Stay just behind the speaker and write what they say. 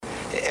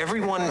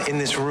Everyone in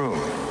this room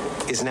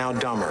is now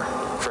dumber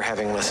for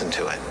having listened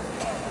to it.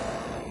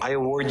 I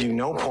award you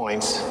no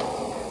points,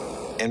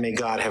 and may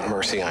God have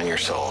mercy on your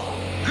soul.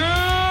 Good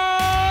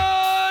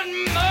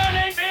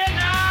morning,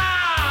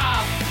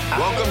 Vietnam!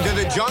 Welcome to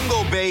the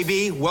jungle,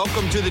 baby.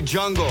 Welcome to the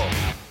jungle.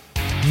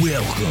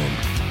 Welcome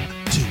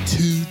to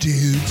Two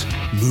Dudes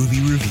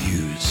Movie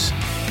Reviews.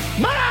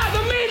 Mana, the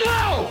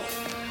meatloaf!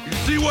 You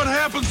see what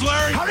happens,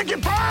 Larry? How'd it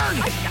get burned?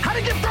 How'd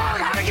it get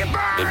burned? How'd it get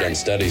burned? They've done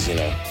studies,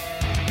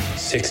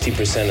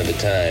 60% of the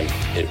time,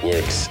 it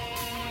works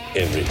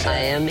every time. I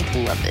am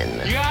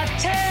McLovin. You are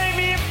tearing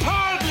me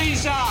apart,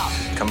 Lisa!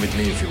 Come with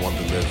me if you want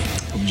to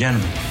live.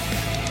 Gentlemen,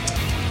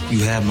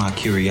 you have my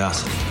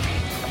curiosity,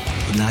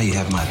 but now you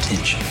have my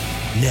attention.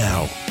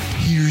 Now,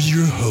 here's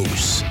your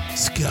hosts,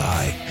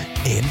 Sky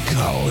and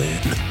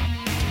Colin.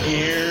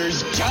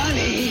 Here's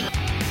Johnny!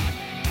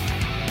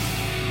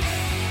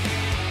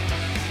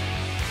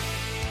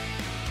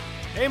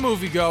 Hey,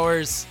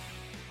 moviegoers.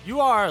 You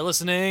are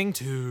listening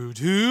to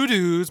Two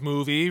Dudes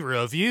Movie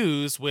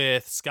Reviews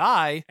with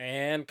Sky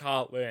and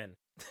Colin.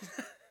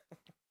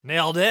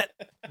 Nailed it.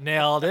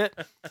 Nailed it.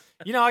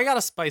 You know, I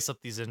gotta spice up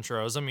these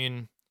intros. I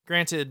mean,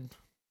 granted,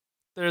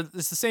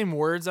 it's the same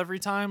words every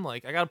time.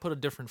 Like, I gotta put a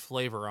different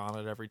flavor on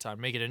it every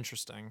time. Make it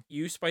interesting.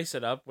 You spice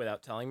it up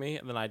without telling me,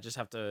 and then I just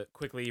have to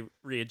quickly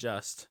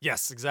readjust.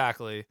 Yes,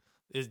 exactly.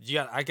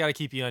 I gotta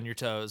keep you on your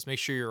toes. Make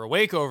sure you're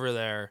awake over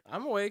there.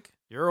 I'm awake.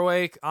 You're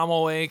awake. I'm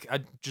awake.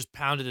 I just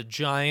pounded a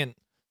giant...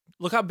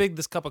 Look how big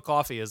this cup of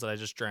coffee is that I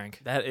just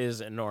drank. That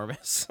is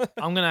enormous.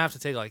 I'm going to have to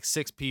take like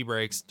 6 pee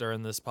breaks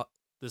during this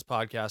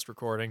podcast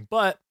recording,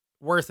 but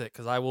worth it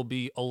because I will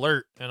be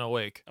alert and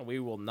awake. And we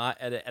will not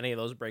edit any of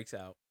those breaks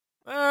out.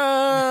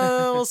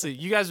 We'll see.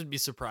 You guys would be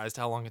surprised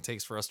how long it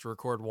takes for us to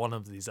record one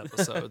of these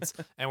episodes.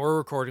 And we're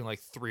recording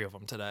like 3 of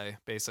them today,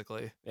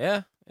 basically.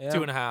 Yeah.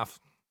 2.5.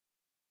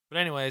 But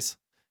anyways,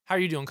 how are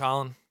you doing,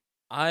 Colin?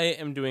 I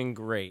am doing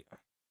great.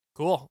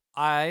 Cool.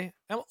 I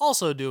am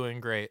also doing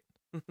great.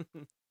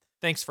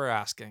 Thanks for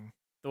asking.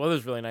 The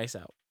weather's really nice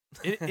out.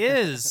 It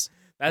is.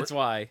 That's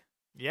why.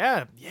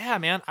 Yeah,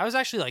 man. I was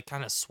actually like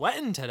kind of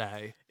sweating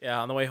today.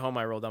 Yeah, on the way home,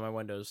 I rolled down my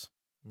windows.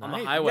 Nice. On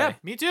the highway. Yeah,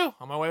 me too.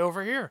 On my way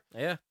over here.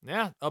 Yeah.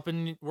 Yeah,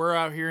 we're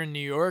out here in New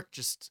York,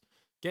 just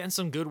getting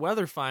some good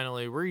weather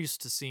finally. We're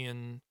used to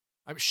seeing,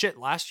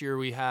 last year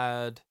we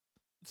had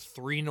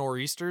 3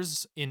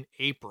 nor'easters in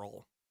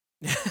April.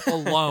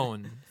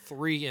 Alone.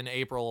 3 in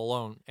April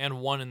alone,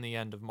 and 1 in the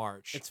end of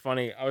March. It's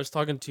funny. I was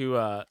talking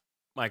to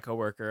my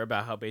coworker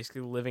about how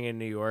basically living in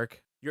New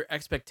York, your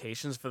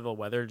expectations for the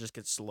weather just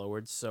get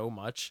lowered so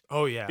much.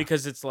 Oh yeah,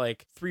 because it's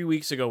like 3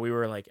 weeks ago we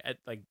were like at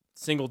like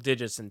single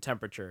digits in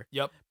temperature.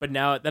 Yep. But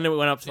now then it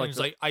went up to it was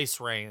like ice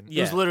rain.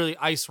 Yeah. It was literally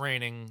ice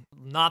raining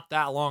not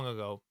that long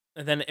ago.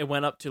 And then it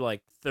went up to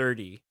like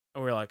 30,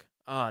 and we were like,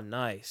 oh,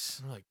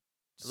 nice. We're like,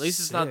 at least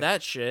sick. it's not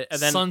that shit. And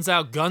then sun's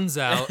out, guns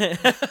out.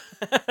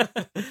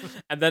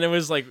 And then it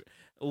was like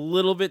a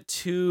little bit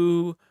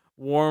too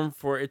warm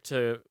for it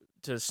to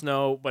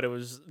snow, but it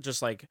was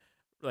just like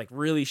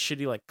really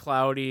shitty, like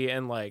cloudy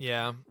and like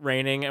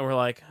raining, and we're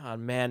like, oh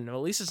man, at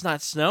least it's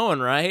not snowing,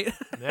 right?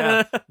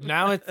 Yeah.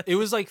 Now it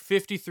was like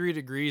 53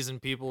 degrees, and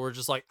people were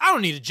just like, I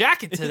don't need a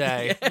jacket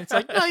today. Yeah. It's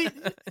like, no,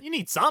 you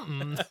need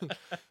something.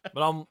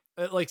 But I'm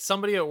like,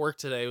 somebody at work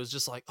today was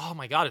just like, oh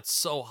my god, it's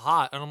so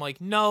hot, and I'm like,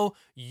 no,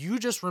 you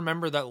just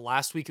remember that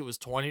last week it was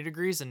 20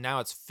 degrees and now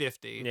it's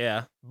 50.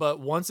 Yeah. But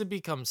once it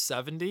becomes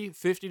 70,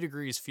 50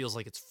 degrees feels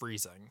like it's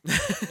freezing.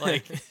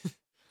 Like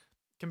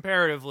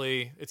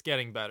comparatively, it's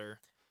getting better.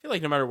 I feel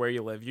like no matter where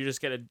you live, you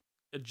just get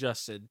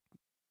adjusted.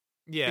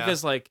 Yeah.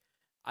 Because like,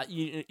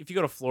 if you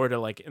go to Florida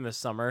like in the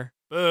summer,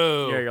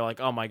 boo, you're like,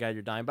 oh my god,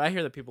 you're dying. But I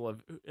hear that people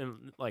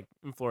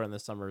in Florida in the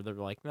summer, they're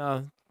like,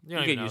 no, you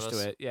get used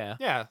to it. Yeah.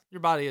 Yeah, your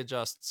body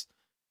adjusts.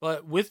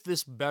 But with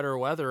this better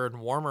weather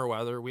and warmer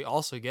weather, we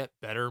also get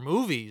better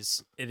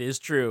movies. It is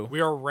true. We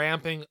are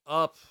ramping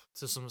up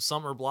to some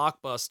summer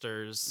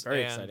blockbusters.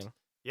 Very exciting.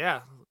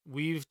 Yeah,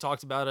 we've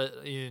talked about it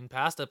in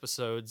past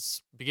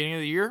episodes. Beginning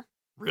of the year,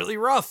 really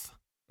rough.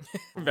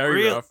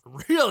 Very rough.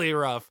 Really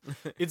rough.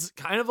 It's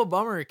kind of a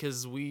bummer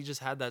because we just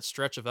had that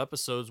stretch of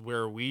episodes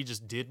where we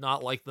just did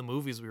not like the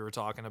movies we were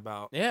talking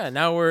about. Yeah,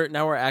 now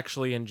we're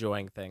actually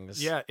enjoying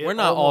things. Yeah, we're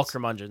not all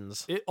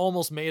curmudgeons. It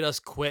almost made us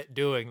quit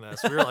doing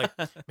this. We were like,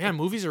 man,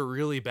 movies are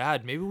really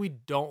bad. Maybe we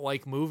don't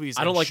like movies.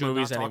 I don't like should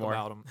movies not talk anymore.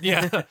 About them.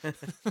 Yeah,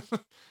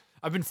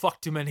 I've been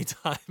fucked too many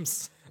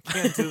times.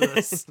 Can't do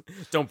this.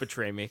 Don't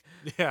betray me.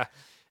 Yeah,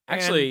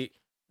 actually,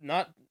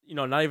 not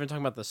even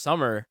talking about the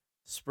summer.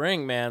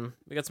 Spring, man,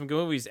 we got some good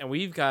movies, and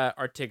we've got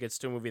our tickets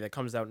to a movie that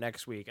comes out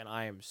next week, and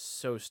I am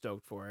so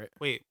stoked for it.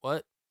 Wait,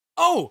 what?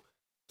 Oh,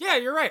 yeah,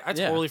 you're right. I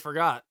totally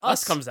forgot.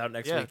 Us comes out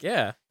next week.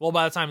 Yeah. Well,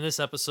 by the time this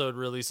episode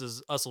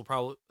releases, Us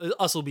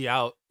will be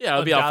out. Yeah,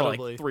 it'll be out for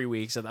like 3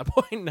 weeks at that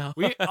point. No,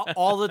 we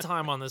all the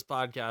time on this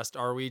podcast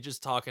are we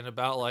just talking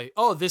about like,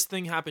 oh, this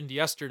thing happened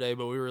yesterday,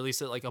 but we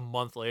released it like a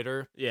month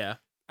later. Yeah.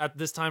 At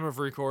this time of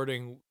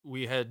recording,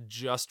 we had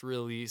just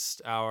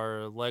released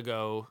our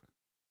Lego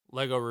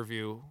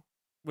review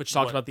Which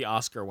talks about the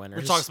Oscar winners.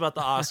 Which talks about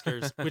the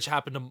Oscars, which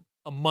happened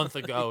a month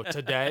ago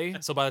today.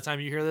 So by the time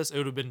you hear this, it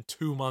would have been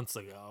 2 months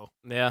ago.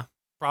 Yeah.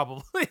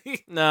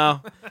 Probably. No.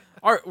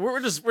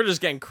 We're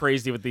just getting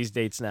crazy with these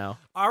dates now.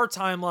 Our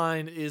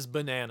timeline is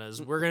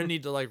bananas. We're gonna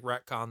need to like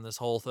retcon this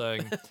whole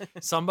thing.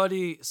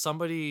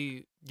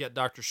 Somebody get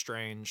Doctor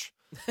Strange,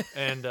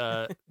 and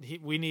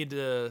we need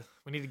to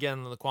get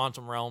into the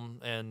quantum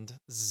realm and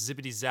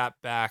zippity zap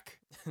back.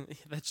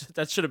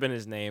 That should have been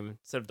his name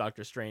instead of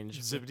Doctor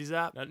Strange. Zippity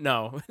zap?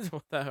 No,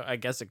 I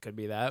guess it could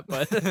be that,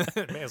 but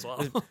may as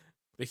well.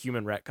 The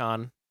human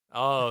retcon.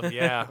 Oh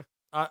yeah,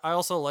 I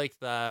also like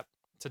that.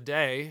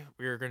 Today,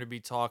 we are going to be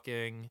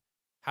talking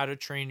How to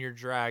Train Your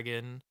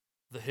Dragon,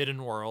 The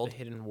Hidden World. The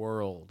Hidden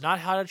World. Not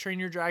How to Train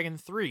Your Dragon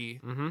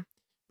 3. Mm-hmm.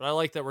 But I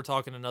like that we're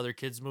talking another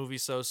kids movie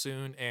so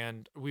soon,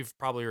 and we've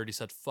probably already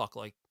said fuck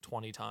like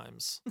 20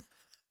 times.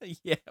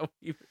 Yeah,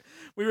 we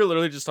were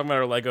literally just talking about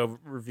our Lego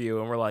review,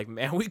 and we're like,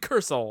 man, we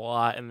curse a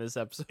lot in this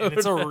episode.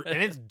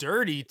 And it's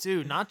dirty,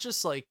 too. Not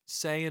just like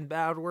saying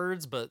bad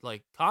words, but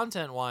like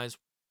content-wise,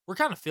 we're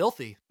kind of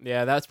filthy.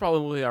 Yeah, that's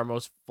probably our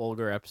most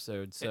vulgar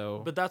episode.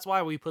 So, but that's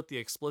why we put the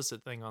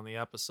explicit thing on the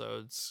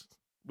episodes.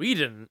 We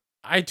didn't.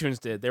 iTunes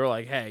did. They were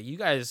like, "Hey, you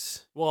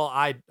guys." Well,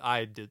 I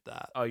did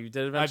that. Oh, you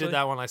did eventually? I did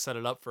that when I set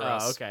it up for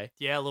us. Oh, okay.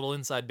 Yeah, a little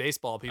inside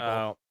baseball, people.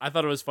 Oh, I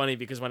thought it was funny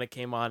because when it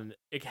came on,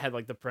 it had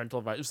like the parental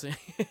advisory,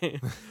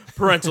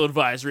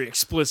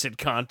 explicit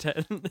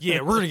content.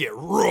 Yeah, we're gonna get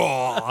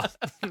raw.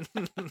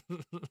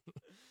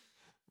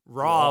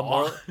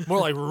 Raw.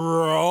 More like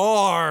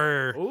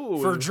roar.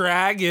 Ooh. For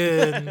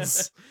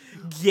dragons.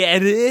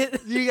 Get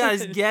it? You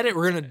guys get it?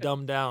 We're gonna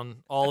dumb down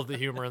all of the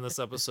humor in this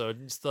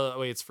episode. Just the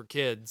way it's for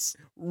kids.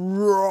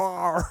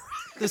 Roar.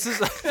 This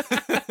is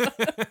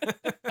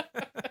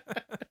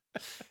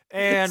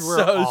and we're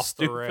so off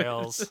stupid. the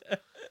rails.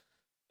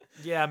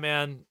 Yeah,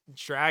 man.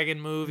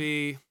 Dragon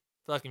movie.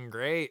 Fucking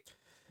great.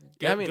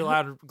 Yeah, I mean,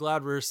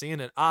 glad we're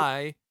seeing it.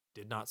 I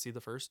did not see the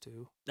first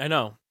two. I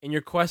know. In your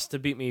quest to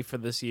beat me for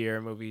this year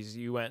in movies,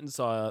 you went and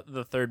saw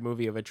the third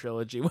movie of a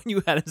trilogy when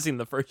you hadn't seen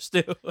the first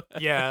two.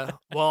 Yeah.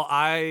 Well,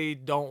 I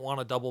don't want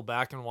to double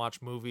back and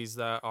watch movies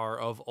that are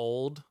of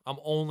old. I'm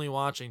only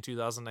watching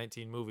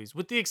 2019 movies,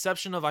 with the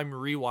exception of I'm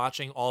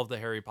rewatching all of the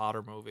Harry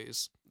Potter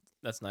movies.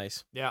 That's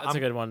nice. Yeah, that's a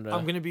good one.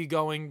 I'm going to be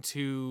going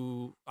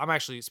to... I'm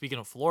actually, speaking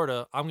of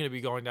Florida, I'm going to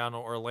be going down to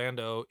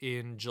Orlando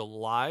in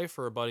July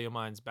for a buddy of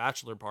mine's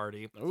bachelor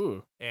party.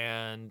 Ooh.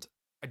 And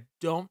I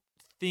don't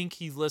think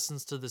he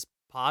listens to this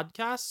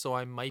podcast, so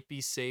I might be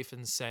safe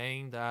in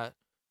saying that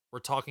we're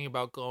talking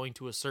about going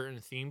to a certain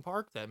theme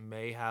park that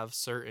may have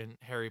certain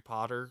Harry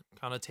Potter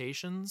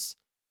connotations.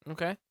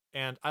 Okay.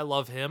 And I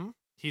love him.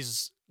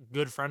 He's a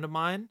good friend of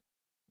mine.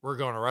 We're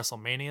going to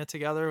WrestleMania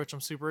together, which I'm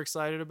super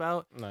excited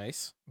about.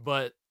 Nice.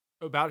 But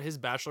about his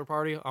bachelor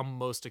party, I'm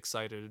most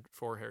excited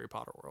for Harry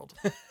Potter World.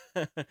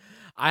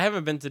 I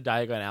haven't been to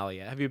Diagon Alley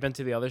yet. Have you been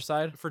to the other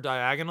side? For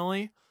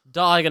Diagonally?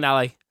 Diagon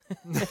Alley.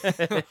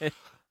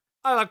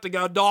 I like to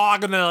go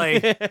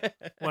diagonally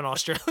when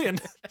Australian.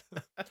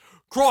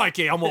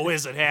 Crikey, I'm a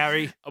wizard,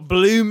 Harry. A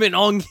blooming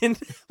onion.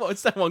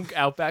 What's that one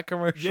Outback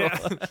commercial? Yeah.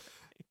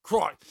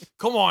 Crikey,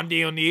 come on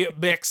down here,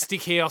 big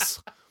stick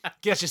house.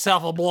 Get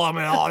yourself a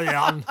blooming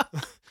onion.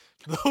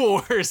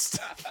 The worst.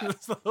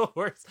 It's the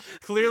worst.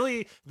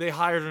 Clearly, they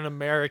hired an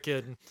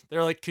American.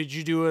 They're like, could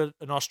you do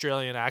an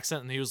Australian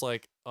accent? And he was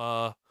like,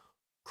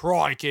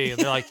 crikey. And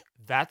they're like,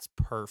 that's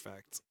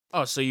perfect.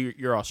 Oh, so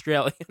you're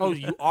Australian? Oh,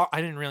 you are? I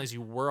didn't realize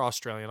you were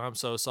Australian. I'm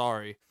so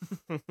sorry.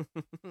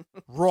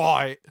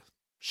 Right,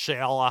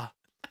 Sheila.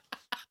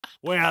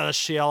 Where are the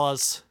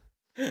Sheilas?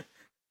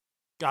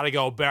 Gotta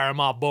go bury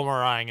my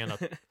boomerang in a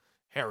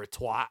hairy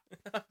twat.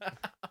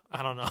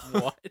 I don't know.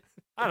 What?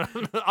 I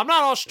don't know. I'm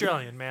not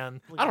Australian,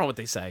 man. I don't know what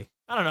they say.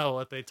 I don't know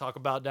what they talk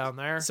about down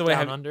there. So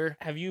down under.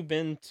 Have you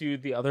been to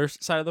the other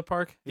side of the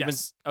park?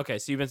 Yes. Okay,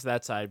 so you've been to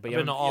that side, but I've you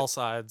been to haven't- all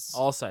sides.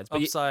 All sides.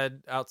 But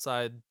Upside,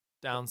 outside,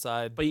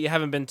 downside. But you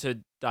haven't been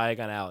to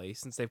Diagon Alley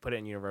since they put it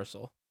in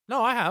Universal.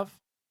 No, I have.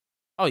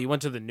 Oh, you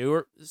went to the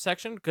newer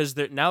section? Because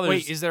now there's...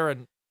 Wait, is there a...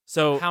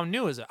 So how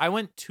new is it? I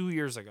went 2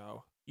 years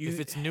ago. You- If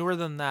it's newer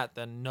than that,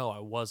 then no, I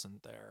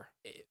wasn't there.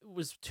 It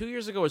was 2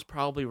 years ago. Was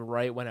probably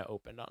right when it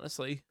opened,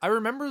 honestly. I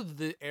remember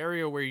the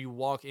area where you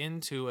walk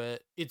into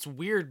it. It's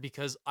weird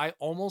because I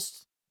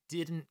almost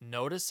didn't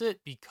notice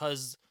it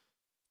because,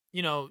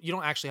 you know, you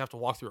don't actually have to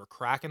walk through a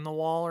crack in the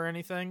wall or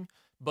anything.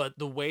 But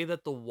the way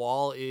that the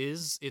wall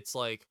is, it's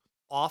like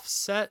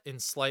offset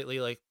and slightly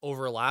like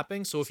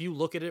overlapping. So if you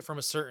look at it from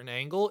a certain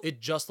angle,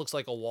 it just looks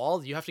like a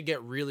wall. You have to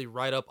get really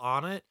right up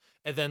on it.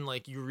 And then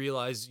like you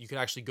realize you could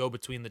actually go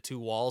between the two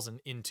walls and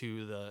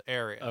into the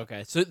area.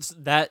 Okay, so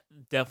that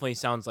definitely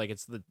sounds like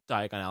it's the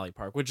Diagon Alley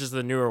Park, which is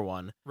the newer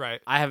one. Right.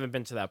 I haven't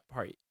been to that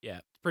part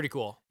yet. Pretty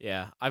cool.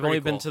 Yeah, I've Pretty only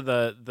been cool. to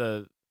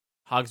the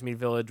Hogsmeade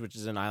Village, which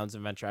is in Islands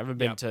of Adventure. I haven't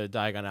been to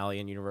Diagon Alley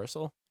and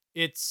Universal.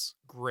 It's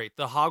great.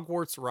 The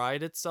Hogwarts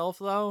ride itself,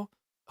 though,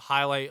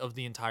 highlight of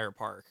the entire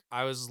park.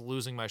 I was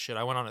losing my shit.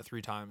 I went on it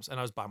 3 times, and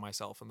I was by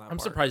myself in that I'm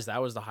park. surprised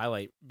that was the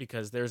highlight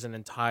because there's an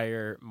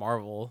entire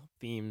Marvel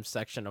theme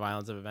section of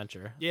Islands of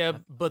Adventure. Yeah,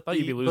 but I thought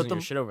you'd be losing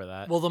your shit over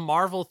that. Well, the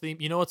Marvel theme,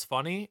 you know what's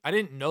funny? I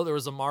didn't know there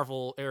was a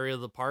Marvel area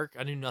of the park.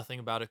 I knew nothing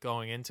about it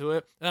going into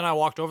it. And then I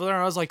walked over there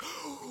and I was like,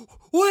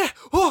 what?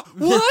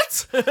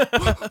 What?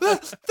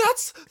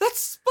 That's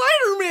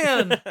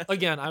Spider-Man.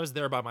 Again, I was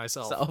there by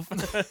myself.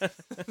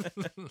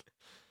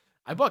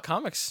 I bought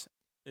comics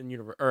in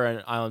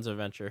in Islands of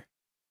Adventure.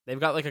 They've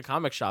got like a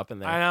comic shop in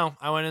there. I know.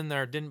 I went in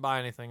there, didn't buy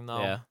anything though.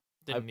 Yeah.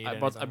 Didn't need I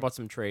anything. bought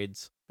some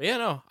trades. But yeah,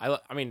 no.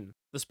 I mean,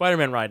 the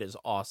Spider-Man ride is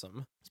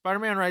awesome.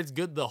 Spider-Man ride's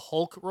good. The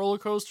Hulk roller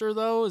coaster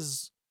though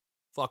is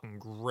fucking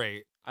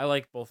great. I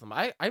like both of them.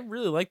 I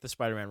really like the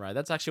Spider-Man ride.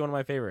 That's actually one of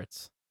my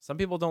favorites. Some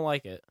people don't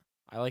like it.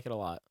 I like it a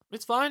lot.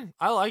 It's fine.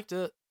 I liked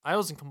it. I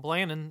wasn't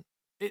complaining.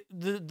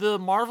 The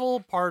Marvel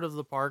part of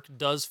the park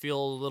does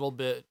feel a little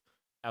bit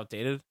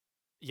outdated.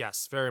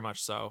 Yes, very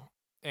much so.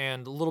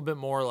 And a little bit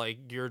more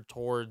like geared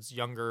towards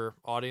younger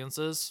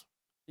audiences.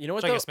 You know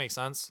what? Which I guess makes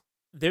sense.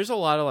 There's a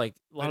lot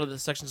of the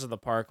sections of the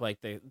park,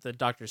 like the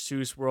Dr.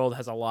 Seuss world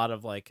has a lot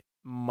of like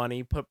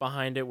money put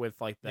behind it with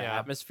like the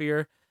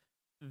atmosphere.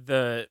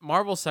 The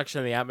Marvel section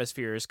of the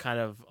atmosphere is kind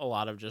of a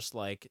lot of just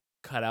like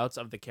cutouts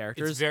of the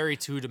characters. It's very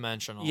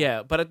 2-dimensional.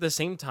 Yeah, but at the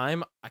same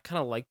time, I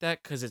kind of like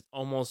that because it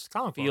almost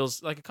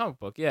feels like a comic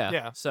book. Yeah.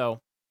 Yeah.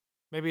 So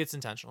maybe it's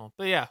intentional.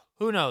 But yeah,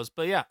 who knows?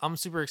 But yeah, I'm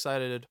super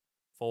excited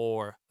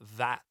for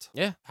that.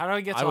 Yeah. How did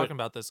I get talking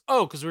about this?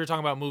 Oh, because we were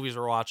talking about movies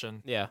we're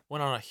watching. Yeah.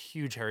 Went on a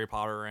huge Harry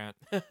Potter rant.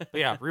 But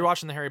yeah,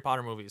 rewatching the Harry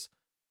Potter movies.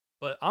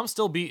 But I'm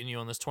still beating you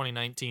on this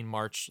 2019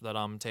 march that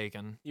I'm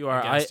taking. You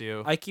are. Against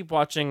you. I keep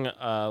watching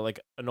like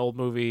an old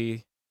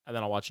movie and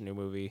then I'll watch a new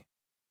movie.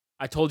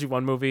 I told you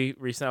one movie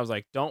recently. I was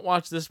like, don't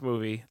watch this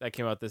movie that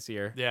came out this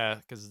year. Yeah,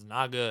 because it's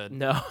not good.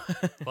 No.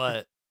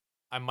 But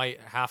I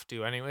might have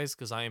to anyways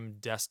because I am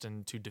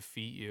destined to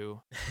defeat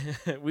you.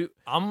 I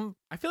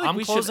feel like I'm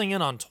closing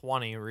in on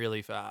 20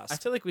 really fast. I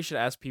feel like we should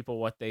ask people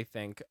what they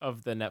think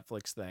of the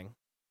Netflix thing.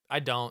 I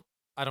don't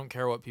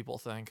care what people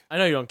think. I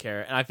know you don't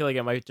care, and I feel like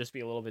it might just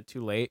be a little bit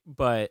too late,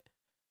 but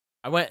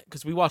I went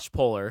because we watched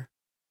Polar.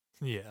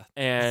 Yeah.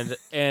 And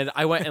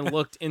I went and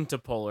looked into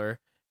Polar,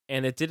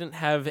 and it didn't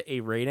have a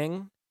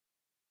rating,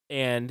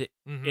 and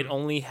it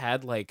only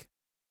had like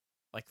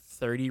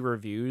 30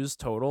 reviews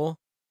total.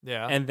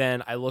 Yeah. And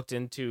then I looked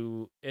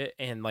into it,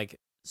 and like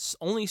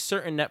only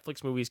certain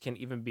Netflix movies can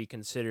even be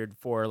considered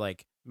for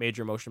like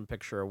major motion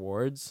picture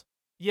awards.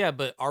 Yeah,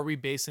 but are we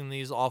basing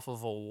these off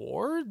of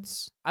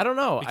awards? I don't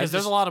know. Because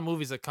there's a lot of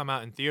movies that come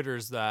out in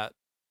theaters that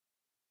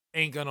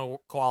ain't gonna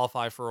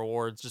qualify for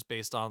awards just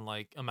based on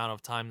like amount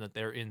of time that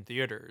they're in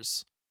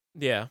theaters.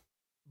 Yeah.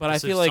 But I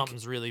feel feel like like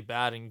something's really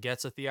bad and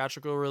gets a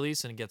theatrical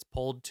release and it gets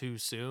pulled too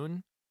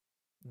soon,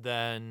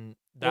 then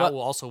that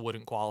will also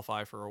wouldn't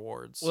qualify for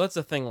awards. Well, that's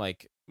the thing.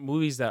 Like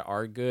movies that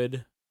are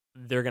good,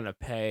 they're gonna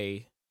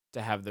pay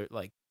to have their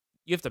like.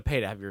 You have to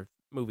pay to have your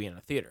movie in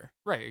a theater,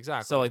 right?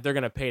 Exactly. So like they're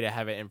gonna pay to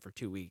have it in for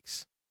 2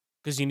 weeks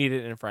because you need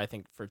it in for I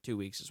think for 2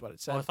 weeks is what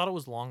it said. Oh, I thought it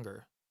was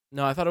longer.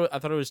 No, I thought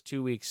it was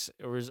 2 weeks.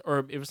 It was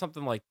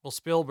something like. Well,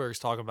 Spielberg's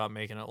talking about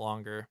making it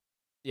longer.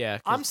 Yeah,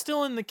 I'm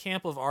still in the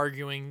camp of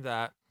arguing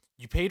that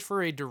you paid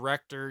for a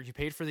director, you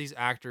paid for these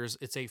actors.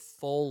 It's a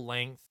full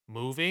length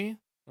movie.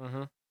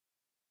 Mm-hmm.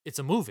 It's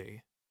a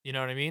movie. You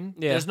know what I mean?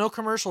 Yeah. There's no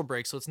commercial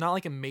break, so it's not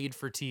like a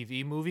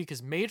made-for-TV movie,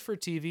 because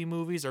made-for-TV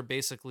movies are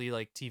basically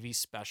like TV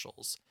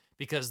specials,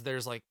 because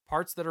there's like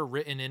parts that are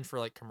written in for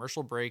like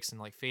commercial breaks and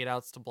like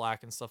fade-outs to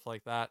black and stuff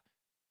like that.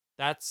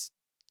 That's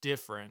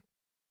different.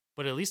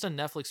 But at least a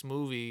Netflix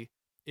movie,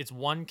 it's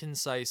one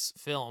concise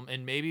film,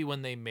 and maybe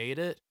when they made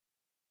it,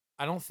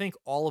 I don't think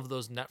all of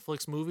those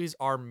Netflix movies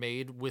are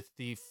made with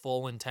the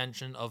full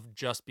intention of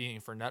just being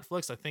for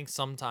Netflix. I think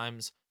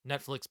sometimes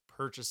Netflix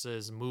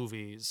purchases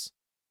movies.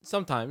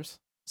 Sometimes.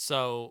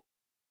 So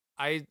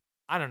I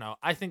don't know.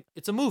 I think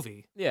it's a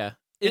movie. Yeah.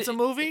 It's a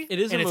movie. It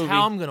is a movie. movie. It's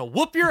how I'm going to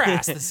whoop your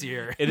ass this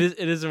year. It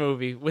is a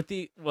movie. With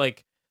the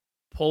like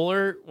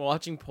Polar,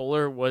 watching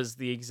Polar was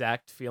the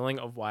exact feeling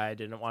of why I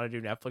didn't want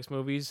to do Netflix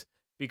movies,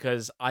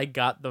 because I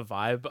got the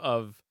vibe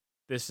of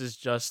this is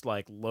just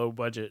like low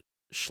budget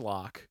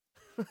schlock.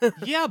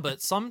 Yeah,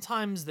 but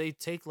sometimes they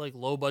take like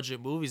low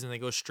budget movies and they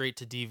go straight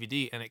to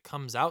DVD and it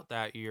comes out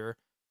that year.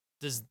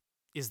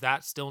 Is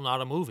that still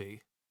not a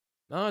movie?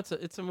 No,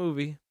 it's a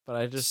movie, but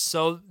I just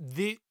so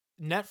the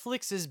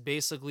Netflix is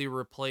basically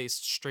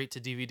replaced straight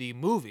to DVD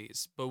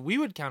movies, but we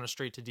would count it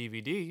straight to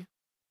DVD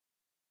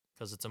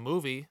because it's a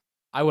movie.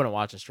 I wouldn't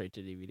watch it straight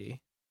to DVD.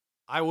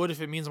 I would if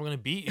it means I'm going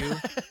to beat you.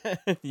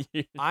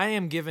 I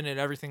am giving it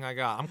everything I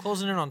got. I'm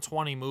closing in on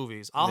 20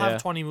 movies. I'll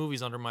have 20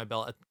 movies under my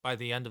belt by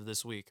the end of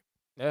this week.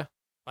 Yeah.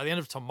 By the end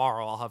of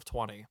tomorrow, I'll have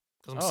 20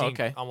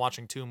 because I'm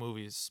watching 2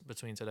 movies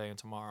between today and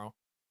tomorrow.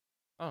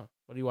 Oh,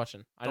 what are you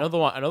watching? I know the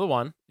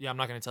one. Yeah, I'm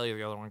not going to tell you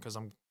the other one because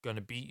I'm going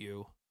to beat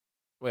you.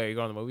 Wait, are you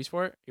going to the movies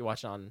for it? You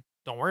watching on?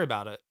 Don't worry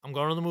about it. I'm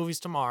going to the movies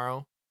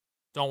tomorrow.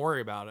 Don't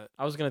worry about it.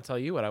 I was going to tell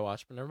you what I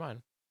watched, but never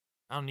mind.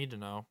 I don't need to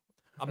know.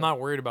 I'm not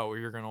worried about what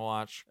you're gonna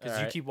watch because you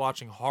Alright. keep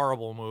watching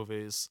horrible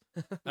movies,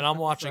 and I'm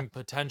watching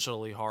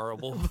potentially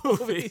horrible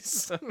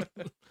movies.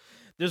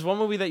 There's one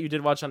movie that you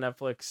did watch on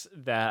Netflix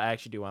that I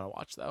actually do want to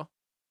watch though.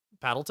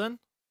 Paddleton?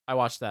 I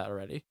watched that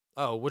already.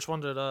 Oh, which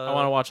one did I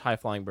want to watch High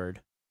Flying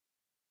Bird.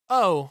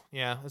 Oh,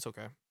 yeah, it's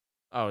okay.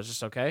 Oh, it's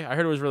just okay. I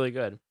heard it was really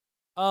good.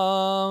 Yeah,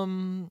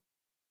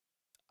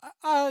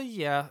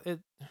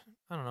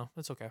 I don't know.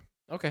 It's okay.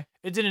 Okay,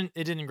 It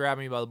didn't grab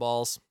me by the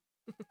balls.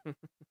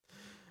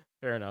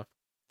 fair enough.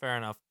 Fair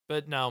enough.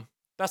 But no,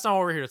 that's not what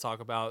we're here to talk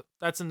about.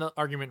 That's an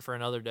argument for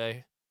another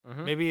day.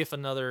 Mhm. Maybe if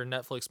another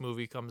Netflix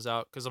movie comes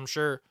out, because I'm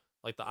sure,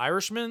 like The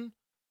Irishman,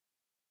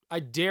 I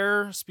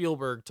dare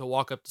Spielberg to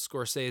walk up to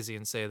Scorsese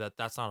and say that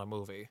that's not a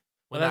movie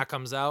when Well, that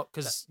comes out,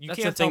 because you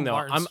That's can't the thing, tell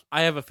though. Martin's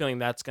I have a feeling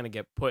that's gonna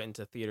get put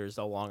into theaters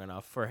though long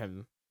enough for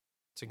him,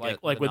 to like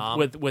get the nom.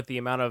 with the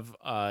amount of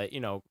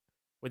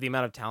with the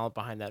amount of talent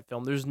behind that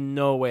film. There's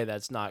no way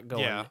that's not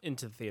going Yeah.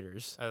 into the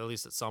theaters. At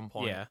least at some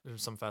point, Yeah. in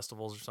some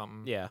festivals or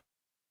something. Yeah,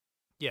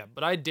 Yeah,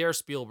 but I dare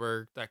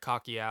Spielberg, that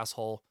cocky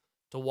asshole,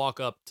 to walk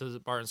up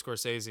to Martin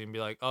Scorsese and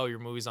be like, "Oh, your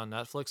movie's on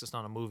Netflix? It's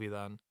not a movie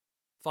then."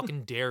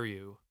 Fucking dare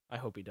you, I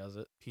hope he does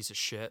it. piece of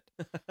shit.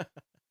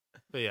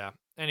 But yeah,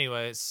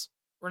 anyways,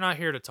 we're not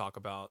here to talk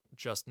about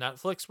just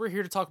Netflix. We're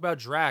here to talk about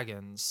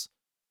dragons.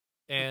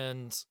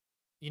 And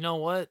you know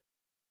what?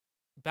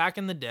 Back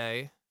in the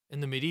day, in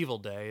the medieval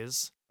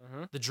days,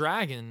 Mhm. the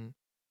dragon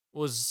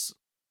was,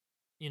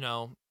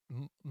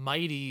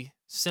 mighty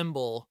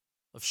symbol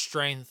of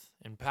strength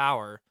and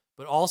power,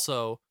 but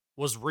also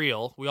was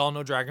real. We all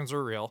know dragons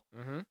are real.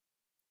 Mhm.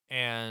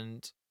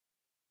 And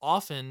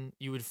often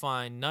you would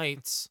find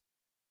knights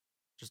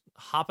just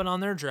hopping on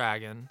their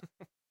dragon,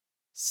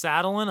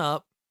 saddling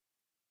up,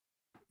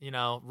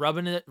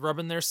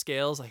 rubbing their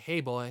scales like, "Hey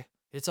boy,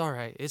 it's all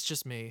right. It's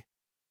just me."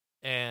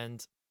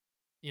 And,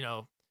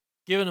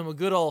 giving them a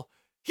good old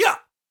yeah,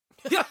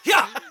 yeah,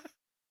 yeah,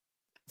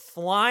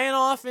 flying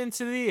off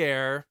into the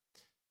air,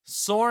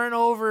 soaring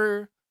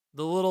over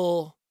the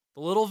little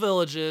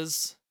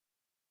villages,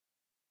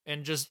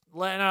 and just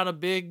letting out a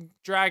big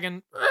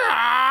dragon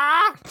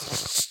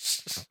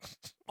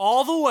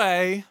all the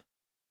way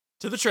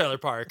to the trailer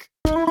park.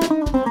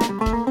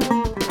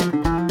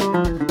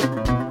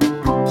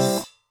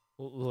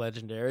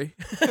 Legendary.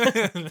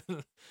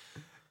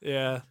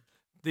 Yeah.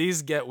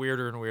 These get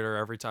weirder and weirder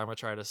every time I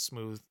try to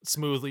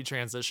smoothly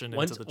transition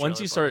into the trailer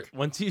once you park.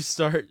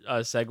 start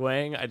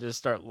segueing, I just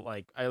start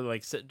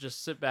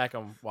sit back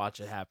and watch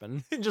it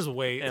happen Just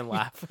wait and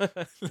laugh.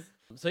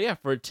 So yeah,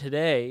 for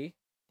today,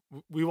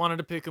 we wanted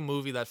to pick a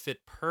movie that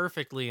fit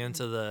perfectly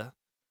into the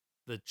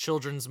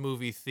children's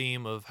movie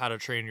theme of How to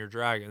Train Your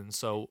Dragon.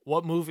 So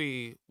what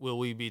movie will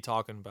we be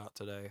talking about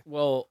today?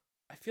 well,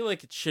 I feel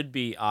like it should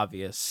be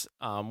obvious.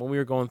 When we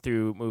were going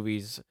through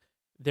movies,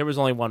 there was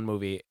only one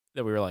movie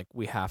that we were like,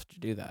 we have to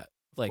do that.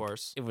 Like, Of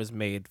course. it was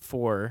made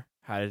for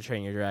How to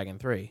Train Your Dragon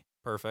 3.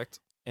 Perfect.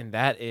 And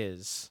that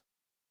is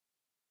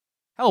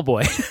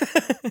Hellboy.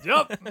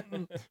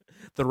 Yep.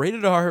 The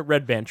rated R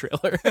Red Band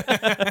trailer.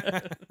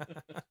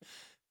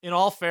 In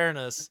all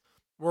fairness,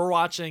 we're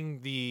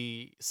watching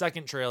the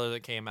second trailer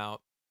that came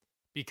out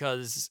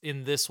because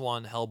in this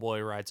one,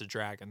 Hellboy rides a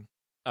dragon.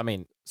 I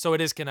mean, So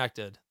it is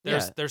connected.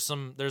 There's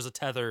Yeah. there's a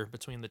tether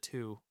between the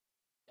two.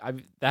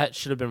 that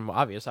should have been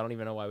obvious. I don't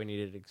even know why we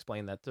needed to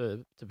explain that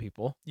to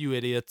people. You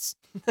idiots.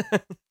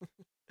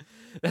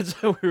 That's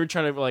why we were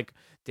trying to be like,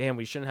 damn,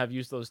 we shouldn't have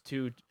used those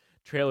two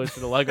trailers for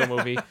the Lego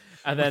movie.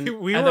 And then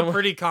we and were then-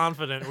 pretty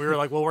confident. We were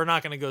like, well, we're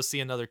not going to go see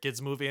another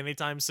kids movie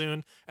anytime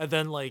soon. And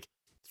then like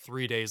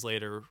 3 days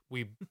later,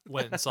 we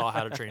went and saw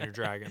How to Train Your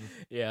Dragon.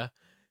 Yeah.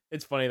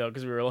 It's funny though,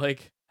 because we were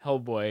like,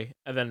 Hellboy,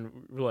 and then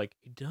we were like,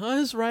 he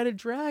does ride a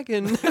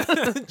dragon.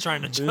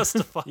 Trying to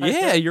justify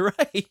Yeah, it. you're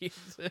right.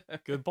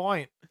 Good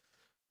point.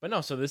 But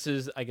no, so this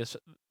is, I guess,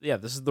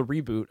 this is the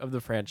reboot of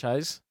the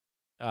franchise.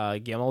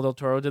 Guillermo del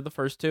Toro did the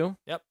first two.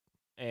 Yep.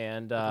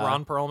 And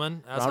Ron Perlman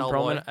as Hellboy.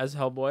 Perlman as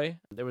Hellboy.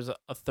 There was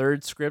a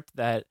third script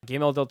that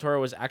Guillermo del Toro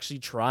was actually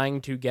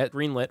trying to get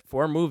greenlit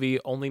for a movie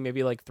only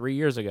maybe like 3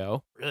 years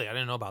ago. Really? I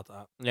didn't know about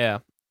that. Yeah.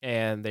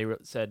 And they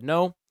said,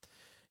 no,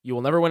 you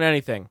will never win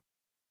anything.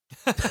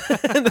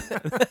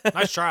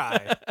 Nice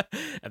try.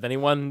 And then he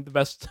won the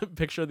best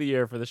picture of the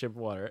year for The Shape of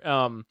Water.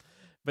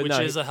 But Which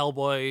no, is a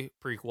Hellboy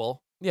prequel.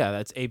 yeah,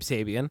 that's Abe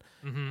Sapien.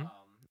 Mm-hmm.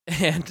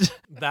 And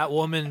That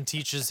woman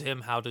teaches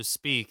him how to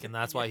speak, and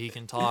that's why he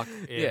can talk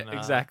in Yeah,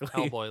 exactly.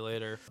 Hellboy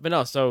later. but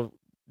no, so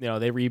they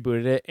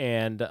rebooted it,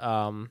 and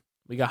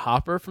we got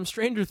Hopper from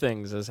Stranger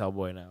Things as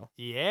Hellboy now.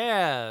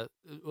 Yeah.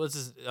 What's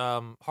his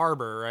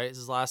Harbor, right? Is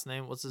his last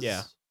name? What's his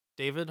Yeah.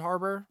 David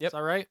Harbor? Yep. Is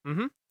that right?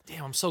 Mm-hmm.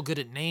 Damn, I'm so good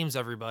at names,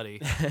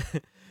 everybody.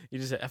 You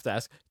just have to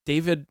ask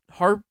David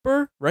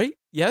Harper, right?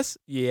 Yes.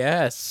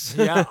 Yeah,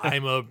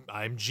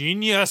 I'm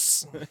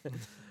genius.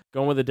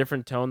 Going with a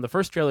different tone. The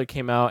first trailer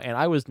came out, and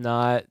I was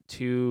not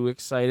too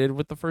excited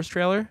with the first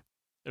trailer.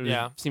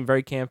 It seemed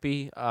very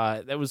campy.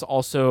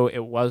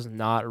 It was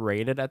not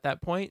rated at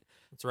that point.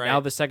 That's right. Now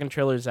the second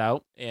trailer is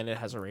out, and it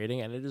has a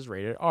rating, and it is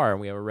rated R,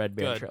 and we have a Red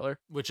Band Good. trailer.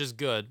 Which is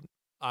good.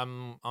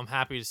 I'm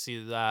happy to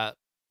see that.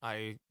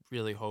 I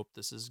really hope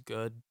this is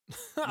good.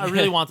 I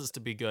really want this to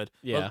be good.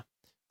 Yeah. But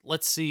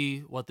let's see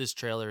what this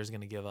trailer is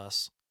going to give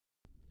us.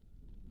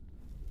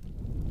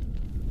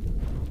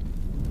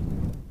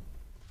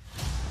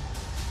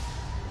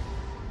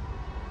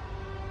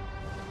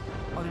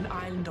 On an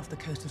island off the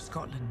coast of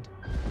Scotland,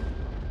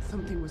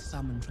 something was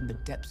summoned from the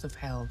depths of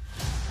hell.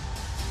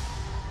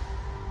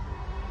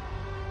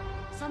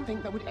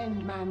 Something that would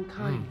end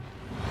mankind.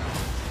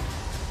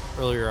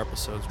 Earlier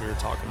episodes, we were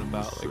talking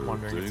about like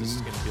wondering if this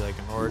is going to be like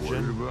an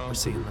origin. We're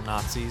seeing the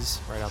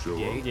Nazis right out the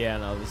gate. Yeah,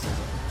 no, this isn't.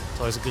 It's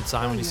always a good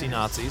sign when you see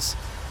Nazis.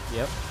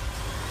 Yep.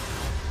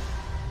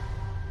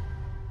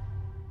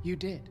 You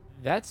did.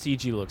 That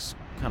CG looks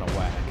kind of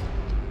whack.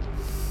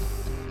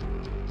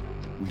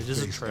 It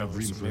is a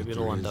trailer, so maybe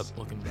it'll end up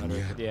looking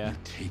better. Yeah.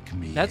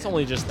 That's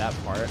only just that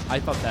part. I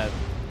thought that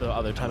the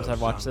other times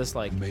I've watched this,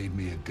 like,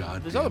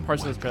 there's other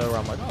parts of this trailer where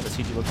I'm like, oh, the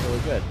CG looks really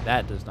good.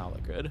 That does not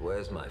look good.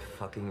 Where's my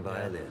fucking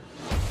violin?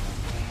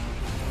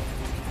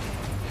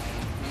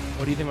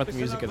 What do you think about the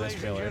music of this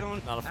trailer?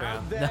 Not a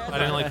fan. I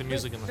didn't like the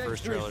music in the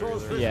first trailer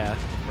either. Yeah,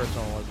 the first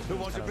one Who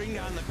wants to bring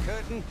down the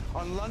curtain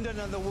on London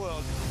and the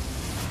world?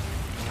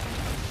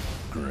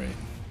 Great.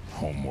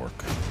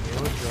 Homework.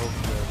 Mila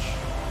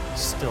Jovovich,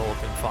 still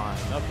looking fine.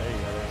 Oh, there you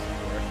go.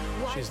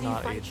 There's She's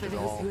not aged at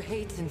all. Who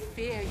hate and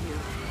fear you.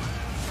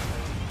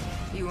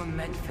 You were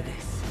meant for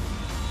this.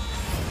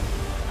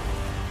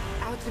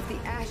 Out of the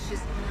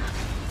ashes.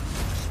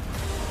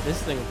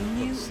 this thing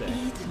looks sick.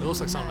 It looks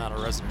like something out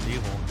of Resident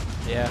Evil.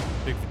 Yeah.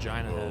 Big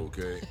vagina head.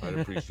 Okay, I'd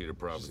appreciate a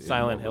problem.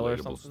 Silent Hill or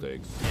something.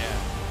 Steaks. Yeah.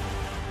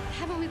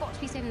 Haven't we got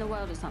to be saving the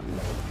world or something?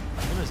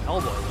 And his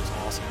Hellboy looks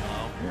awesome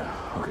though.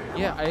 Yeah, okay.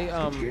 Yeah,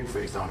 I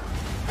face on.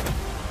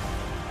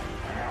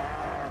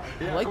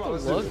 I like the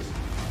look.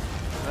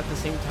 But at the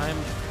same time,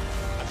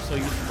 I'm so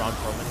used to Ron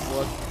Perlman's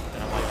look,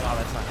 and I'm like, oh,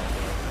 that's not gonna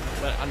do it.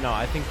 But no,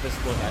 I think this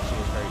look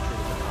actually is very true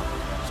to the comic.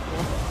 It's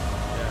cool.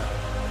 Yeah.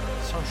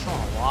 Start showing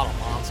a lot of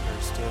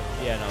monsters too.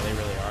 Yeah, no, they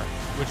really are.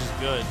 Which is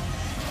good.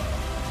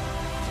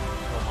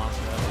 Little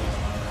monster heavy.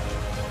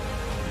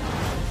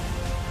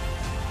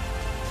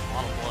 A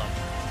lot of blood.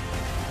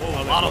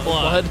 Whoa, a lot of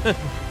blood.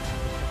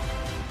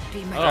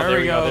 Oh, there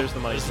we go. There's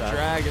the money There's shot. the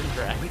dragon.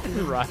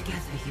 Right.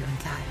 Together, you and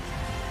I.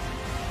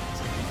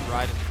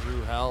 Riding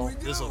through hell.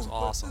 This looks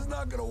awesome.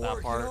 That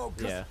part.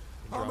 Yeah.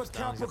 He drops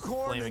down. He's got the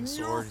flaming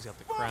sword. He's got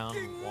the crown,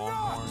 long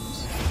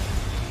horns.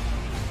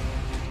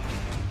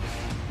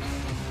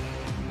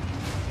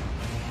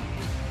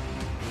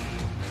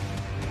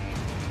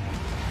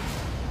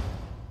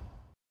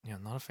 Yeah,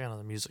 I'm not a fan of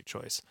the music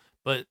choice,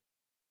 but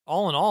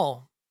all in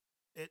all,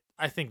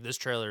 I think this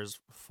trailer is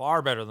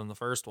far better than the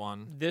first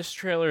one. This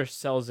trailer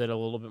sells it a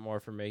little bit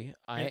more for me.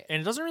 And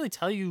it doesn't really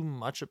tell you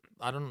much.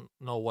 I don't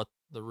know what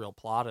the real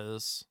plot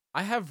is.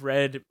 I have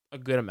read a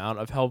good amount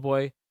of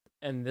Hellboy,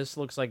 and this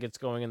looks like it's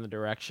going in the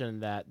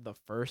direction that the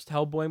first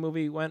Hellboy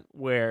movie went,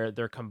 where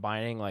they're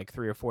combining like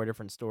 3 or 4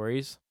 different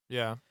stories.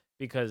 Yeah.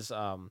 Because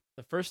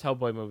the first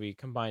Hellboy movie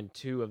combined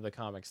 2 of the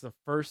comics. The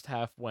first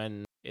half,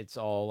 when it's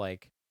all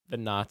like the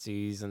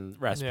Nazis and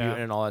Rasputin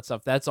and all that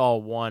stuff, that's all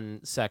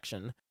one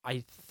section.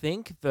 I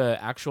think the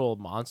actual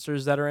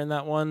monsters that are in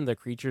that one, the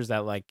creatures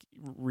that like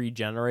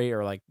regenerate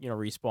or like,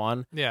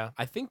 respawn,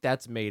 I think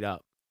that's made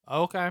up.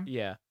 Okay.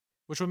 Yeah.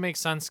 Which would make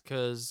sense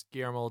because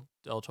Guillermo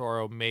del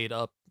Toro made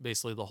up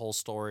basically the whole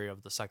story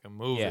of the second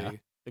movie. Yeah.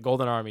 The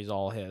Golden Army's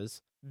all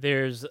his.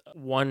 There's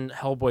one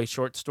Hellboy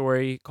short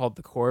story called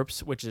The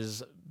Corpse, which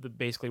is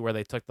basically where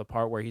they took the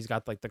part where he's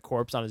got like the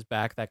corpse on his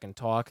back that can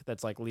talk,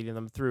 that's like leading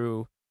them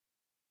through.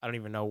 I don't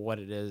even know what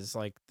it is.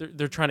 Like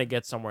they're trying to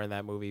get somewhere in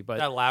that movie, but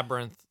that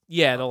labyrinth.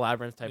 Yeah, the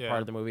labyrinth type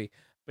part of the movie.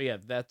 But yeah,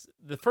 that's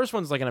the first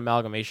one's like an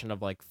amalgamation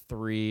of like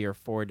 3 or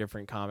 4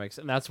 different comics,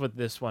 and that's what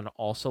this one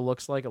also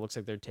looks like. It looks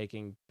like they're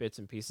taking bits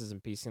and pieces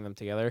and piecing them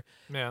together.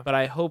 Yeah. But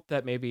I hope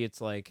that maybe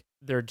it's like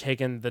they're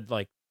taking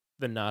the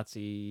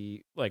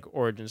Nazi like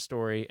origin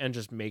story and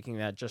just making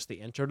that just the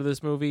intro to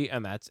this movie,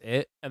 and that's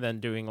it, and then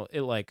doing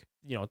it like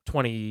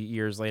 20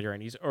 years later,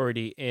 and he's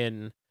already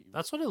in.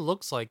 That's what it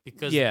looks like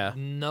because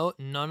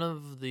none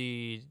of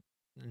the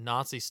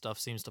Nazi stuff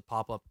seems to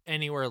pop up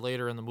anywhere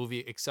later in the movie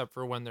except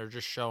for when they're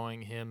just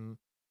showing him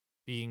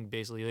being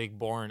basically like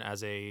born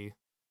as a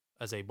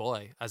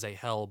boy, as a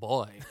hell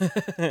boy.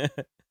 I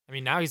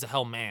mean, now he's a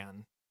hell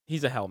man.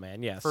 He's a hell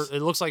man, yes.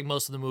 It looks like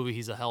most of the movie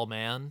he's a hell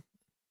man.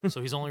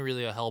 So he's only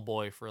really a hell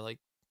boy for like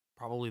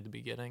probably the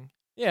beginning.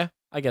 Yeah,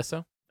 I guess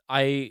so.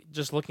 I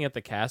just looking at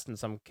the cast and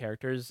some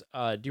characters.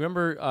 Do you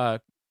remember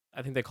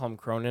I think they call him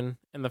Cronin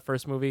in the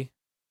first movie?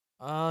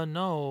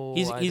 No.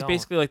 He's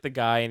basically like the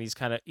guy, and he's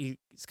kind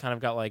of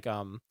got like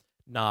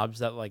knobs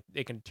that like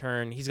they can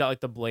turn. He's got like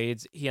the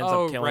blades. He ends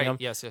up killing him.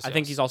 Yes. I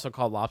think he's also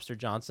called Lobster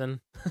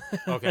Johnson.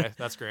 Okay,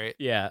 that's great.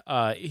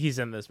 Yeah, he's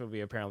in this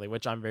movie apparently,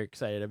 which I'm very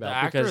excited about. The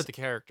actor or the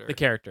character? The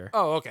character.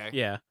 Oh, okay.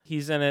 Yeah,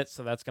 he's in it,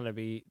 so that's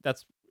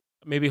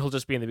maybe he'll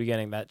just be in the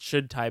beginning. That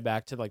should tie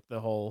back to like the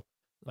whole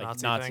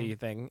like Nazi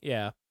thing.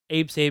 Yeah,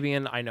 Abe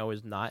Sapien I know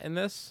is not in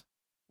this,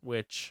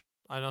 which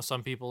I know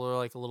some people are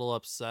like a little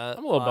upset.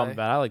 I'm a little bummed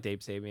about it. I like Abe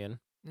Sapien.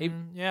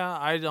 Yeah,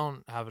 I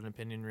don't have an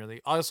opinion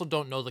really. I also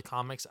don't know the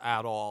comics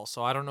at all,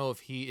 so I don't know if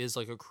he is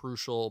like a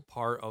crucial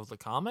part of the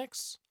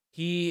comics.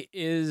 He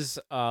is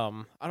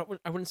I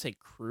wouldn't say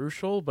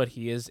crucial, but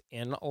he is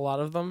in a lot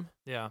of them.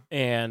 Yeah.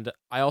 And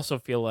I also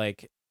feel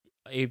like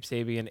Abe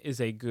Sapien is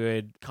a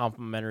good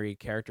complementary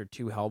character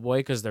to Hellboy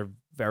because they're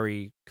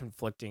very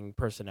conflicting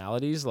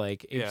personalities.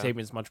 Like Abe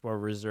Sapien is much more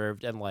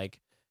reserved and like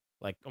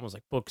almost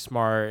like book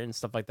smart and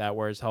stuff like that,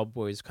 whereas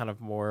Hellboy is kind of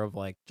more of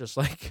like just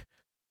like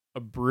a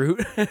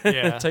brute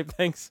type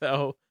thing.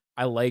 So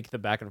I like the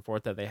back and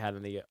forth that they had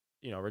in the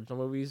original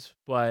movies,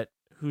 but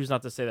who's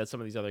not to say that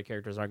some of these other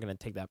characters aren't going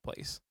to take that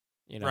place,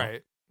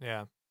 Right.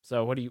 Yeah.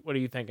 So what are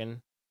you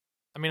thinking?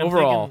 I mean,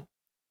 overall,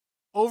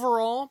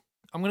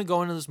 I'm going to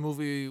go into this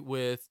movie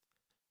with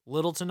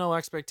little to no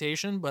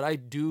expectation, but I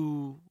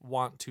do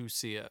want to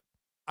see it.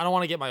 I don't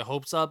want to get my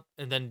hopes up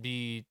and then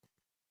be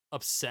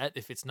upset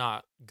if it's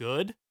not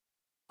good.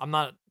 I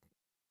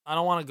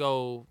don't want to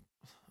go,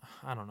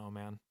 I don't know,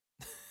 man.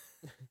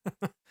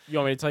 You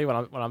want me to tell you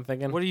what I'm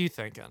thinking? What are you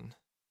thinking?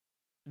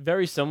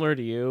 Very similar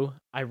to you.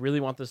 I really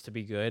want this to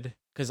be good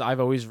because I've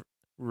always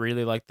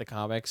really liked the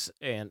comics,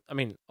 and I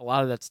mean a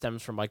lot of that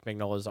stems from Mike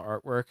Mignola's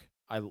artwork.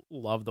 I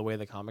love the way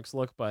the comics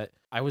look, but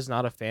I was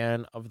not a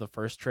fan of the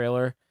first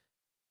trailer,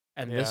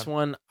 and this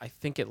one I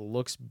think it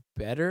looks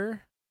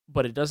better,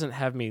 but it doesn't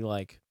have me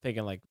like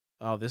thinking like,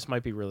 oh, this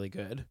might be really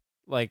good.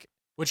 Like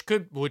which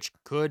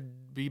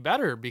could be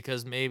better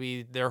because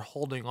maybe they're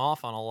holding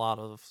off on a lot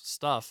of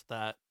stuff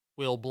that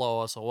will blow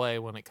us away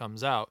when it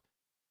comes out.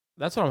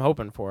 That's what I'm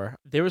hoping for.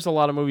 There was a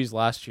lot of movies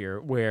last year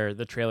where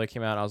the trailer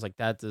came out and I was like,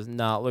 that does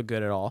not look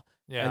good at all.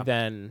 Yeah. And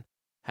then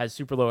had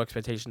super low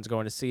expectations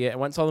going to see it. I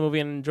went and saw the movie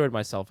and enjoyed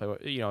myself.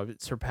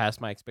 It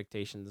surpassed my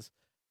expectations.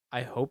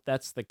 I hope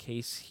that's the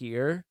case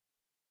here.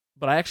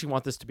 But I actually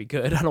want this to be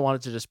good. I don't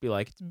want it to just be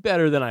like, it's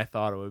better than I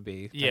thought it would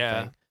be.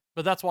 Yeah.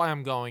 But that's why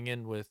I'm going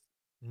in with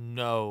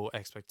no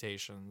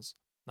expectations.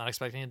 Not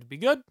expecting it to be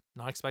good.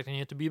 Not expecting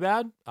it to be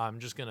bad. I'm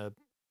just going to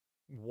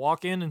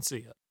walk in and see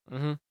it.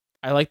 Mm-hmm.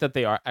 I like that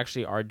they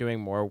are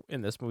doing more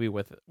in this movie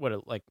with what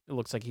it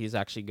looks like he's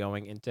actually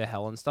going into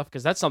hell and stuff,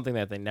 because that's something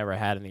that they never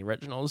had in the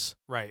originals.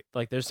 Right.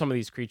 Like there's some of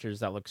these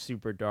creatures that look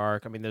super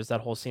dark. I mean, there's that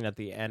whole scene at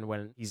the end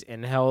when he's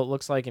in hell, it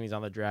looks like, and he's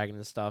on the dragon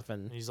and stuff,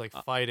 and he's like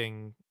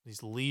fighting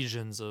these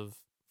legions of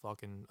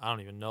fucking, I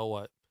don't even know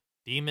what,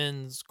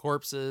 demons,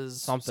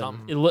 corpses,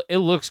 something. It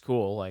looks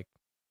cool. Like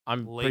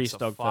I'm Lakes pretty of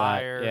stoked for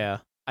fire. that. Yeah.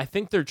 I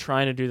think they're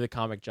trying to do the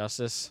comic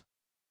justice.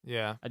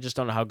 Yeah. I just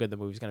don't know how good the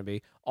movie's going to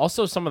be.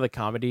 Also, some of the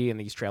comedy in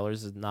these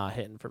trailers is not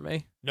hitting for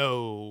me.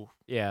 No.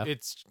 Yeah.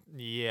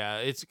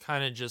 It's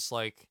kind of just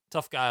like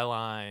tough guy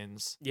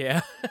lines.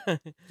 Yeah.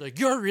 It's like,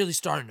 you're really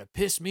starting to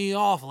piss me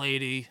off,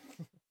 lady.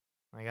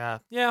 Like,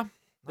 yeah.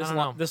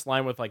 This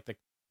line with like the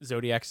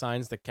zodiac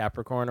signs, the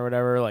Capricorn or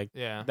whatever, like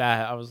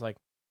that, I was like,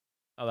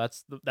 oh,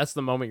 that's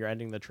the moment you're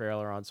ending the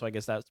trailer on. So I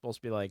guess that's supposed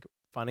to be like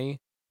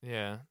funny.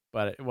 Yeah.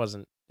 But it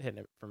wasn't hitting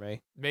it for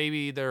me.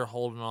 Maybe they're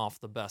holding off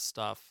the best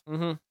stuff,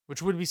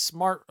 which would be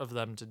smart of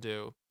them to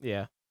do.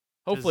 Yeah.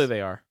 Hopefully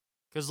they are.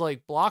 Because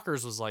like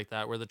Blockers was like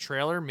that, where the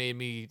trailer made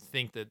me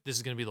think that this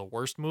is going to be the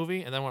worst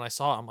movie. And then when I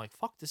saw it, I'm like,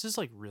 fuck, this is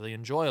like really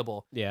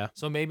enjoyable. Yeah.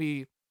 So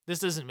maybe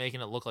this isn't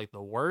making it look like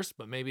the worst,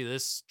 but maybe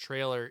this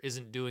trailer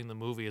isn't doing the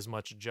movie as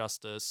much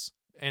justice.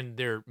 And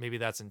maybe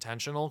that's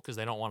intentional because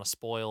they don't want to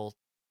spoil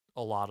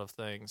a lot of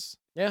things.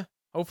 Yeah.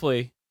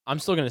 Hopefully. I'm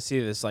still going to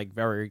see this like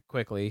very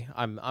quickly.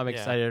 I'm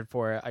excited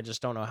for it. I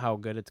just don't know how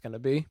good it's going to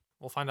be.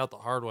 We'll find out the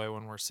hard way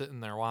when we're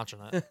sitting there watching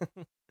it.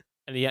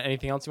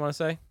 Anything else you want to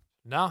say?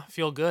 No, I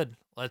feel good.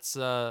 Let's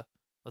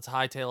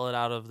hightail it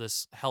out of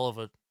this hell of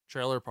a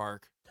trailer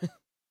park.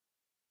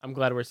 I'm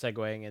glad we're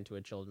segueing into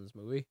a children's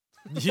movie.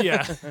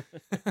 Yeah.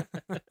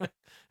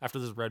 After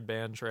this Red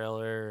Band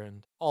trailer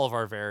and all of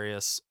our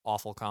various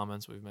awful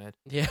comments we've made.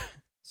 Yeah.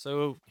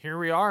 So here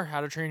we are, How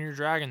to Train Your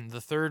Dragon,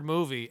 the third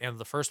movie and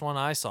the first one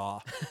I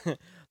saw.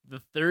 The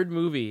third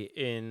movie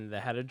in the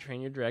How to Train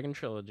Your Dragon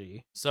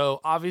trilogy.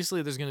 So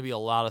obviously there's going to be a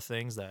lot of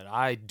things that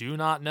I do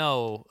not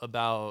know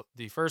about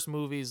the first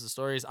movies, the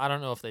stories. I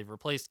don't know if they've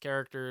replaced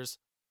characters.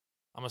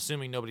 I'm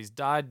assuming nobody's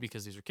died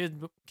because these are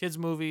kids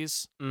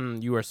movies.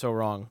 You are so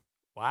wrong.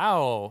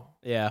 Wow.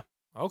 Yeah.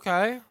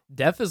 Okay.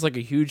 Death is like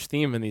a huge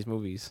theme in these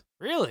movies.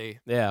 Really?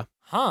 Yeah.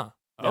 Huh.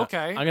 Yeah.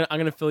 Okay. I'm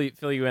gonna fill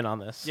you in on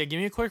this. Yeah, give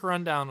me a quick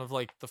rundown of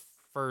like the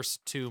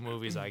first two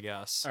movies, I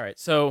guess. All right.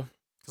 So,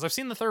 because I've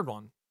seen the third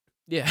one.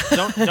 Yeah.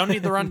 Don't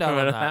need the rundown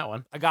on that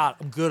one.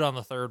 I'm good on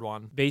the third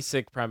one.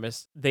 Basic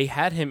premise: they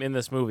had him in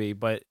this movie,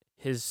 but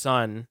his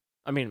son.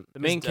 I mean, the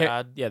main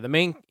dad. The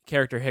main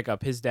character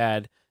Hiccup, his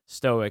dad,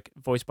 Stoic,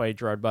 voiced by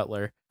Gerard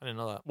Butler. I didn't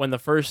know that. When the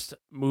first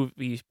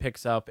movie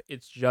picks up,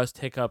 it's just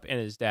Hiccup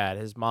and his dad.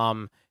 His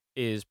mom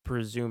is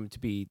presumed to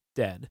be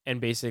dead, and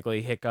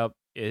basically Hiccup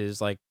is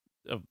like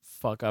a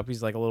fuck up.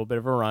 He's like a little bit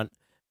of a runt,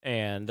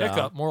 and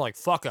Hiccup, more like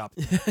fuck up.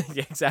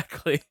 Yeah,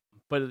 exactly.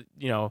 But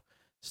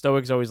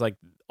Stoic's always like,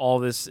 all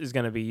this is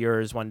going to be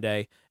yours one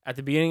day. At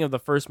the beginning of the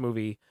first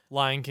movie,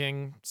 Lion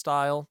King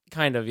style.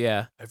 kind of,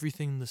 yeah.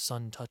 Everything the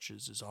sun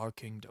touches is our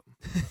kingdom.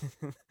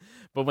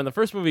 But when the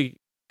first movie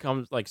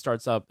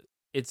starts up,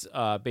 it's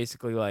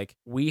basically like,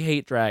 we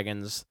hate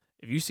dragons.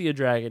 If you see a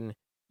dragon,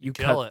 you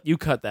kill it. You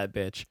cut that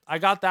bitch. I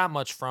got that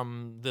much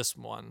from this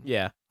one.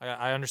 Yeah.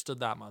 I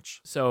understood that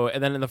much. So,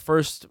 and then in the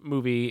first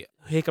movie,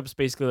 Hiccup's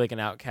basically like an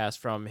outcast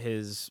from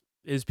his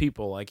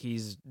people. Like,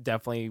 he's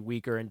definitely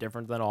weaker and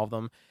different than all of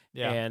them.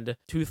 Yeah. And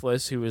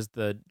Toothless, who is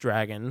the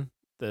dragon,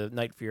 the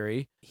Night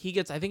Fury,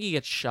 I think he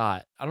gets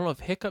shot. I don't know if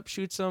Hiccup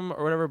shoots him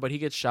or whatever, but he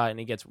gets shot and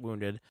he gets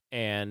wounded.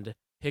 And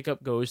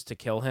Hiccup goes to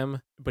kill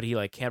him, but he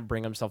like can't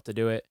bring himself to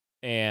do it.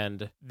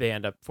 And they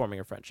end up forming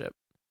a friendship.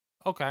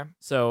 Okay.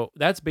 So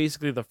that's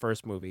basically the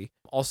first movie.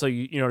 Also,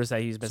 you notice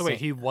that he's been. So wait,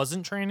 he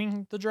wasn't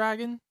training the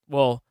dragon?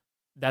 Well,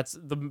 that's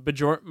the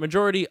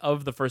majority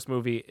of the first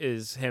movie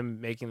is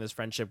him making this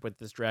friendship with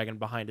this dragon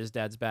behind his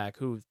dad's back,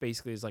 who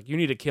basically is like, you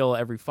need to kill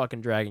every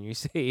fucking dragon you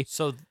see.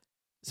 So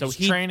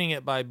he's training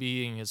it by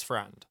being his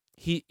friend.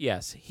 He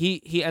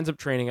ends up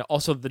training it.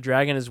 Also, the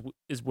dragon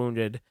is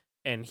wounded,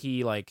 and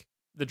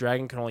the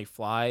dragon can only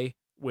fly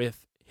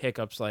with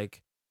Hiccup's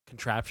like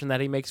contraption that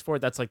he makes for it.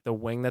 That's like the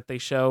wing that they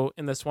show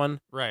in this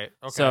one. Right.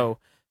 Okay. So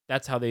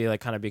that's how they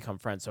like kind of become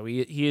friends. So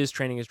he is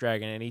training his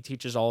dragon, and he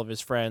teaches all of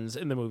his friends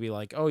in the movie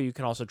like, oh, you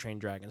can also train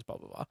dragons, blah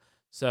blah blah.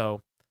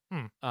 So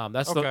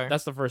that's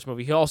the first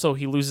movie.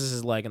 He loses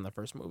his leg in the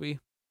first movie,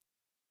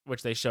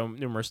 which they show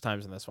numerous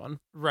times in this one.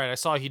 Right. I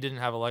saw he didn't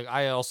have a leg.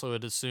 I also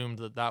had assumed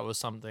that was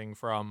something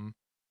from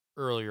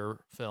earlier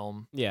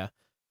film. Yeah.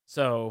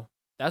 So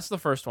that's the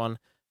first one.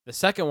 The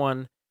second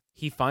one,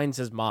 he finds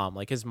his mom.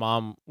 Like, his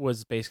mom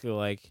was basically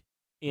like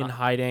in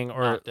hiding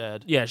or not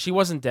dead. Yeah, she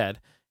wasn't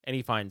dead, and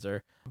he finds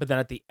her. But then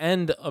at the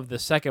end of the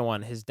second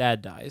one, his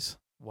dad dies.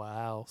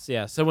 Wow. So,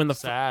 yeah. So when the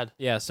sad.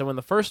 So in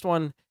the first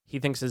one, he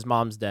thinks his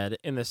mom's dead.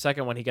 In the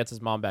second one, he gets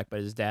his mom back, but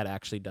his dad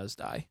actually does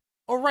die.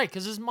 Oh right,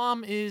 because his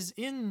mom is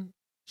in.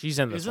 She's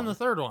in this. Is in the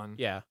third one.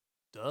 Yeah.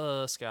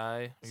 Duh,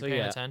 Sky. Are you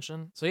paying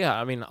attention? So yeah,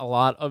 I mean, a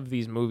lot of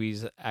these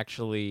movies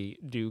actually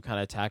do kind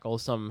of tackle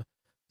some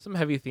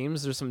heavy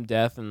themes. There's some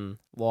death and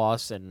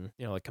loss and,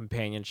 like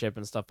companionship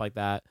and stuff like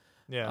that.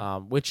 Yeah.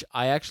 Which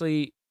I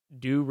actually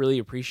do really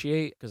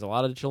appreciate, because a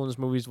lot of the children's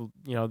movies,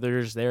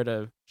 they're just there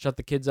to shut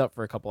the kids up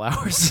for a couple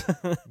hours.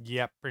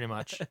 Yep, pretty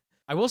much.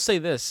 I will say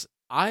this.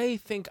 I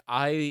think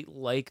I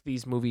like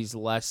these movies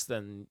less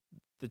than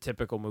the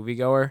typical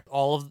moviegoer.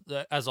 All of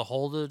the, as a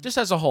whole? Just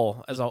as a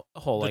whole. The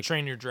like,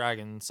 Train Your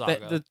Dragon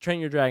saga. The Train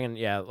Your Dragon,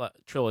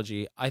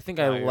 trilogy. I think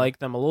I like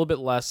them a little bit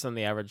less than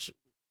the average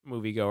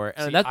moviegoer.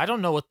 And I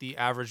don't know what the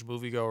average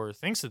moviegoer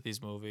thinks of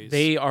these movies.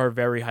 They are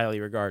very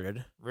highly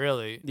regarded.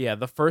 Really? Yeah,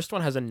 the first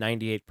one has a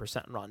 98%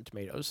 Rotten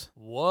Tomatoes.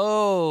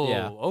 Whoa.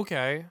 Yeah.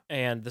 Okay.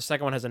 And the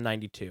second one has a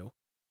 92.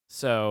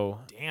 So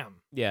damn.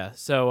 Yeah.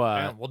 So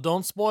well,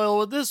 don't spoil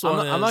what this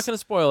one is. I'm not going to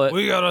spoil it.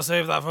 We gotta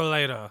save that for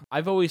later.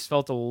 I've always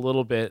felt a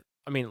little bit.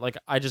 I mean, like,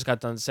 I just got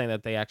done saying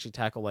that they actually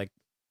tackle like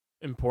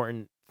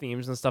important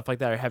themes and stuff like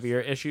that, or heavier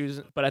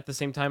issues. But at the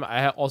same time,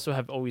 I also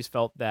have always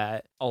felt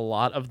that a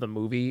lot of the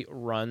movie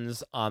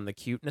runs on the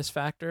cuteness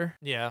factor.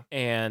 Yeah.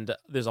 And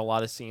there's a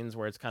lot of scenes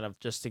where it's kind of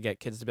just to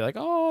get kids to be like,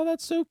 oh,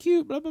 that's so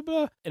cute, blah, blah,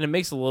 blah. And it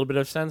makes a little bit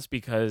of sense,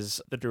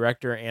 because the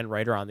director and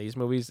writer on these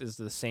movies is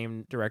the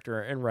same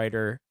director and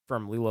writer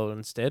from Lilo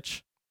and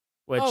Stitch,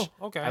 which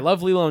I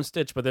love Lilo and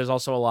Stitch, but there's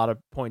also a lot of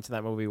points in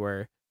that movie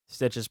where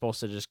Stitch is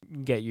supposed to just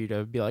get you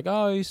to be like,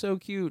 oh, he's so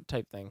cute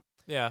type thing.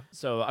 Yeah.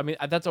 So, I mean,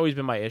 that's always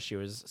been my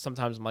issue, is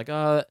sometimes I'm like,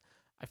 I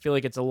feel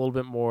like it's a little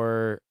bit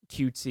more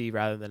cutesy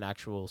rather than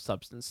actual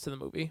substance to the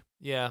movie.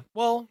 Yeah.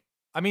 Well,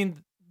 I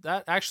mean,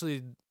 that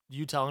actually,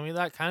 you telling me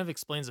that kind of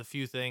explains a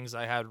few things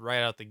I had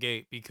right out the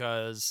gate,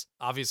 because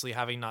obviously,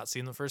 having not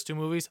seen the first two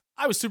movies,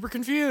 I was super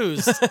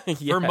confused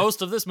for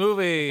most of this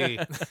movie.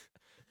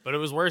 But it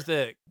was worth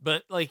it.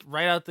 But like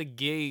right out the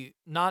gate,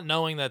 not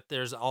knowing that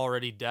there's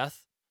already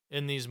death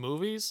in these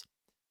movies,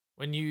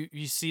 when you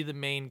see the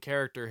main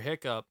character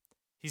Hiccup,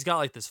 he's got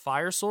like this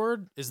fire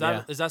sword. Is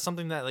that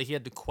something that like he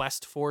had to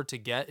quest for to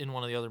get in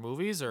one of the other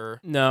movies,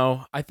 or?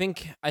 No, I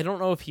don't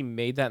know if he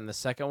made that in the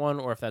second one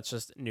or if that's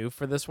just new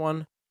for this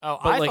one. Oh,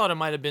 but I thought it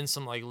might have been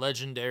some like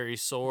legendary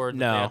sword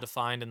that they had to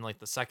find in like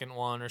the second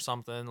one or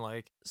something,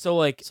 like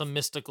some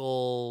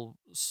mystical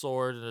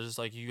sword. And it's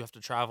like you have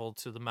to travel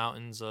to the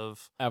mountains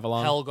of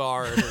Avalon,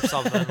 Helgard or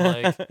something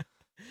like,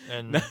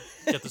 and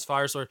get this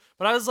fire sword.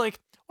 But I was like,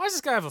 why does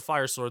this guy have a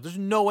fire sword? There's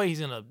no way he's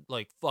gonna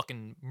like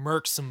fucking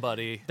murk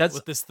somebody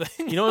with this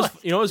thing. You know what's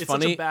it's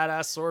funny? Such a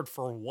badass sword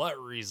for what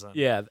reason?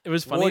 Yeah, it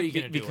was funny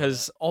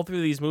because all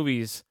through these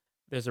movies,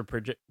 there's a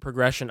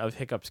progression of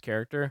Hiccup's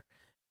character,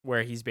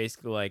 where he's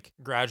basically like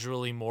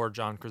gradually more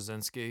John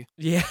Krasinski.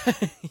 Yeah,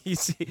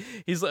 he's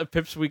a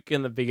pipsqueak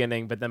in the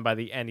beginning, but then by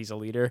the end he's a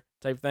leader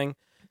type thing.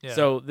 Yeah.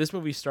 So this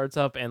movie starts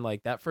up, and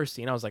like that first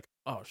scene, I was like,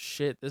 oh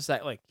shit, this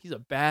guy, like, he's a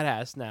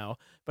badass now.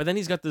 But then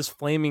he's got this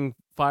flaming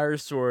fire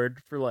sword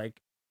for like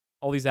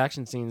all these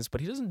action scenes, but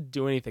he doesn't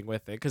do anything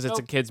with it because it's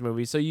a kids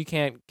movie, so you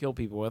can't kill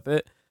people with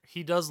it.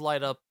 he does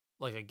light up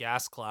like a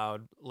gas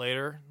cloud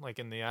later, like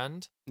in the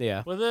end.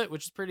 Yeah. With it,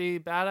 which is pretty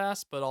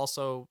badass, but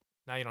also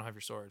now you don't have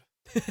your sword.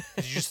 'Cause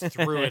you just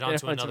threw it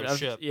onto another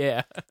ship.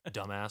 Yeah.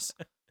 Dumbass.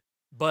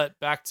 But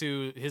back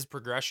to his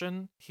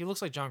progression, he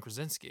looks like John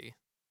Krasinski.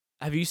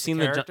 Have you seen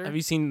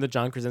the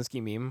John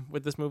Krasinski meme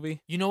with this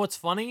movie? You know what's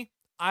funny?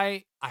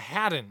 I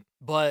hadn't,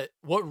 but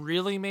what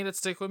really made it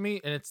stick with me,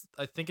 and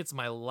I think it's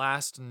my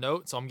last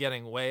note, so I'm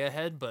getting way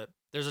ahead, but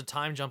there's a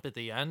time jump at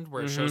the end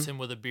where it shows him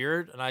with a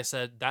beard, and I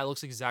said, that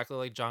looks exactly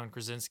like John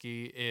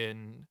Krasinski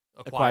in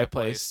A Quiet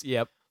Place.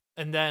 Yep.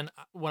 And then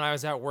when I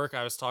was at work,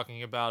 I was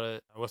talking about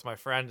it with my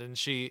friend, and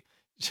she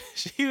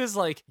was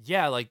like,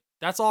 yeah, like,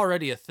 that's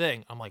already a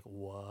thing. I'm like,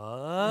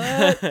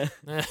 what?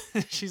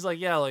 She's like,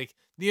 yeah, like,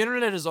 the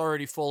internet is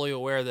already fully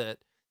aware that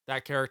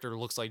character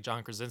looks like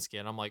John Krasinski.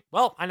 And I'm like,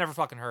 well, I never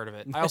fucking heard of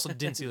it. I also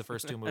didn't see the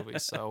first 2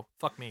 movies, so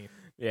fuck me.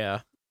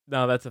 Yeah.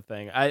 No, that's a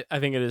thing. I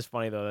think it is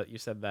funny, though, that you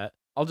said that.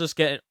 I'll just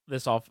get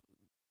this off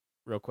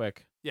real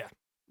quick. Yeah.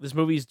 This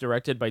movie's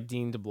directed by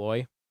Dean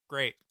DeBlois.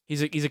 Great.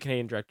 He's a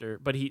Canadian director,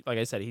 but he, like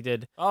I said, he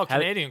did. Oh,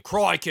 Canadian.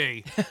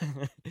 Crikey.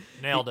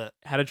 Nailed it.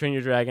 How to Train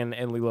Your Dragon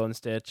and Lilo and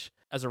Stitch.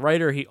 As a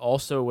writer, he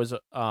also was,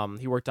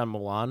 he worked on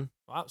Mulan.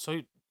 Wow.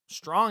 So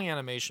strong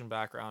animation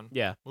background.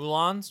 Yeah.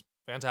 Mulan's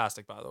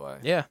fantastic, by the way.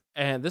 Yeah.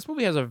 And this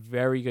movie has a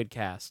very good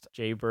cast.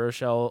 Jay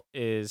Baruchel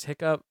is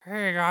Hiccup.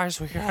 Hey,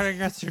 guys, we gotta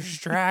get these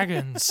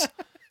dragons.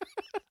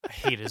 I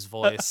hate his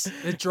voice.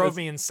 It drove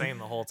me insane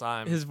the whole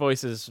time. His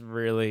voice is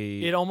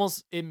really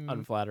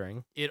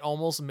unflattering. It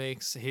almost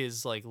makes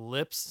his like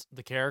lips,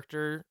 the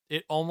character,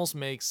 it almost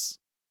makes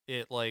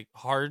it like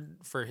hard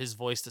for his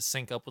voice to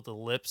sync up with the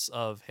lips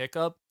of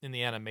Hiccup in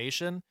the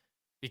animation,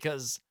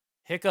 because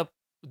Hiccup,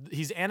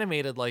 he's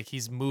animated like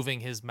he's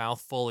moving his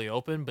mouth fully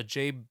open, but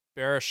Jay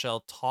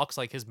Baruchel talks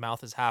like his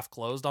mouth is half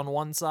closed on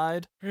one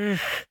side. He's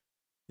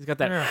got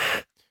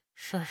that.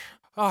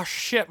 Oh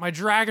shit, my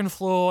dragon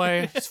flew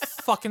away. It's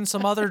fucking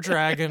some other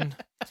dragon.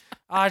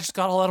 I just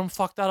gotta let him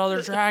fuck that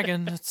other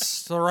dragon.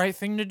 It's the right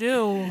thing to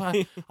do.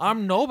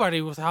 I'm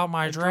nobody without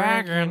my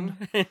dragon.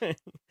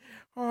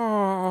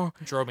 Oh,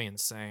 it drove me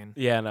insane.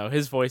 Yeah, no,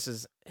 his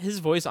voice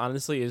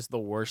honestly is the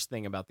worst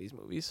thing about these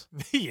movies.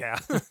 Yeah.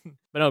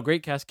 But no,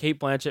 great cast. Kate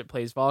Blanchett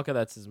plays Valka,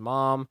 that's his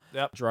mom.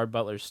 Yep. Gerard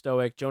Butler's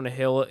Stoic. Jonah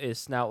Hill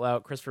is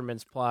Snoutlout. Christopher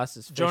Mintz-Plasse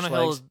is Fish Jonah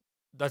Legs. Hill,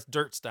 that's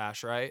Dirt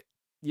Stash, right?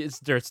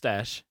 It's Dirt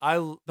Stash.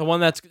 The one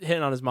that's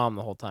hitting on his mom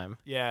the whole time.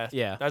 Yeah.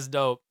 Yeah. That's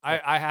dope.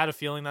 I had a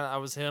feeling that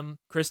was him.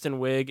 Kristen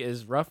Wiig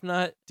is Rough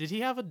Nut. Did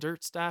he have a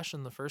dirt stash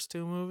in the first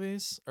 2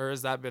 movies? Or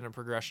has that been a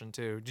progression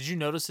too? Did you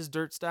notice his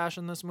dirt stash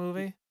in this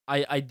movie?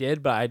 I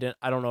did, but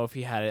I don't know if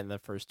he had it in the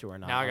first 2 or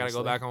not. Now I gotta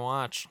go back and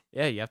watch.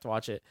 Yeah, you have to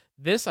watch it.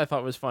 This I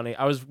thought was funny.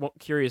 I was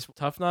curious.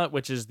 Tough Nut,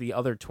 which is the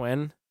other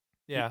twin.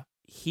 Yeah.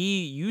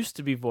 He used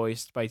to be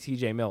voiced by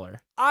T.J.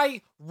 Miller.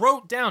 I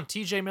wrote down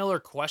T.J.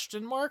 Miller ?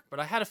 But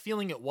I had a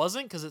feeling it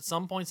wasn't, because at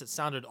some points it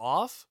sounded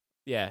off.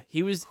 Yeah,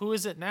 he was. Who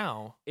is it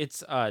now?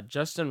 It's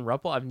Justin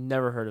Ruppel. I've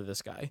never heard of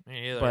this guy.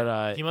 Me either.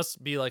 But he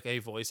must be like a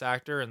voice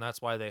actor, and that's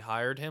why they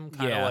hired him.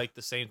 Kind of like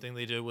the same thing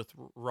they did with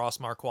Ross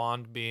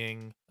Marquand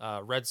being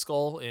Red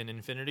Skull in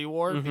Infinity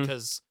War,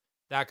 because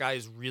that guy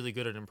is really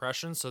good at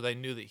impressions, so they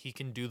knew that he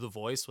can do the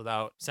voice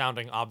without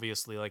sounding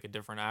obviously like a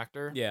different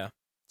actor. Yeah.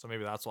 So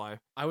maybe that's why.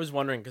 I was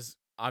wondering, because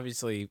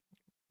obviously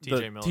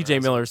T.J.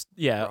 Miller's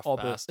all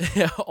past.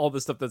 all the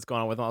stuff that's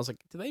going on with him. I was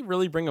like, did they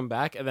really bring him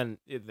back? And then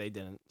they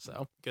didn't.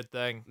 So good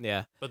thing.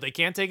 Yeah, but they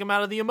can't take him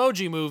out of the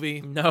Emoji Movie.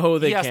 No,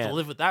 they can't. He has to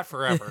live with that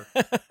forever.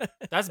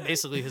 That's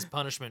basically his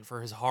punishment for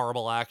his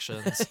horrible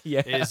actions.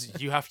 Yeah, is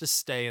you have to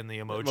stay in the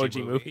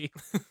Emoji movie.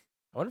 I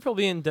wonder if he'll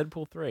be in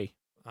Deadpool 3.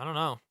 I don't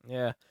know.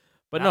 Yeah,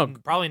 but no,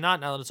 probably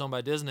not now that it's owned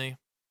by Disney.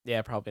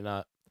 Yeah, probably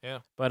not. Yeah,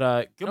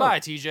 but goodbye,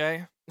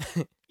 TJ.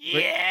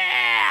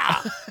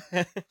 Yeah.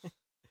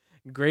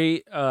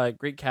 Great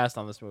cast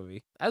on this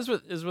movie. As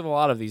with a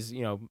lot of these,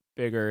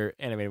 bigger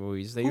animated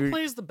movies. Who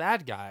plays the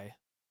bad guy?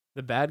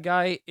 The bad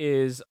guy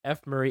is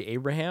F. Murray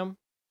Abraham.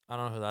 I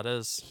don't know who that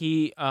is.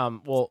 He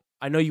well,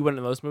 I know you went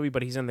into this movie,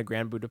 but he's in the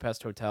Grand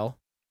Budapest Hotel.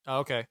 Oh,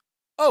 okay.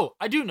 Oh,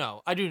 I do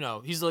know.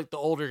 He's like the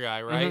older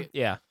guy, right?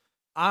 Yeah.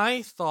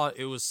 I thought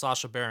it was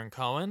Sacha Baron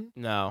Cohen.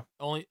 No.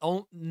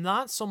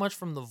 Not so much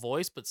from the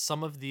voice, but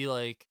some of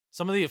the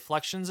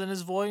inflections in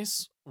his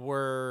voice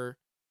were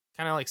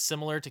kind of like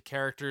similar to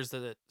characters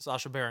that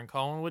Sacha Baron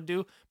Cohen would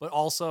do. But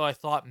also I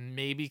thought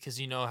maybe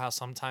because you know how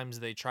sometimes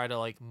they try to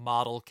like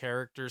model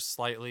characters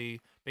slightly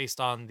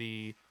based on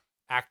the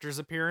actor's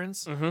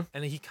appearance.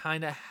 And he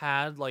kind of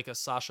had like a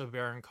Sacha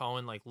Baron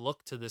Cohen like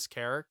look to this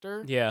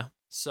character. Yeah.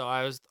 So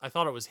I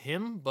thought it was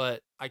him,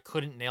 but I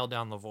couldn't nail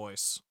down the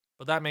voice.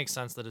 But that makes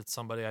sense that it's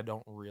somebody I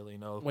don't really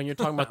know. When you're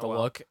talking about the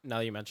look, now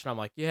that you mentioned it, I'm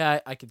like, yeah,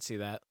 I could see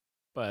that.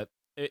 But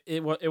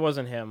it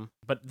wasn't him.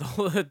 But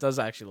it does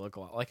actually look a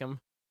lot like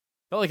him.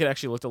 Felt like it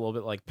actually looked a little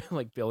bit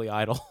like Billy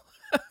Idol.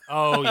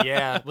 Oh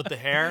yeah, with the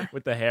hair?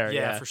 With the hair,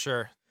 yeah. For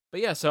sure.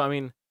 But yeah, so I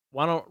mean,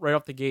 why don't right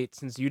off the gate,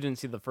 since you didn't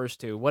see the first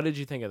 2, what did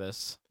you think of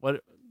this?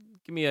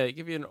 Give me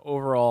an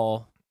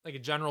overall, like a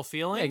general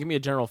feeling? Yeah, give me a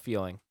general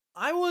feeling.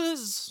 I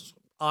was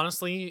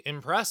honestly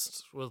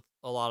impressed with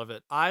a lot of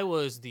it. I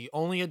was the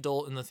only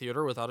adult in the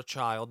theater without a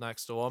child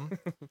next to him.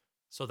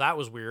 So that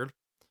was weird.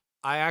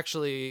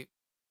 It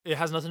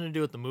has nothing to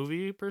do with the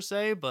movie per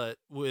se, but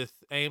with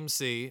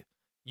AMC,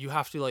 you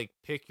have to like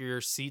pick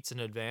your seats in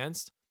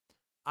advance.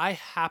 I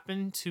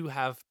happened to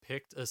have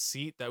picked a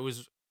seat that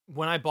was,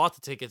 when I bought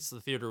the tickets,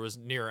 the theater was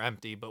near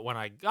empty, but when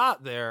I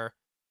got there,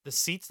 the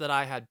seats that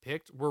I had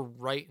picked were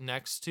right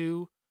next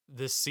to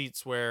the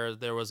seats where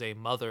there was a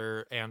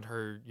mother and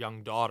her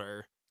young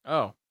daughter.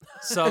 Oh.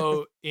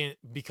 So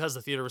because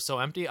the theater was so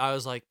empty, I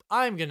was like,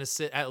 I'm going to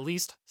sit at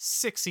least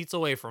 6 seats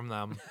away from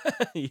them.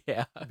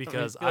 Yeah.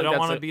 Because I I don't that's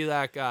want to a- be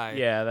that guy.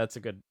 Yeah, that's a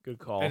good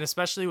call. And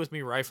especially with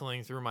me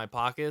rifling through my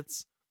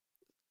pockets,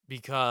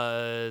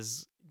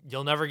 because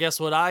you'll never guess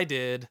what I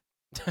did.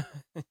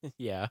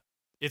 Yeah.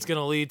 It's going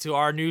to lead to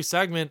our new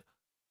segment,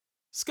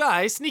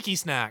 Sky Sneaky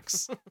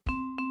Snacks.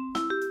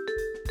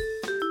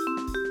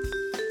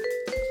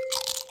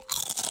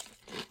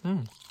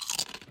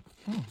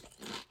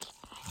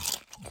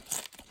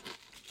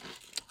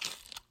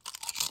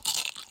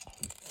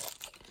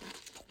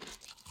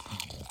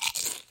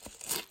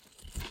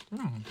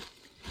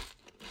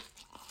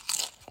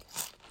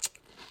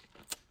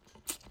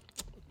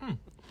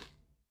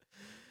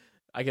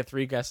 I get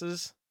 3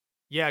 guesses.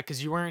 Yeah,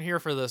 because you weren't here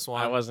for this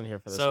one. I wasn't here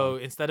for this So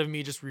one. instead of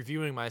me just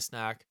reviewing my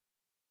snack,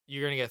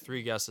 you're going to get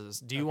 3 guesses.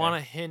 Do you Okay. want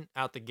a hint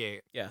out the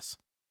gate? Yes.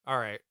 All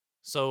right.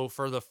 So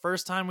for the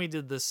first time we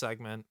did this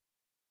segment,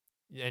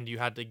 and you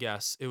had to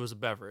guess, it was a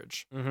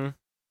beverage. Mm-hmm.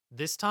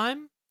 This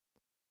time,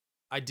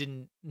 I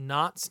did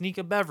not sneak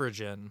a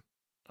beverage in.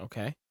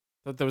 Okay.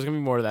 Thought there was gonna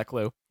be more to that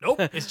clue. Nope.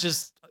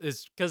 it's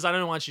because I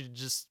don't want you to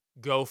just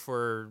go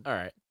for All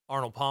right.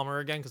 Arnold Palmer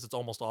again, because it's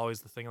almost always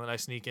the thing that I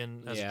sneak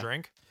in as Yeah. a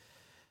drink.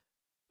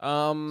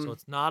 So So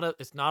it's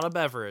not a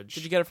beverage.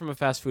 did you get it from a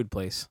fast food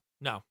place?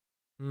 No.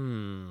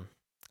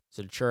 Is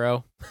it a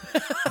churro?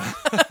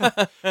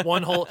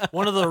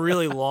 One of the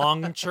really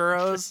long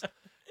churros.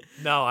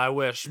 No, I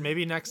wish.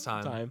 Maybe next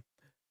time.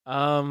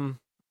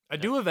 I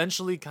do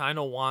eventually kind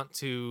of want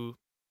to,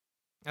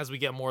 as we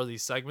get more of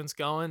these segments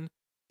going,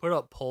 put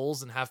up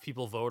polls and have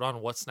people vote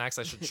on what snacks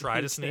I should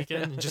try to sneak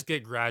in and just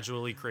get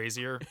gradually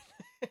crazier.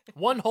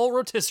 One whole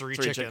rotisserie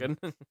chicken.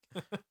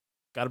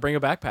 Got to bring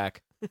a backpack.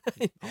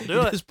 I'll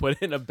do it. Just put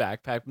it in a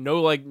backpack.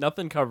 No, like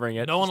nothing covering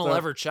it. No one Just will a-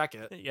 ever check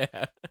it.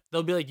 Yeah.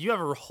 They'll be like, "You have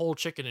a whole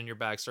chicken in your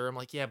bag, sir." I'm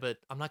like, "Yeah, but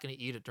I'm not going to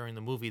eat it during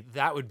the movie.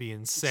 That would be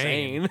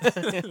insane."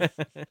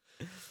 But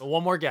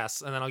one more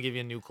guess, and then I'll give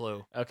you a new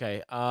clue.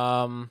 Okay.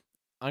 I'm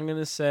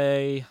gonna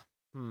say.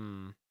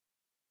 I'm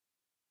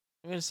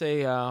gonna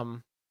say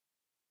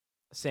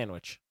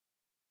sandwich.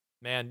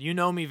 Man, you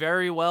know me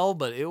very well,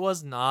 but it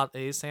was not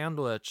a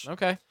sandwich.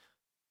 Okay.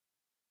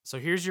 So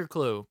here's your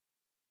clue.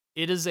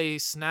 It is a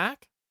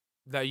snack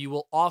that you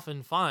will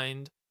often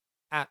find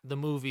at the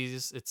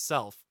movies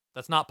itself.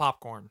 That's not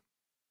popcorn,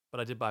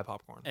 but I did buy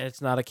popcorn. And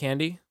it's not a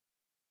candy.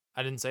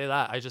 I didn't say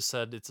that. I just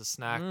said it's a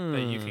snack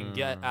that you can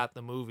get at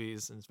the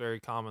movies, and it's very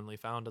commonly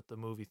found at the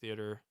movie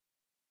theater.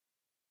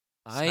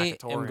 I am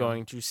Snackatorium.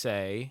 going to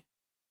say.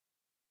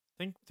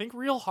 Think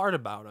real hard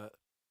about it.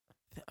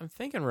 I'm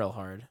thinking real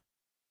hard.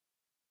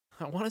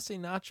 I want to say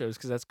nachos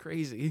because that's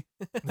crazy.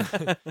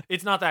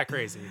 It's not that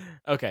crazy.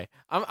 Okay,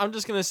 I'm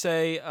just gonna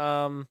say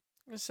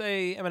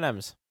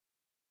M&Ms.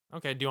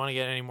 Okay, do you want to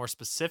get any more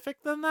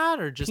specific than that,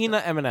 or just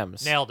Peanut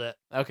M&Ms. Nailed it.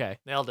 Okay.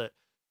 Nailed it.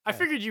 I Yeah.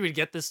 figured you would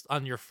get this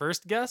on your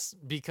first guess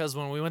because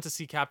when we went to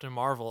see Captain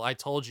Marvel, I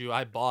told you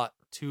I bought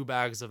 2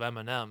 bags of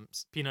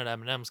M&Ms, peanut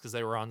M&Ms, because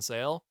they were on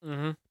sale.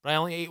 Mm-hmm. But I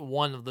only ate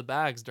one of the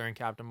bags during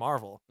Captain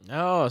Marvel.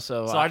 Oh,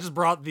 so I just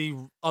brought the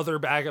other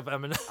bag of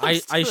M&Ms. I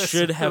to this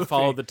should have movie.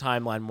 followed the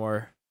timeline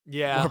more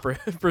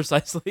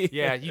precisely.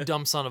 Yeah, you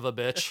dumb son of a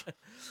bitch.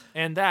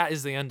 And that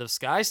is the end of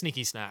Sky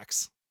Sneaky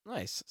Snacks.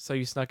 Nice. So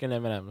you snuck in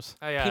M&Ms.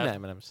 Yeah. Peanut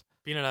M&Ms.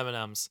 Peanut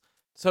M&Ms.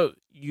 So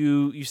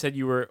you said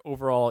you were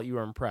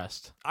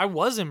impressed. I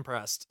was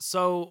impressed.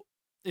 So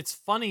it's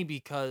funny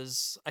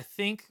because I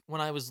think when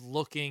I was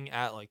looking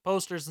at like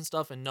posters and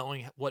stuff and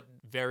knowing what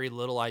very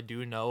little I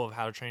do know of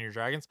How to Train Your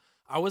Dragons,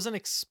 I wasn't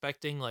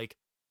expecting like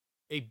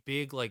a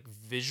big like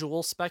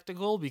visual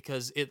spectacle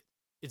because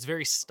it's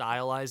very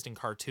stylized and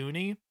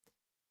cartoony.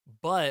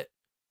 But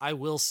I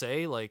will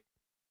say like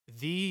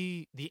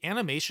the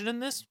animation in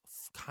this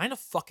kind of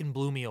fucking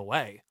blew me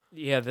away.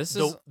 Yeah, this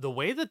is The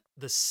way that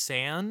the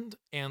sand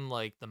and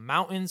like the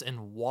mountains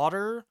and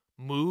water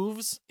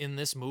moves in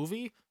this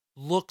movie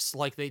looks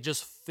like they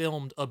just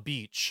filmed a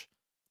beach.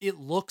 It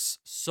looks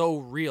so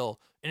real,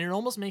 and it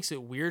almost makes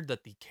it weird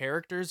that the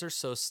characters are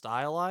so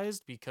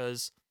stylized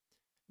because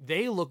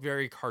they look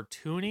very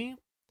cartoony,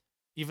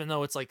 even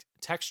though it's like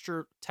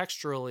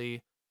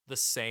texturally the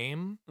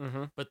same,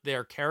 but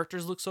their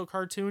characters look so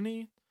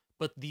cartoony.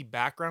 But the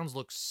backgrounds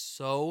look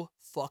so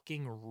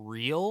fucking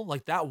real.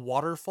 Like that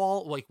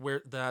waterfall, like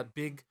where that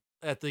big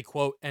at the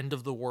quote end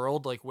of the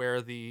world, like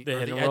where the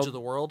edge world? of the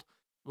world.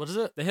 What is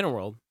it? the hidden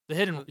world. The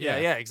hidden. Yeah.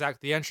 Yeah,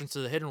 exactly. The entrance to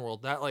the hidden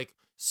world. That like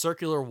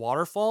circular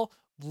waterfall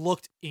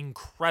looked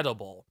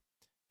incredible.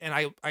 and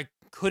I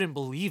couldn't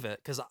believe it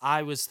because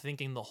I was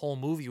thinking the whole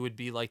movie would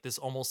be like this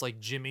almost like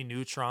Jimmy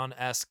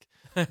Neutron-esque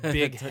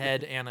big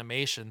head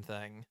animation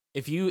thing.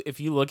 If you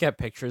look at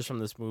pictures from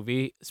this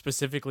movie,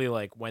 specifically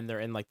like when they're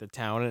in like the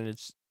town and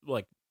it's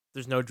like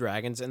there's no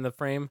dragons in the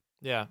frame,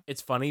 Yeah.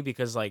 it's funny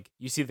because like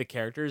you see the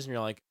characters and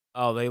you're like,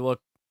 oh, they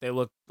look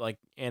like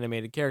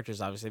animated characters,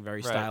 obviously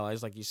very Right.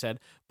 stylized, like you said,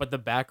 but the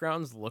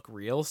backgrounds look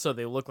real, so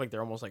they look like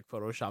they're almost like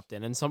photoshopped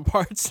in some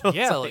parts. So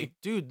Yeah, it's like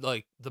dude,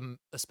 like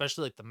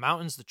especially like the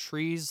mountains, the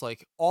trees,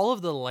 like all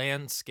of the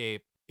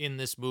landscape in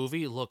this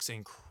movie looks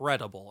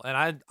incredible,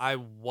 and I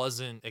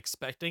wasn't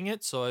expecting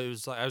it, so I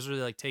was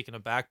really like taken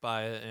aback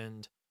by it,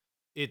 and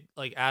it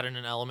like added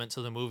an element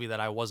to the movie that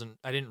I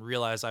didn't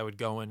realize I would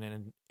go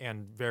in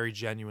and very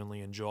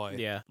genuinely enjoy.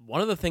 yeah.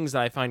 One of the things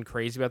that I find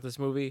crazy about this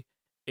movie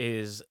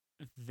is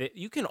that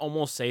you can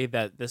almost say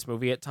that this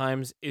movie at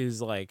times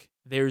is like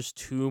there's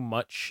too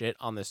much shit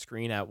on the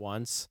screen at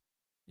once.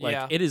 Like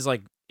Yeah. it is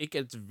like it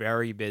gets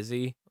very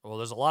busy. Well,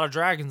 there's a lot of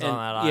dragons on And-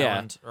 that yeah.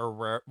 island,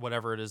 or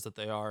whatever it is that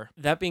they are.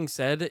 That being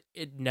said,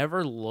 it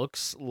never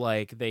looks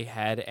like they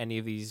had any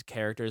of these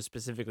characters,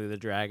 specifically the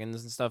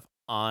dragons and stuff,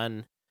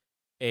 on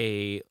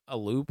a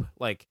loop.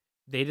 Like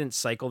they didn't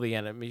cycle the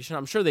animation.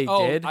 I'm sure they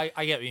did. I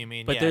get what you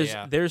mean. But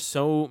Yeah, there's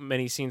so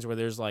many scenes where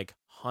there's like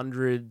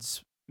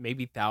hundreds,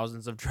 maybe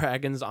thousands of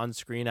dragons on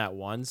screen at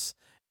once,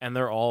 and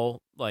they're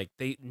all like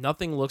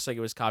nothing looks like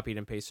it was copied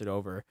and pasted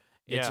over.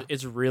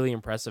 It's really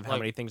impressive how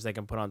Like, many things they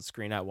can put on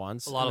screen at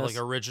once. a lot in of this.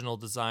 like original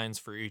designs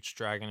for each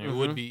dragon. It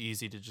would be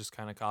easy to just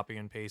kind of copy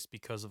and paste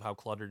because of how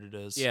cluttered it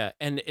is. Yeah,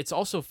 and it's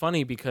also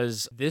funny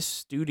because this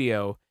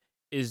studio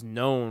is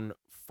known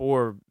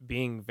for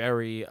being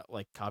very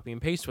like copy and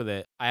paste with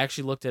it. I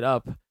actually looked it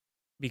up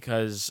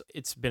because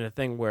it's been a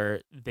thing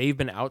where they've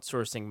been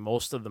outsourcing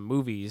most of the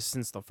movies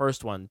since the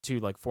first one to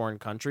like foreign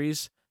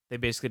countries. They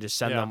basically just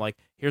send them like,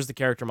 here's the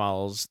character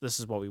models, this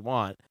is what we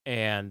want,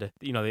 and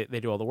you know they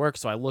do all the work.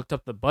 So I looked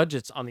up the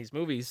budgets on these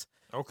movies.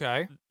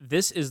 Okay.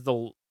 This is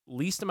the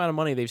least amount of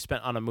money they've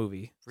spent on a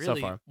movie so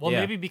Really? far. Well, Yeah.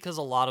 maybe because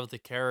a lot of the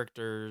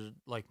character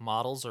like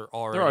models are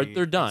already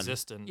they're done.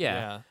 existent.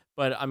 Yeah.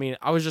 But I mean,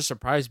 I was just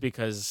surprised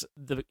because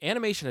the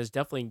animation has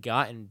definitely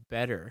gotten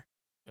better.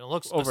 It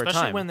looks, over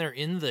especially time. when they're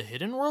in the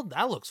hidden world,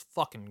 that looks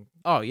fucking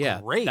Oh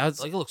yeah, great.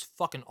 That's Like it looks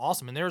fucking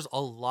awesome. And there's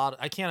a lot.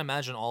 I can't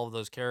imagine all of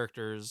those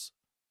characters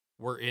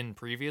were in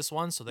previous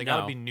ones, so they got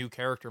to No. be new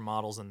character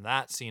models in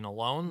that scene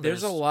alone.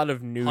 there's a lot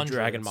of new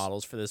dragon hundreds.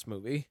 models for this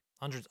movie.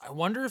 Hundreds. I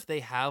wonder if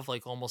they have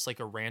like almost like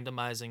a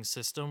randomizing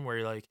system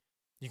where like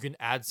you can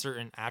add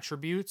certain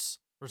attributes.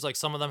 Whereas like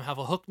some of them have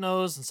a hook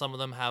nose and some of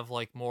them have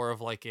like more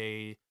of like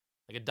a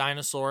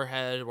dinosaur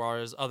head,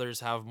 whereas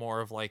others have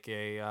more of like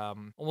a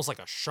almost like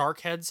a shark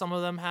head. Some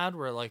of them had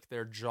where like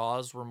their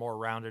jaws were more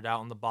rounded out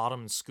on the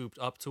bottom and scooped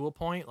up to a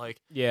point.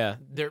 Like Yeah,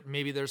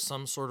 there's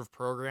some sort of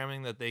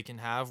programming that they can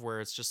have where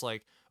it's just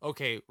like,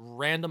 okay,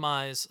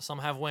 randomize. Some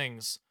have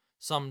wings,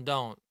 some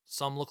don't.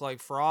 Some look like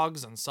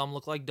frogs and some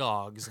look like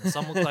dogs and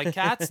some look like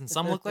cats and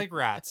some look like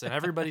rats and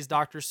everybody's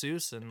Dr.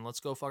 Seuss and let's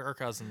go fuck our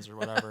cousins or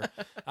whatever.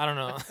 I don't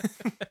know.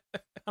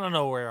 I don't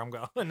know where I'm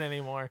going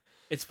anymore.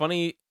 it's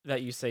funny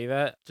that you say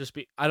that.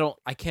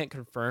 I can't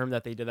confirm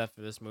that they did that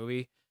for this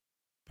movie.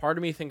 Part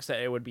of me thinks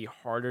that it would be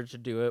harder to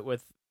do it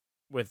with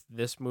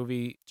this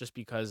movie just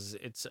because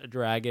it's a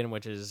dragon,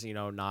 which is, you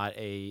know, not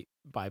a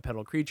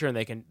bipedal creature,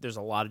 and there's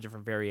a lot of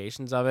different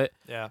variations of it.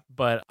 Yeah.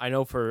 But I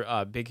know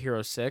for Big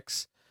Hero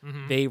 6,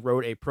 Mhm. they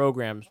wrote a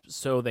program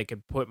so they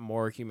could put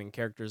more human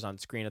characters on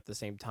screen at the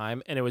same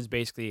time, and it was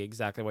basically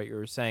exactly what you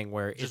were saying,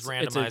 where Just it's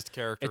randomized it's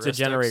characteristics. a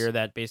generator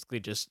that basically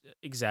just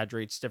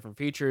exaggerates different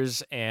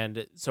features,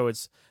 and so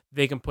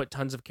they can put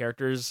tons of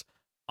characters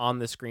on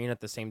the screen at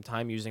the same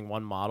time using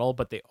one model,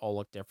 but they all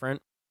look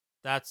different.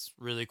 That's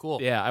really cool.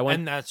 Yeah,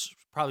 and that's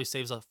probably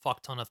saves a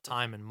fuck ton of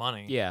time and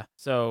money. Yeah,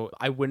 so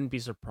I wouldn't be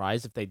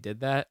surprised if they did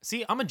that.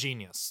 See, I'm a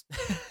genius.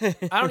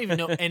 I don't even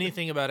know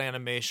anything about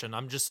animation.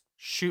 I'm just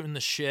shooting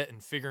the shit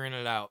and figuring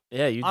it out.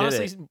 Yeah, you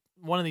Honestly, did it.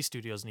 one of these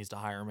studios needs to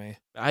hire me.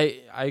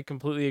 I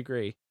completely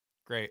agree.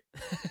 Great.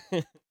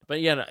 But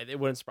yeah, no, it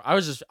wouldn't. I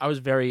was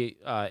very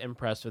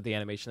impressed with the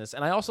animation of this,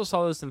 and I also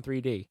saw this in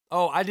 3D.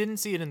 Oh, I didn't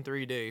see it in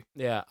 3D.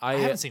 Yeah, I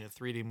haven't seen a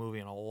 3D movie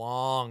in a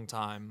long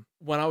time.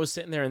 When I was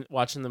sitting there and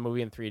watching the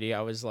movie in 3D,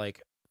 I was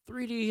like,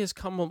 3D has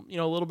come, a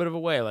little bit of a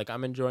way. Like,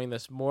 I'm enjoying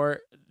this more.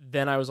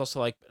 Then I was also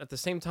like, at the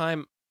same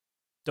time,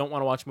 don't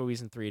want to watch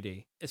movies in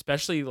 3D,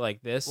 especially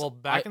like this. Well,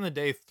 back in the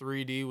day,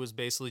 3D was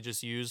basically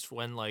just used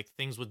when like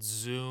things would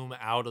zoom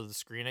out of the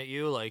screen at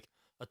you, like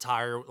a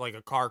tire, like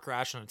a car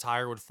crash and a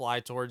tire would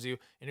fly towards you,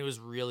 and it was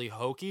really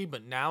hokey.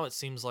 But now it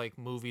seems like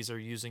movies are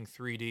using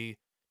 3D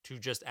to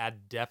just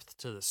add depth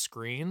to the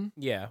screen.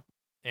 Yeah.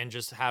 And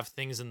just have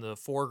things in the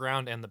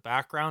foreground and the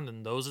background,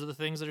 and those are the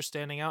things that are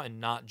standing out,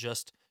 and not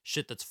just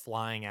shit that's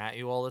flying at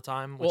you all the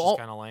time, which is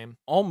kind of lame.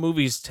 All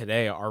movies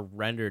today are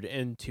rendered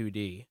in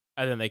 2D.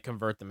 and then they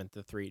convert them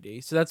into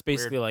 3D. So that's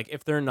basically like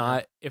if they're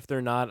not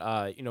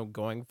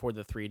going for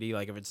the 3D,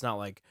 like if it's not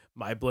like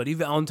My Bloody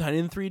Valentine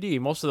in 3D,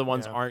 most of the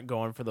ones aren't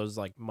going for those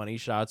like money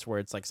shots where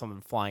it's like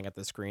something flying at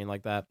the screen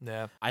like that.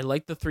 Yeah. I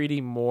like the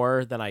 3D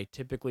more than I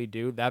typically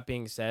do. That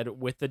being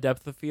said, with the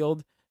depth of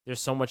field,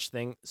 there's so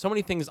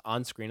many things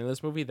on screen in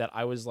this movie that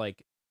I was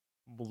like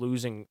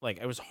losing, like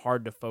it was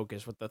hard to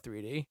focus with the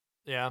 3D.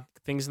 Yeah.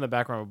 Things in the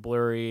background were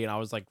blurry, and I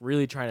was like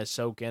really trying to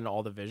soak in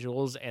all the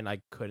visuals, and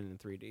I couldn't in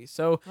 3D.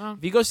 So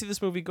if you go see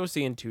this movie, go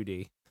see it in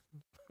 2D.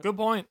 Good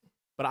point.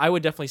 But I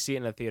would definitely see it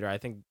in a theater. I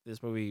think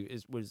this movie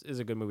is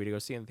a good movie to go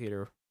see in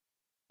theater.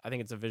 I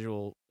think it's a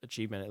visual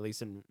achievement, at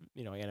least in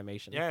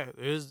animation. Yeah,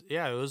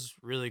 it was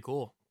really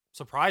cool.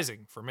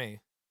 Surprising for me.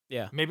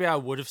 Yeah. Maybe I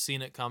would have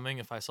seen it coming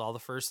if I saw the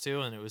first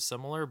two and it was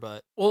similar,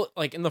 but well,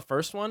 like in the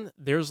first one,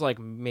 there's like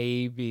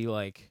maybe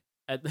like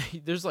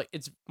there's like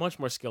it's much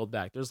more scaled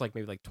back. There's like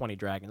maybe like 20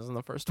 dragons in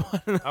the first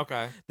one.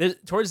 Okay.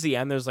 Towards the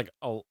end, there's like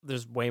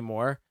there's way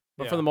more,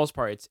 but for the most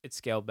part, it's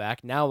scaled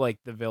back. Now like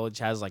the village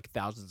has like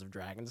thousands of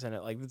dragons in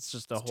it. Like it's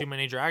just too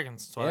many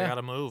dragons, so I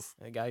gotta move.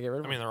 I gotta get rid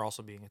of them. I mean, they're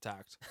also being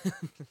attacked.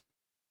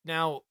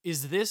 Now,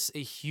 is this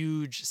a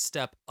huge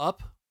step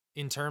up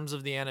in terms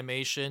of the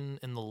animation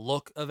and the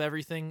look of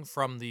everything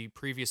from the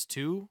previous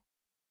two?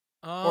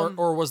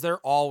 Or was there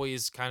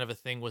always kind of a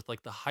thing with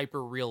like the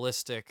hyper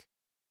realistic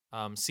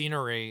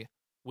scenery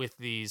with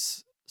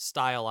these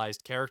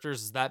stylized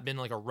characters? Has that been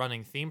like a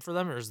running theme for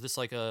them, or is this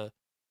like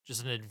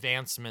just an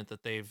advancement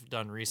that they've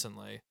done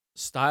recently?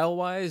 Style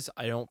wise,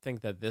 I don't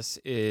think that this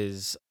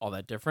is all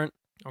that different.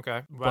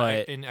 Okay,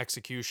 but in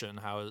execution,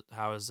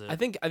 how is it? I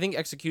think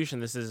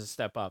execution, this is a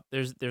step up.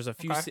 There's a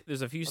few That's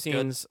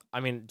scenes. good. I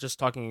mean, just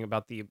talking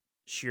about the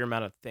sheer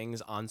amount of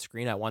things on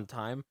screen at one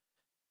time.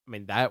 I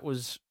mean, that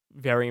was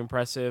very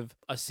impressive.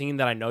 A scene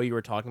that I know you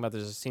were talking about.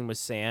 There's a scene with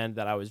sand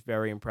that I was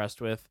very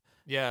impressed with.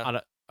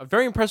 Yeah,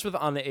 very impressed with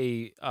on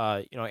a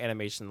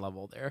animation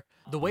level there.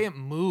 The way it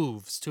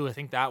moves too, I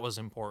think that was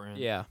important.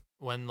 Yeah,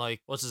 when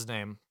like what's his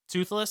name,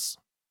 Toothless.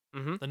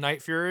 Mm-hmm. The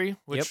Night Fury,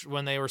 which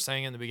when they were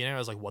saying in the beginning, I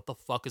was like, what the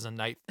fuck is a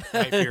Night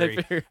Fury?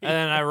 And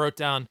then I wrote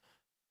down,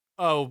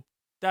 oh,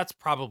 that's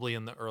probably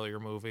in the earlier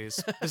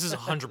movies. This is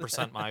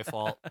 100% my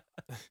fault.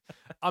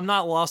 I'm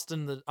not left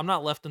in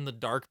the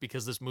dark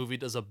because this movie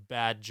does a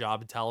bad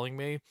job telling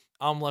me.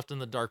 I'm left in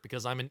the dark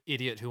because I'm an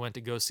idiot who went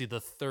to go see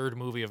the third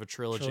movie of a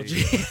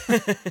trilogy.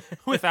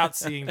 Without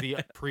seeing the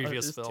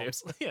previous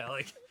films. Yeah,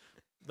 like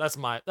that's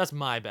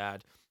my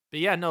bad. But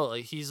yeah, no,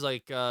 like he's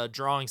like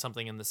drawing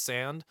something in the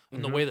sand,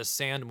 and the way the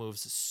sand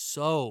moves is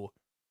so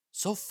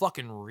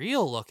fucking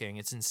real looking.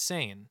 It's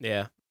insane.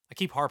 Yeah. I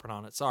keep harping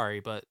on it, sorry,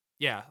 but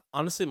yeah.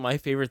 Honestly, my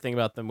favorite thing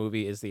about the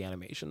movie is the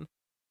animation.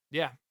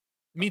 Yeah.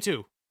 Me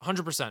too.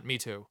 100% me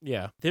too.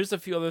 Yeah. There's a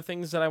few other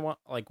things that I want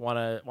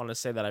to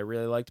say that I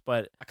really liked,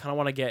 but I kind of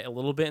want to get a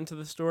little bit into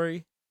the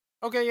story.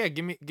 Okay, yeah,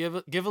 give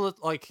a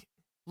like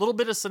little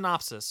bit of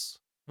synopsis.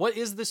 What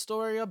is this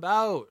story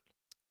about?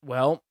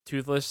 Well,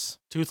 Toothless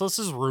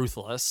is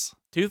ruthless.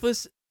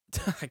 Toothless,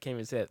 I can't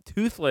even say it.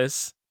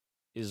 Toothless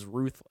is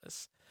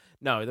ruthless.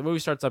 No, the movie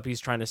starts up. He's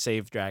trying to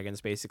save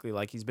dragons, basically,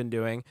 like he's been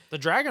doing. The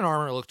dragon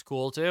armor looked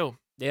cool too.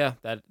 Yeah,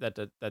 that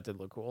did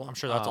look cool. I'm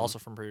sure that's also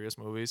from previous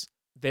movies.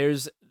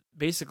 There's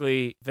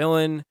basically a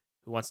villain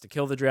who wants to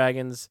kill the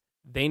dragons.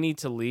 They need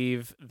to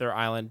leave their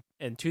island,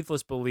 and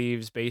Toothless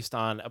believes, based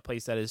on a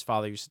place that his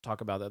father used to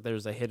talk about, that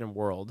there's a hidden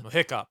world.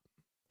 Hiccup.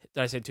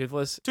 Did I say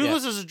Toothless?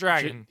 Toothless is a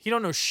dragon. He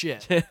don't know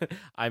shit.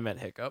 I meant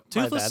Hiccup.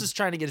 Toothless is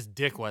trying to get his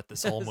dick wet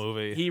this whole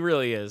movie. He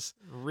really is.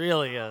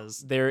 Really is.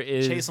 There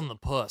is chase him the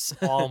puss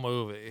all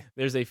movie.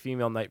 There's a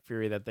female Night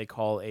Fury that they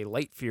call a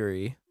Light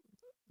Fury.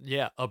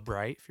 Yeah, a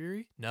bright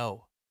fury?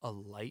 No, a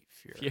light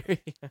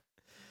fury.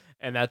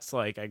 And that's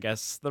like, I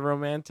guess, the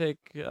romantic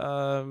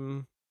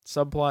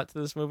subplot to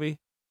this movie.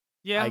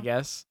 Yeah, I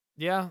guess.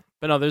 Yeah,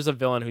 but no, there's a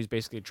villain who's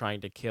basically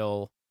trying to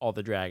kill all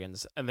the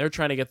dragons, and they're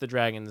trying to get the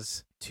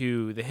dragons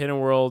to the hidden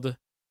world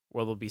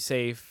where they'll be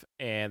safe,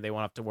 and they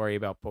won't have to worry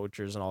about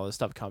poachers and all this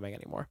stuff coming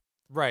anymore.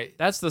 Right.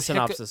 That's the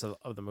synopsis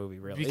of the movie,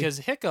 really. Because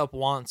Hiccup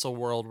wants a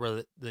world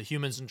where the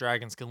humans and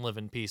dragons can live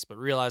in peace, but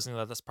realizing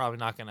that that's probably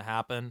not going to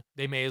happen,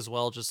 they may as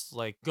well just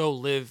like go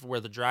live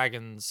where the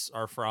dragons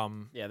are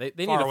from. Yeah, they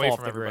far need to away fall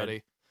from off the grid.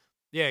 everybody.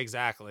 Yeah,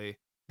 exactly.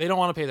 They don't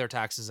want to pay their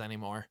taxes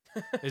anymore.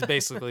 Is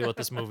basically what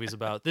this movie's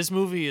about. This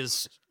movie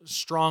is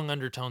strong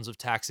undertones of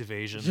tax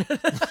evasion.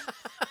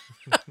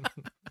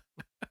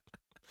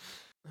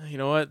 You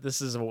know what?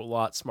 This is a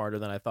lot smarter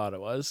than I thought it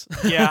was.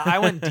 Yeah, I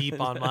went deep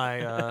on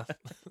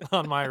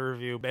my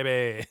review,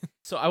 baby.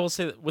 So I will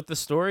say that with the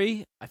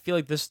story, I feel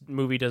like this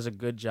movie does a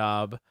good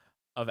job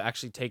of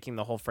actually taking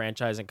the whole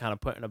franchise and kind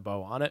of putting a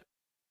bow on it.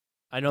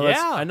 I know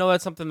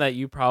that's something that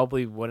you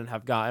probably wouldn't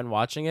have gotten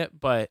watching it,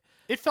 but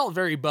it felt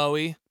very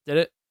Bowie. Did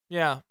it?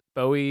 Yeah.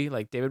 Bowie,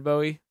 like David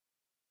Bowie?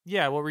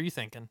 Yeah, what were you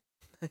thinking?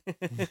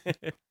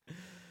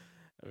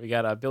 We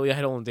got Billy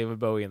Idol and David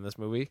Bowie in this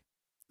movie.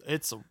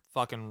 It's a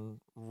fucking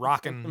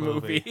rockin'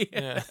 movie.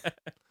 Yeah.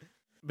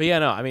 But yeah,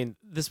 no, I mean,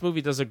 this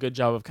movie does a good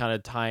job of kind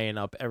of tying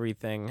up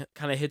everything.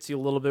 Kind of hits you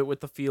a little bit with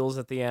the feels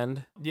at the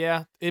end.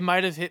 Yeah, it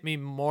might have hit me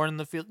more in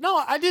the feel.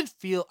 No, I did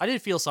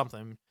feel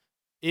something.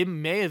 It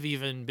may have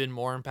even been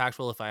more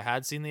impactful if I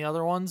had seen the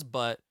other ones,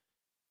 but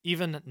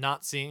even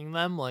not seeing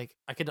them, like,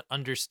 I could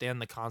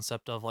understand the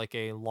concept of like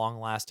a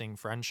long-lasting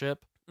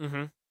friendship.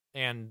 Mm-hmm.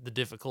 And the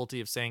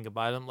difficulty of saying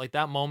goodbye to them. Like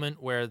that moment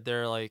where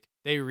they're like,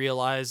 they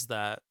realize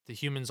that the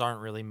humans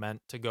aren't really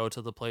meant to go to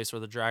the place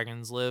where the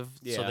dragons live.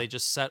 So Yeah. they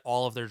just set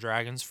all of their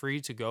dragons free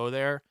to go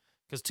there.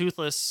 Because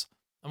Toothless,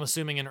 I'm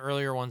assuming in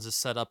earlier ones, is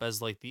set up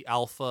as like the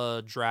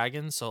alpha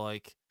dragon. So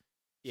like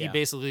he Yeah.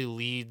 basically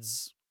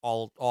leads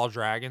all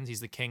dragons.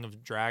 He's the king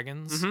of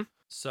dragons. Mhm.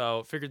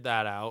 So figured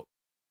that out.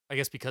 I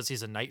guess because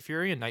he's a Night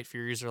Fury, and Night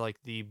Furies are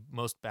like the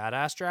most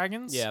badass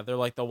dragons. Yeah, they're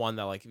like the one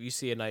that like if you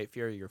see a Night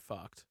Fury, you're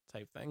fucked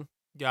type thing.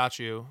 Got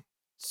you.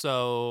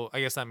 So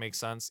I guess that makes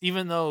sense.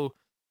 Even though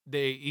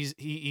he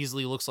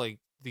easily looks like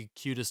the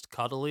cutest,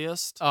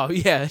 cuddliest. Oh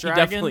yeah, dragon, he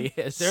definitely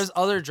is. There's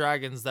other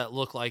dragons that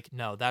look like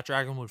no, that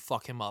dragon would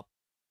fuck him up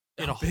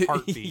in a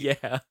heartbeat.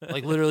 Yeah,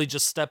 like literally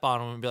just step on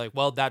him and be like,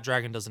 well, that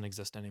dragon doesn't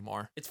exist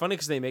anymore. It's funny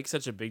because they make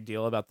such a big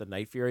deal about the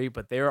Night Fury,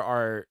 but there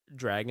are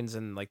dragons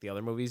in like the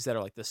other movies that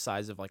are like the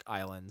size of like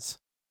islands.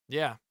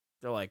 Yeah,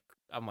 they're like,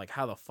 I'm like,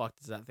 how the fuck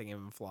does that thing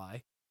even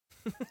fly?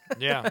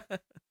 Yeah.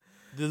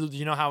 Do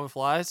you know how it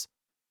flies?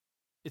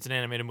 It's an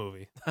animated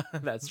movie.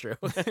 That's true.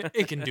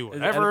 It can do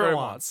whatever it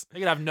wants. It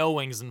can have no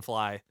wings and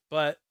fly.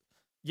 But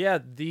yeah,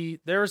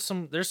 there's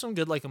some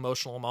good like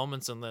emotional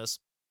moments in this.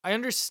 I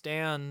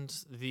understand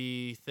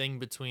the thing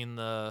between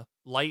the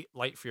light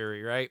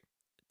fury, right?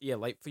 Yeah,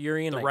 light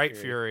fury and the Night right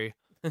fury.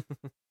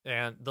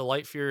 And the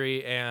light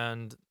fury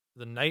and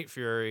the Night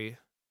Fury,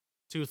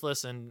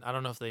 Toothless, and I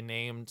don't know if they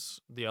named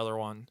the other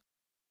one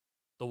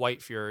the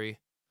White Fury,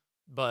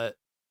 but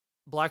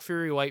Black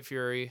Fury, White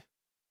Fury,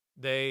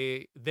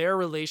 their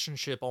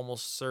relationship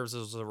almost serves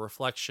as a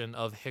reflection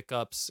of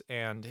Hiccup's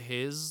and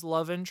his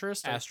love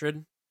interest.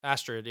 Astrid,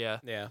 yeah.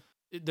 Yeah.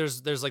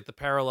 There's like the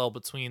parallel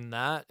between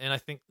that, and I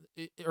think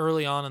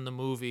early on in the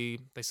movie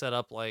they set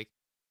up like,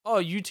 oh,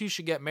 you two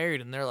should get married,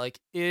 and they're like,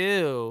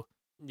 ew.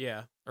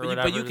 Yeah. Or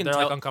whatever. But you can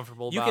tell, like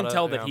uncomfortable about it. You can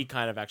tell that he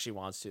kind of actually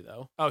wants to,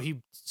 though. Oh,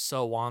 he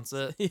so wants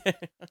it. Yeah.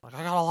 Like,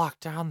 I gotta lock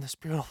down this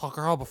beautiful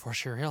girl before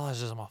she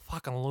realizes I'm a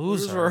fucking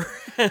loser.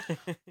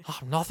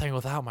 I'm nothing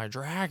without my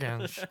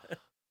dragons.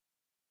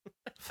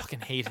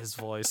 Fucking hate his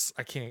voice.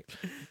 I can't.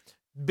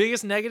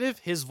 Biggest negative,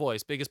 his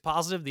voice. Biggest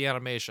positive, the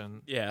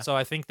animation. Yeah. So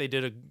I think they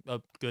did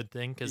a good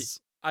thing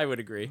because I would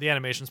agree. The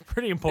animation's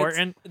pretty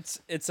important.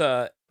 It's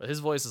but his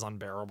voice is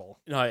unbearable.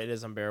 No, it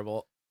is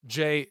unbearable.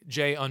 Jay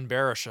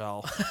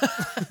Unbearashell.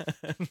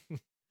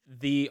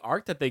 The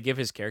arc that they give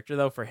his character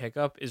though for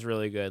Hiccup is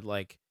really good.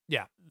 Like,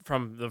 yeah,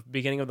 from the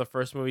beginning of the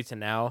first movie to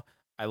now,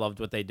 I loved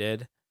what they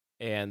did,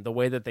 and the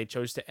way that they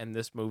chose to end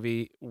this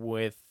movie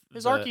with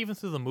his arc, even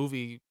through the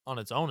movie on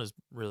its own, is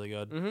really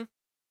good. Mm-hmm.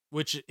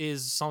 Which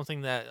is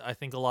something that I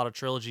think a lot of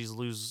trilogies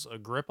lose a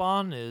grip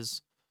on.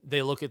 Is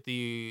they look at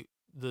the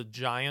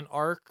giant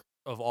arc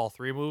of all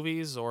three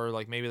movies, or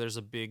like maybe there's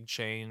a big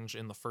change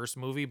in the first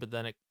movie, but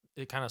then it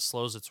kind of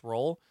slows its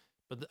roll.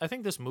 But I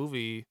think this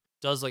movie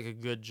does like a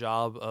good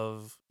job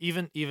of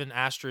even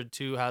Astrid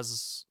too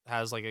has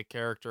like a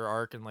character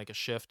arc and like a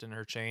shift in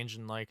her change,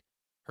 and like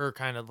her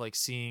kind of like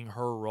seeing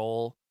her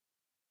role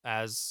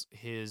as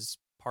his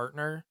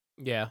partner,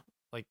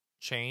 like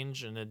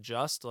change and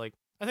adjust. Like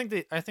I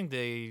think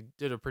they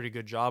did a pretty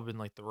good job in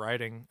like the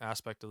writing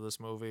aspect of this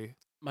movie.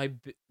 My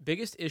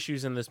biggest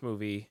issues in this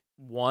movie,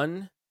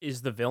 one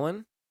is the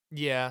villain.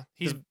 Yeah,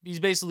 he's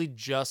basically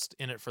just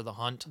in it for the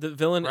hunt. The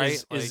villain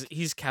right? is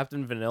he's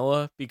Captain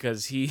Vanilla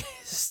because he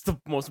is the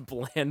most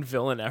bland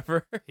villain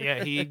ever.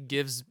 Yeah, he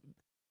gives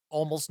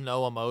almost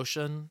no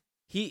emotion.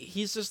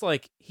 He's just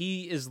like,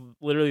 he is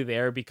literally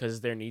there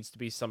because there needs to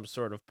be some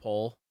sort of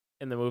pull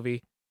in the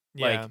movie.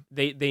 Yeah.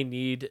 Like they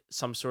need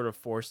some sort of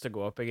force to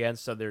go up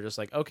against, so they're just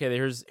like, okay,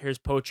 here's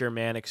Poacher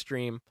Man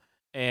Extreme,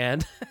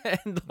 and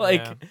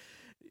like. Yeah.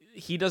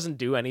 He doesn't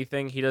do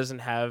anything. He doesn't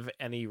have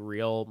any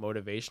real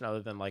motivation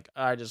other than like,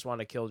 I just want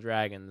to kill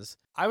dragons.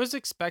 I was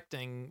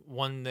expecting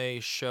when they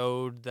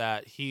showed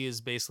that he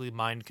is basically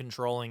mind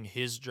controlling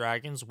his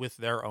dragons with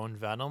their own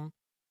venom.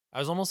 I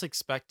was almost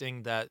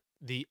expecting that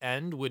the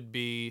end would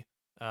be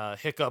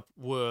Hiccup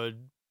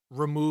would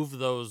remove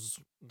those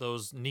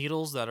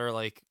needles that are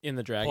like in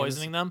the dragons,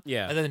 poisoning them.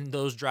 Yeah. And then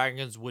those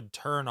dragons would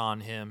turn on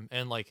him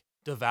and like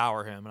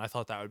devour him. And I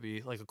thought that would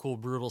be like a cool,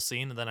 brutal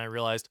scene. And then I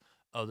realized,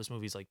 oh, this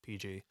movie's like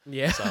PG.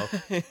 Yeah. So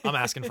I'm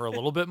asking for a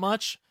little bit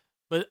much.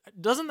 But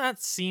doesn't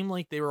that seem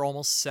like they were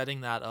almost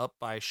setting that up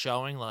by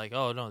showing like,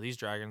 oh no, these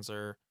dragons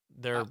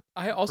they're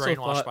I also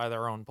brainwashed by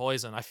their own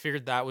poison? I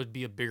figured that would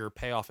be a bigger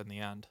payoff in the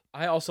end.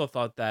 I also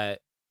thought that,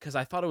 because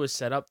I thought it was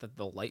set up that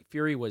the Light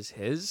Fury was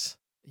his.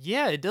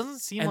 Yeah, it doesn't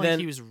seem like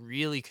he was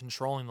really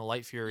controlling the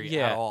Light Fury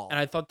at all. And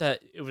I thought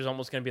that it was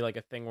almost going to be like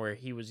a thing where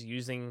he was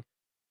using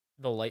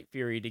the Light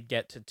Fury to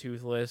get to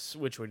Toothless,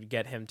 which would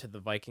get him to the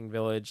Viking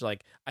village.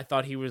 Like, I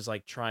thought he was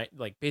like trying,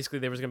 like, basically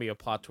there was gonna be a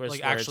plot twist,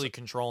 Like where actually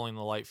controlling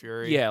the Light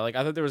Fury. yeah, like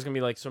I thought there was gonna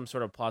be like some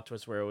sort of plot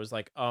twist where it was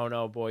like, oh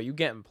no, boy, you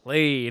getting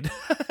played,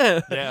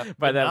 Yeah,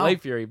 by that no.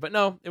 Light Fury. But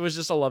no, it was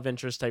just a love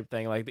interest type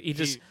thing. Like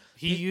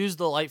he used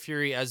the Light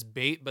Fury as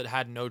bait, but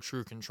had no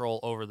true control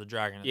over the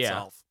dragon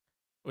itself.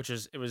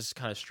 it was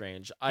kind of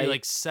strange. He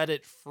like set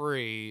it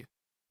free.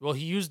 Well,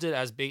 he used it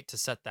as bait to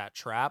set that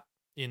trap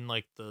in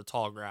like the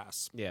tall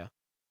grass. Yeah.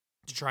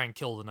 To try and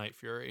kill the Night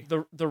Fury.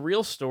 The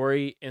real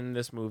story in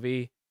this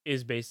movie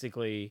is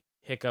basically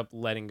Hiccup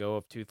letting go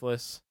of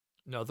Toothless.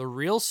 No, the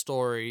real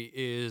story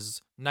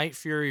is Night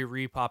Fury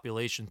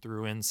repopulation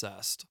through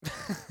incest.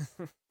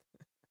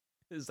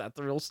 Is that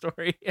the real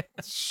story?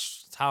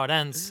 That's how it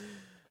ends.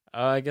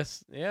 I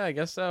guess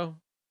so.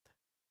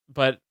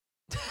 But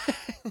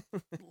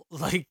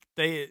like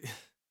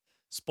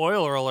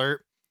spoiler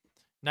alert,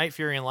 Night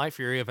Fury and Light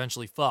Fury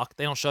eventually fuck.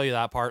 They don't show you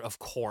that part, of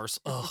course.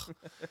 Ugh.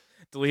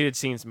 Deleted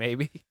scenes,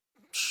 maybe.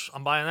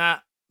 I'm buying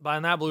that.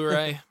 Buying that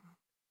Blu-ray.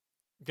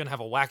 I'm gonna have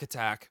a whack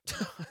attack.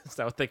 Is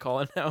that what they call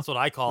it now? That's what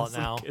I call it That's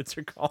now. what kids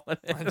are calling it.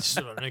 It's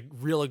a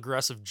real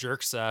aggressive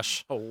jerk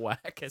sesh. A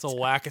whack. It's a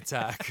whack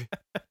attack.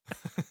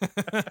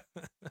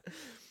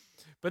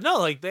 But no,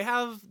 like they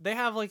have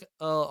like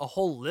a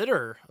whole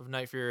litter of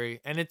Night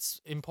Fury, and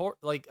it's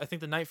important. Like I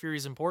think the Night Fury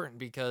is important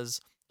because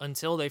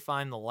until they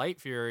find the Light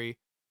Fury,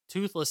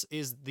 Toothless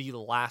is the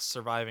last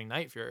surviving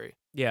Night Fury.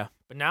 Yeah.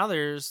 But now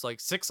there's like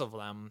 6 of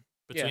them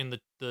between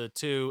the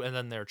two and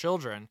then their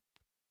children.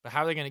 But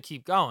how are they going to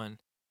keep going?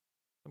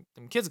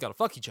 Them kids got to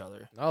fuck each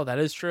other. Oh, that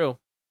is true.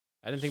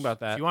 I didn't think about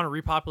that. If you want to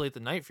repopulate the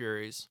Night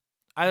Furies,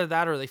 either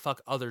that or they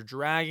fuck other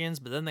dragons,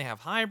 but then they have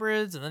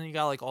hybrids, and then you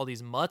got like all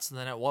these mutts, and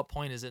then at what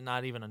point is it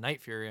not even a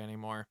Night Fury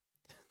anymore?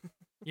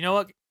 You know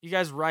what? You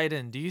guys write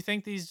in. Do you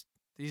think these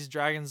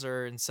dragons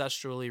are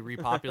incestually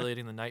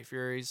repopulating the Night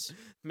Furies?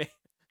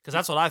 Because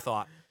that's what I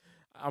thought.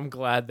 I'm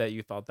glad that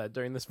you thought that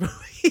during this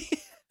movie.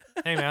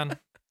 Hey, man.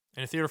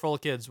 In a theater full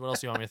of kids, what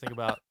else do you want me to think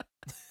about?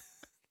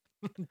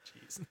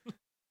 Jeez.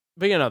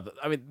 But you know,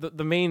 I mean,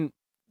 the main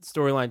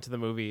storyline to the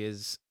movie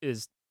is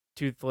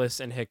Toothless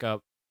and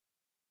Hiccup,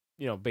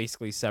 you know,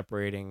 basically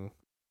separating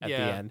at the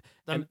end.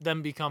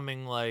 Them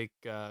becoming like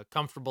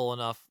comfortable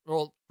enough.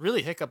 Well,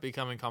 really, Hiccup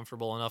becoming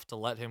comfortable enough to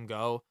let him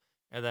go,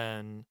 and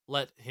then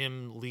let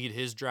him lead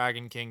his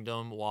dragon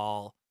kingdom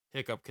while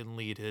Hiccup can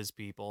lead his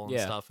people and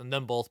stuff, and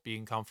them both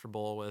being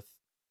comfortable with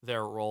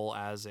their role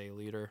as a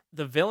leader.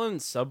 The villain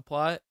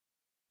subplot,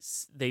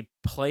 they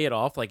play it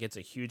off like it's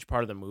a huge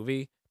part of the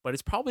movie, but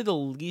it's probably the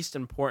least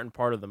important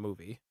part of the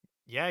movie.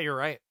 Yeah, you're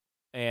right.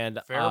 And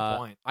fair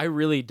point. I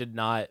really did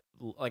not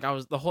like.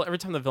 Every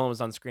time the villain was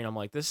on screen, I'm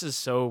like, this is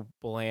so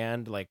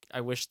bland. Like,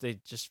 I wish they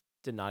just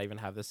did not even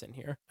have this in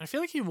here. I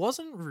feel like he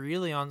wasn't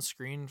really on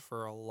screen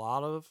for a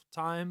lot of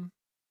time.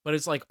 But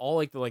it's like all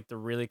like the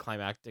really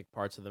climactic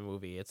parts of the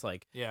movie. It's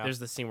like there's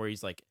the scene where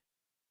he's like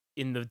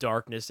in the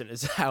darkness in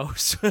his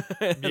house.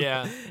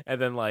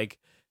 And then like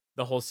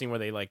the whole scene where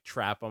they like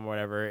trap him or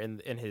whatever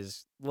in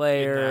his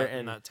lair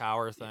in that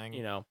tower thing.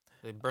 You know,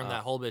 they burn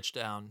that whole bitch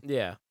down.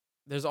 Yeah.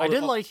 There's all I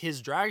did like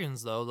his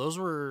dragons though. Those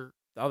were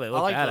they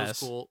look badass.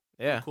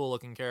 Those cool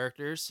looking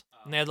characters.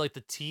 And they had like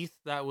the teeth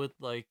that would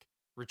like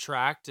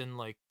retract and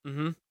like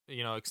you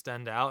know,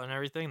 extend out and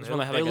everything. There's one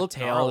that had like a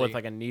tail gnarly. with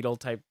like a needle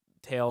type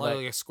tail, like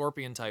a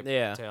scorpion type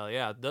tail.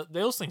 Yeah,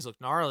 those things look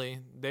gnarly.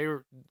 They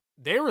were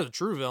the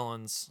true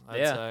villains.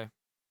 I'd say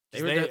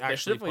they're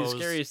definitely the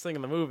scariest thing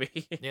in the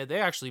movie. Yeah,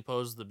 they actually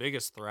posed the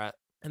biggest threat.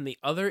 And the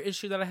other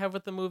issue that I have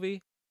with the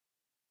movie,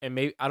 and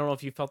maybe I don't know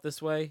if you felt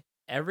this way,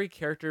 every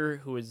character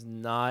who is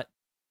not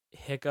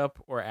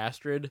Hiccup or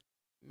Astrid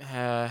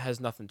has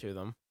nothing to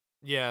them.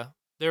 Yeah,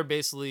 they're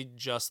basically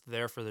just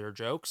there for their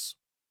jokes.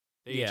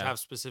 They each have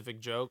specific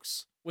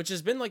jokes, which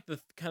has been like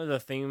the kind of the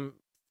theme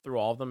through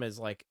all of them is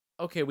like,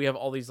 okay, we have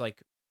all these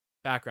like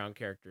background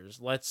characters.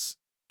 Let's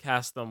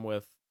cast them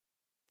with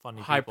funny,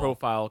 high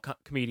profile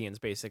comedians,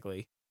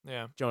 basically.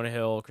 Yeah, Jonah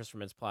Hill, Christopher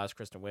Mintz-Plasse,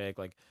 Kristen Wiig.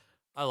 Like,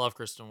 I love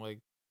Kristen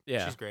Wiig.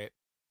 Yeah, she's great.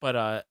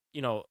 But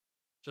you know,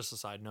 just a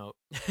side note,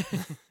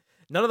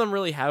 none of them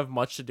really have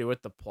much to do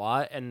with the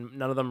plot, and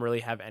none of them really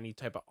have any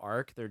type of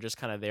arc. They're just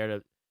kind of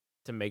there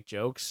to make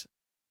jokes.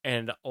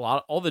 And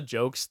all the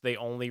jokes, they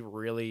only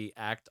really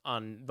act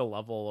on the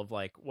level of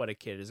like what a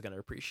kid is going to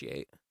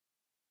appreciate.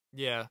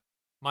 Yeah.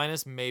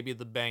 Minus maybe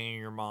the banging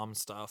your mom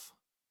stuff.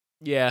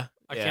 Yeah.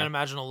 I can't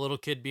imagine a little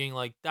kid being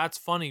like, that's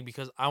funny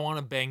because I want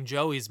to bang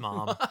Joey's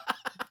mom.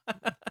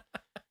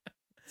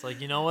 It's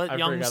like, you know what,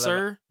 young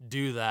sir?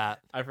 Do that.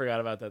 I forgot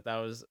about that.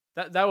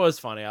 That was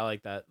funny. I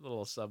like that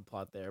little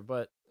subplot there.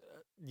 But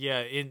yeah,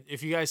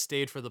 if you guys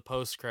stayed for the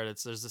post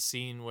credits, there's a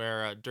scene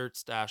where Dirt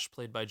Stash,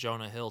 played by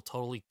Jonah Hill,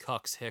 totally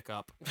cucks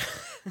Hiccup.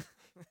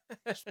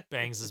 Just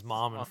bangs his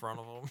mom in front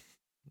of him.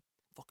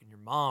 Fucking your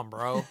mom,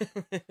 bro.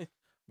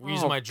 We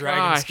use my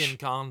dragon skin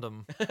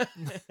condom.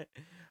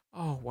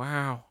 Oh,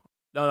 wow.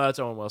 No, that's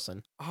Owen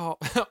Wilson. Oh,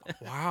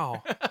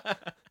 wow.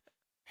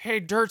 hey,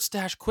 Dirt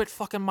Stash, quit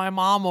fucking my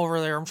mom over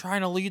there. I'm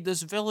trying to lead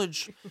this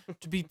village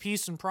to be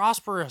peace and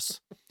prosperous.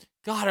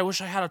 God, I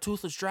wish I had a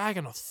toothless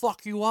dragon to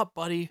fuck you up,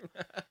 buddy.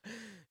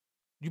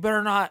 You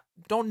better not.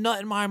 Don't nut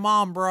in my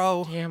mom,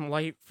 bro. Damn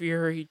Light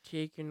Fury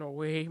taking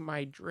away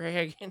my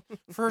dragon.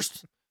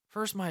 First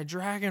my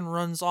dragon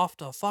runs off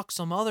to fuck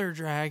some other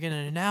dragon,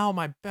 and now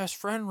my best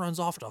friend runs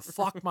off to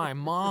fuck my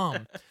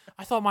mom.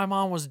 I thought my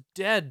mom was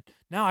dead.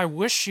 Now I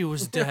wish she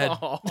was dead.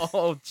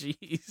 Oh,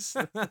 jeez.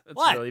 That's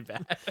What? really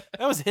bad.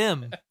 That was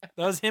him.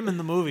 That was him in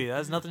the movie. That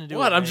has nothing to do with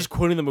What? I'm me. just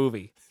quoting the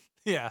movie.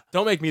 Yeah.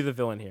 Don't make me the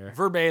villain here.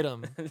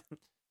 Verbatim.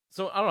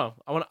 So I don't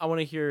know. I want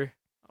to hear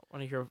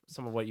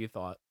some of what you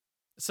thought.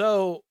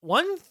 So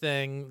one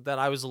thing that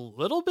I was a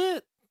little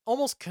bit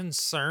almost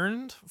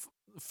concerned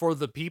for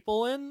the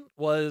people in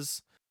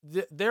was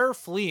they're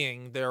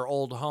fleeing their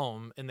old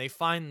home and they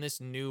find this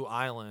new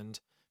island,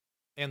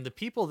 and the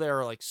people there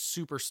are like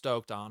super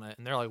stoked on it,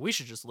 and they're like, we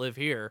should just live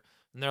here.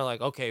 And they're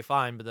like, okay,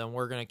 fine, but then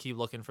we're gonna keep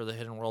looking for the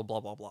hidden world,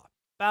 blah blah blah.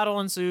 Battle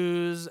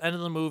ensues. End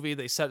of the movie.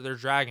 They set their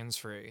dragons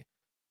free,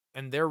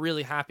 and they're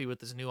really happy with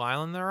this new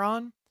island they're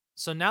on.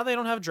 So now they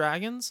don't have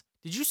dragons.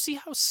 Did you see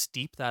how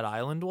steep that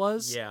island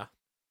was? Yeah.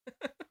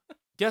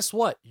 Guess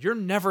what? You're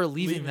never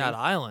leaving that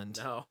island.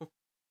 No.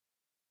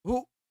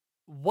 Who?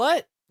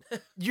 What?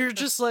 You're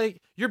just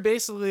like, you're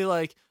basically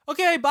like,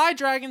 okay, bye,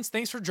 dragons.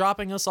 Thanks for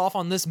dropping us off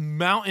on this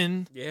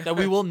mountain that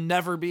we will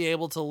never be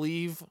able to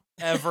leave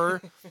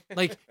ever.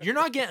 Like, you're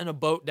not getting a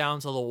boat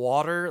down to the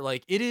water.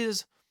 Like, it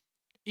is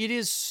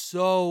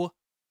so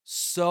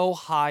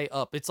high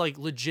up. It's like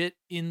legit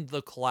in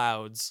the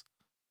clouds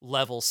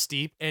level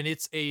steep, and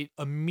it's a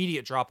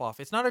immediate drop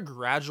off. It's not a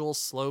gradual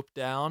slope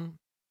down.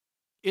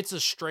 It's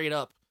a straight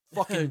up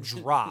fucking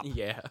drop.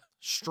 Yeah.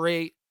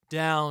 Straight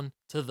down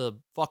to the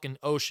fucking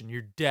ocean.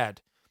 You're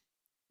dead.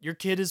 Your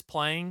kid is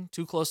playing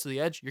too close to the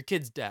edge. Your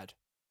kid's dead.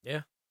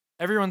 Yeah.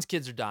 Everyone's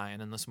kids are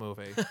dying in this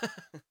movie.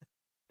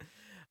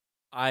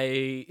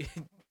 I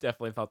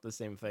definitely thought the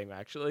same thing,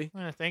 actually.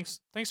 Thanks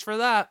for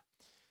that.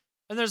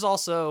 And there's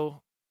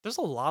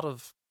a lot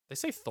of, they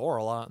say Thor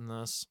a lot in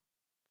this.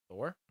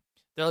 Thor?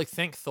 They're like,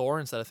 thank Thor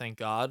instead of thank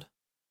God.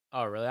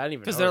 Oh, really? I didn't even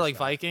know. Because they're like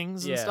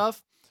Vikings and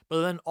stuff.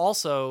 But then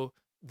also,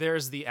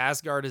 there's the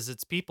Asgard is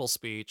its people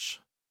speech.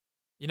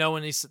 You know,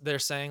 when they're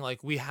saying,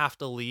 like, we have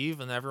to leave,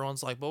 and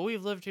everyone's like, but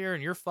we've lived here,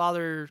 and your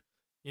father,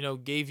 you know,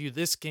 gave you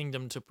this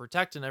kingdom to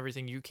protect and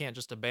everything. You can't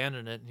just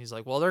abandon it. And he's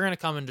like, well, they're going to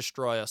come and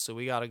destroy us, so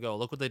we got to go.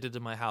 Look what they did to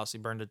my house. He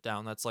burned it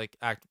down. That's like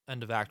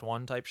end of Act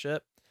 1 type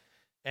shit.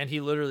 And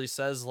he literally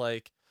says,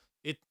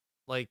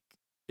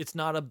 it's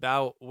not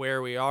about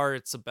where we are.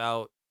 It's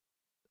about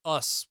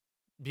us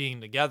being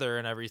together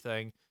and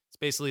everything. It's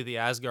basically the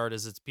Asgard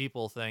is its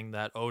people thing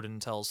that Odin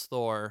tells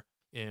Thor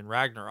in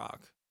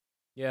Ragnarok.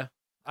 Yeah.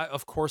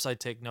 Of course, I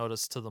take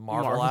notice to the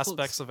Marvel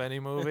aspects of any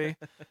movie.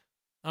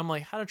 I'm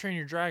like, How to Train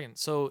Your Dragon.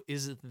 So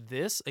is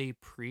this a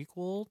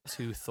prequel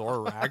to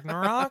Thor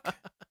Ragnarok?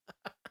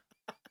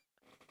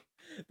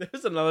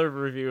 There's another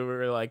review where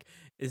we're like,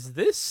 is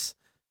this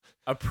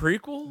a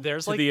prequel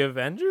to the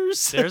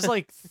Avengers? There's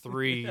like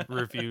 3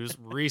 reviews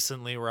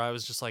recently where I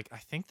was just like, I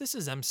think this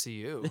is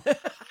MCU.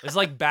 It's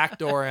like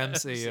backdoor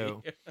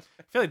MCU.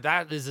 I feel like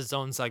that is its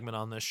own segment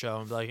on this show.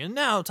 And be like, and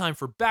now time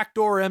for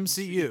backdoor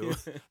MCU.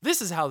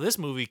 This is how this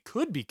movie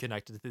could be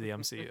connected to the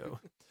MCU.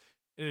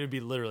 And it'd be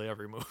literally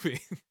every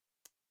movie.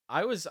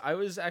 I was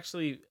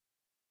actually,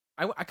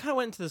 I kind of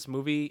went into this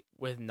movie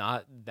with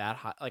not that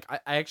high. Like, I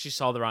actually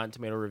saw the Rotten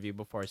Tomato review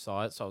before I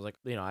saw it. So I was like,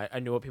 you know, I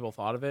knew what people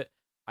thought of it.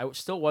 I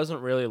still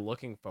wasn't really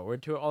looking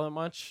forward to it all that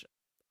much.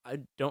 I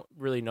don't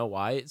really know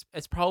why.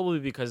 It's probably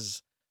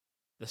because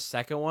the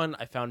second one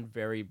I found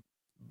very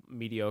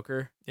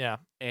mediocre. Yeah.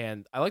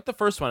 And I like the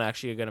first one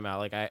actually a good amount.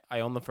 Like I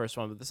own the first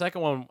one, but the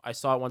second one I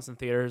saw it once in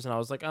theaters and I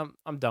was like,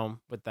 I'm done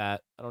with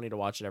that. I don't need to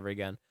watch it ever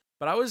again.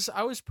 But I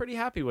was pretty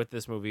happy with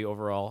this movie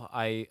overall.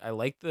 I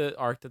like the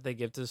arc that they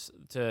give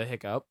to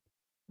Hiccup.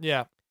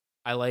 Yeah.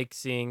 I like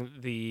seeing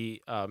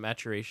the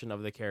maturation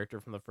of the character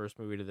from the first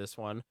movie to this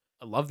one.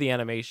 I love the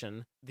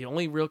animation. The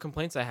only real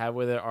complaints I have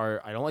with it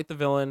are I don't like the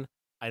villain.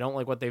 I don't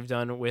like what they've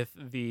done with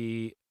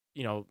the,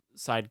 you know,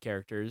 side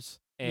characters.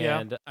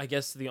 And I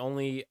guess the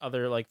only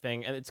other like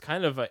thing, and it's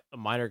kind of a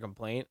minor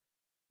complaint,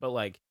 but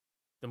like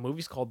the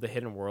movie's called The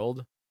Hidden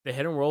World. The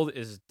Hidden World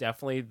is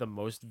definitely the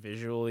most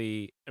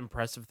visually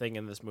impressive thing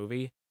in this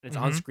movie. And it's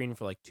on screen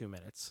for like 2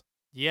 minutes.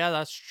 Yeah,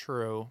 that's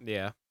true.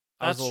 Yeah.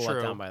 I was a little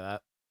let down by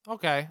that.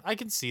 Okay, I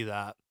can see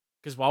that.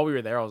 Because while we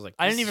were there, I was like,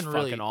 I didn't even fucking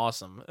really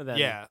awesome. And then,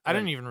 I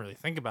didn't even really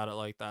think about it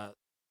like that,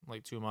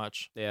 like too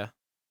much. Yeah.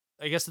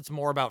 I guess it's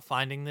more about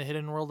finding the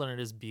hidden world than it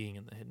is being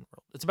in the hidden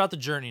world. It's about the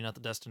journey, not the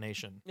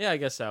destination. Yeah, I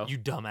guess so. You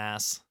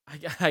dumbass.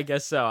 I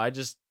guess so.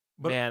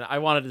 I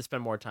wanted to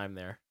spend more time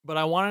there. But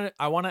I want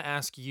to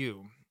ask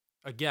you,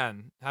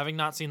 again, having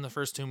not seen the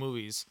first 2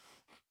 movies,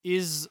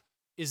 is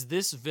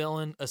this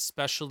villain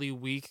especially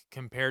weak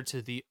compared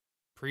to the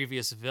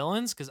previous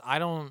villains? Because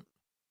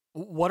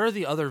what are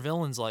the other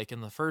villains like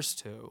in the first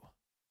 2?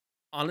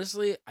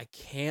 Honestly, I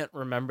can't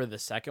remember the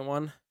second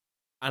one.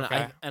 And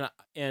Okay.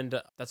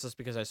 and that's just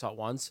because I saw it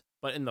once.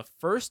 But in the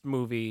first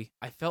movie,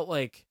 I felt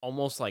like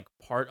almost like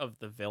part of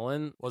the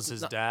villain Was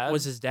his not- dad?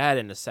 was his dad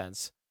in a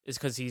sense. Is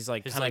because he's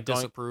like His kind of like going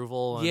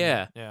disapproval. And,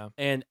 yeah. yeah.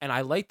 And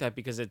I like that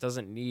because it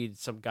doesn't need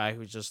some guy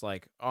who's just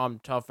like, oh, I'm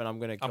tough and I'm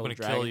gonna I'm kill gonna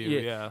dragon. kill you.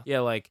 Yeah.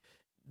 Yeah, like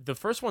the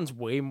first one's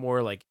way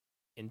more like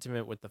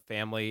intimate with the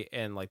family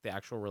and like the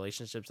actual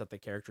relationships that the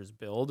characters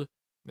build,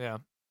 Yeah.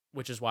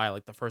 which is why I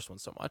like the first one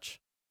so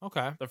much.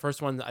 Okay. The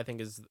first one I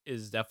think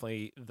is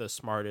definitely the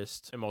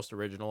smartest and most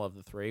original of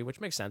the three, which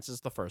makes sense.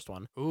 It's the first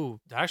one. Ooh,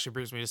 that actually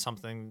brings me to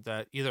something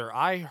that either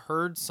I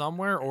heard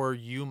somewhere or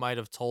you might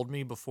have told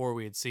me before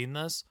we had seen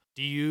this.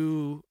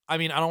 I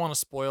mean, I don't want to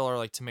spoil our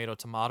like tomato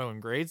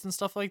and grades and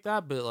stuff like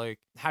that, but like,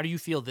 how do you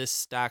feel this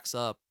stacks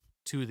up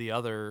to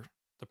the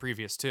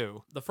previous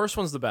two? The first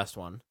one's the best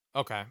one.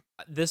 Okay.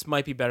 This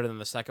might be better than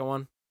the second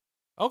one.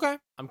 Okay.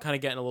 I'm kind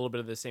of getting a little bit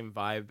of the same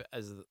vibe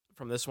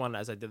from this one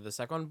as I did the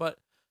second one, but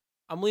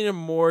I'm leaning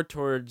more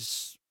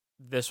towards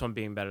this one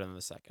being better than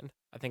the second.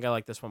 I think I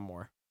like this one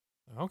more.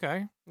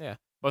 Okay. Yeah.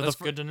 But That's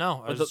good to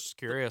know. I was just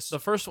curious. The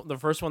first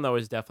one though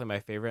is definitely my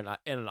favorite,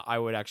 and I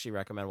would actually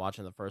recommend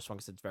watching the first one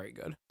because it's very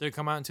good. Did it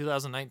come out in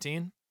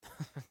 2019?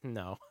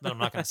 No, then I'm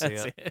not gonna see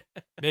it.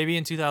 Maybe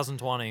in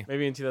 2020.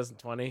 Maybe in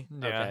 2020.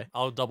 Yeah, okay.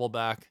 I'll double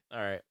back. All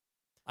right.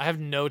 I have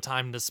no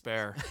time to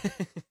spare.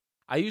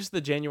 I used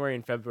the January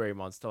and February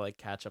months to like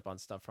catch up on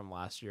stuff from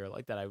last year,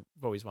 like that I've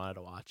always wanted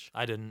to watch.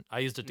 I didn't. I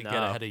used it to get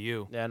No. ahead of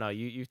you. Yeah, no,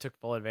 you took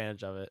full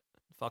advantage of it.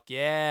 Fuck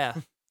yeah.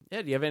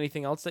 Yeah, do you have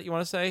anything else that you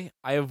want to say?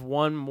 I have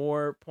one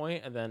more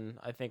point, and then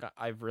I think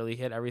I've really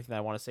hit everything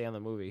I want to say on the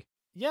movie.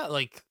 Yeah,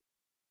 like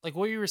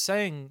what you were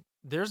saying,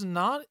 there's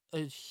not a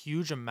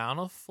huge amount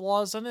of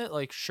flaws in it.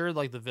 Like, sure,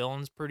 like the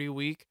villain's pretty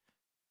weak,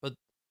 but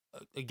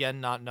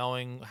again, not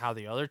knowing how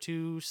the other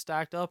two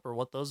stacked up or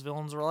what those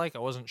villains were like, I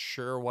wasn't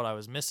sure what I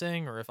was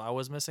missing or if I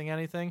was missing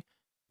anything.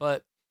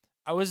 But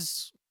I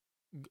was,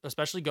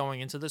 especially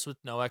going into this with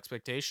no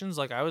expectations,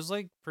 like I was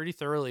like pretty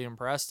thoroughly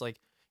impressed. Like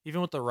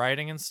even with the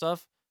writing and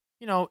stuff,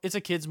 you know, it's a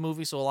kid's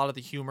movie, so a lot of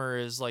the humor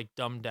is like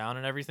dumbed down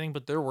and everything,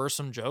 but there were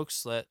some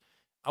jokes that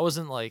I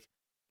wasn't like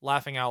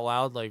laughing out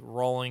loud, like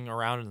rolling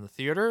around in the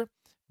theater.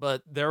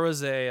 But there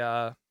was like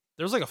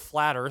a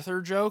flat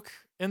earther joke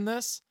in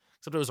this,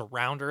 except it was a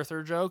round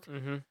earther joke.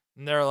 Mm-hmm.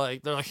 And they're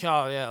like,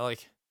 oh yeah,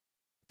 like,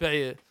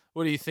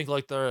 what do you think?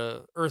 Like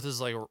the Earth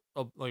is like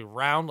like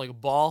round, like a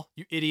ball,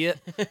 you idiot,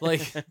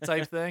 like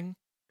type thing.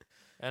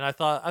 And I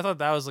thought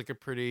that was like a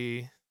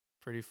pretty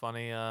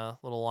funny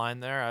little line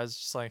there. I was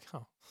just like,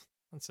 oh,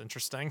 that's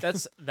interesting.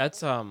 That's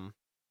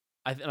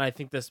I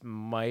think this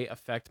might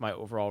affect my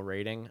overall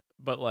rating,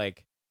 but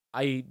like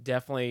I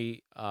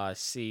definitely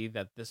see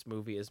that this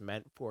movie is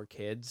meant for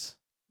kids.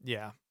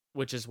 Yeah.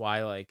 Which is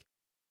why like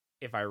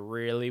if I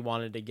really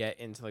wanted to get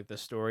into like the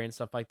story and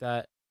stuff like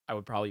that, I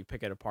would probably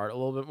pick it apart a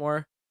little bit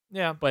more.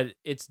 Yeah. But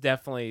it's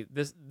definitely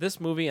this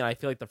movie, and I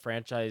feel like the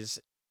franchise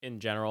in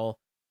general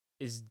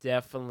is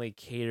definitely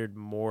catered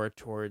more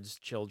towards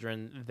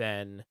children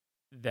than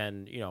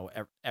you know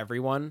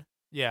everyone.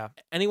 Yeah.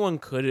 Anyone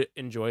could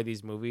enjoy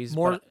these movies.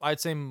 More, but I'd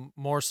say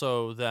more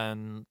so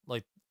than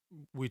like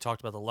we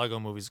talked about the Lego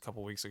movies a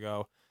couple weeks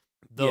ago.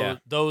 Yeah.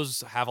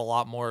 Those have a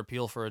lot more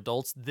appeal for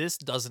adults. This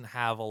doesn't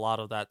have a lot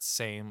of that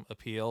same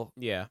appeal.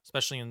 Yeah.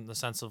 Especially in the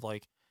sense of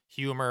like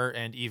humor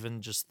and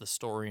even just the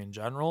story in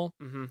general.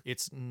 Mm-hmm.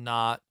 It's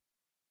not.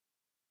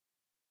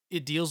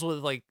 It deals with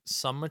like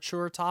some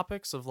mature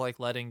topics of like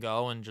letting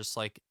go and just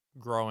like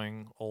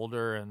growing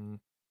older and,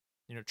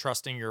 you know,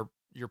 trusting your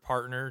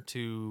partner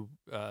to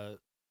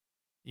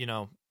you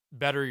know,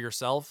 better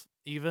yourself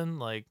even,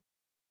 like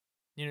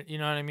you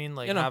know what I mean,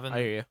 like having, I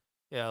hear you.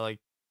 yeah, like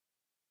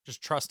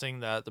just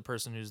trusting that the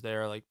person who's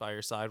there like by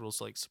your side will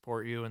like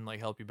support you and like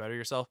help you better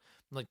yourself.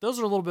 Like those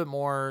are a little bit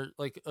more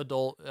like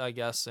adult, I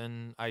guess,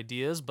 in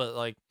ideas, but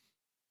like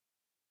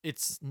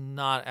it's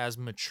not as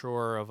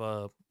mature of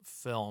a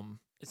film.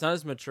 It's not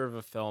as mature of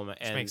a film, Which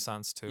and makes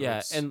sense too. Yeah,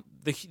 It's- and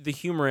the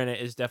humor in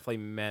it is definitely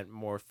meant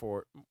more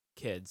for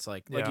kids.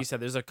 Like Yeah. you said,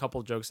 there's a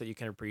couple jokes that you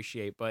can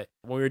appreciate. But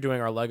when we were doing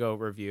our Lego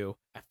review,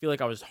 I feel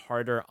like I was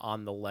harder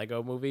on the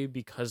Lego movie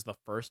because the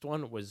first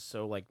one was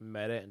so like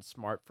meta and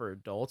smart for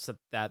adults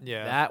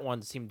that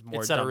one seemed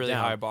more. It set a dumbed really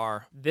down. high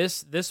bar.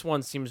 This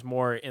one seems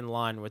more in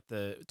line with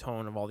the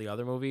tone of all the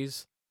other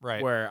movies.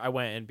 Right. Where I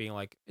went and being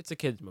like, it's a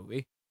kids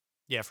movie.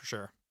 Yeah, for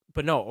sure.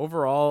 But no,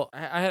 overall,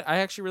 I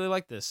actually really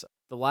like this.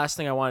 The last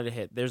thing I wanted to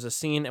hit, there's a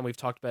scene, and we've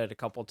talked about it a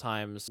couple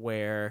times,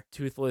 where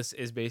Toothless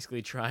is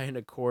basically trying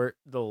to court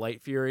the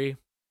Light Fury.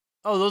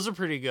 Oh, those are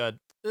pretty good.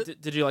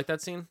 Did you like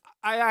that scene?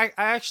 I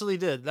actually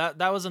did. That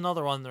was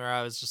another one where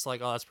I was just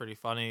like, oh, that's pretty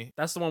funny.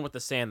 That's the one with the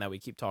sand that we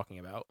keep talking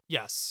about.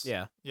 Yes.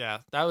 Yeah. Yeah.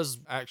 That was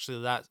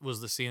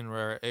the scene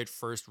where it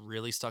first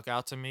really stuck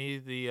out to me,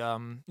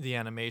 the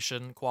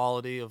animation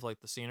quality of like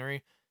the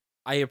scenery.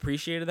 I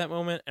appreciated that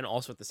moment, and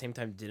also at the same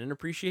time didn't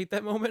appreciate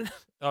that moment.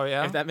 Oh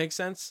yeah. If that makes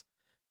sense.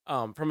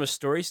 From a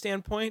story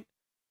standpoint,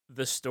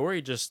 the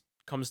story just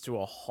comes to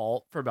a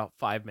halt for about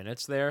 5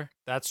 minutes there.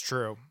 That's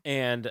true.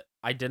 And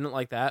I didn't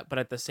like that, but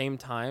at the same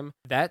time,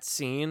 that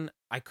scene,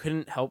 I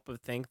couldn't help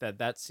but think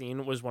that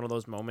scene was one of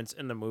those moments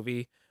in the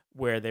movie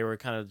where they were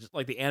kind of just,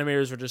 like, the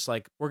animators were just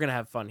like, we're gonna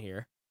have fun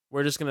here.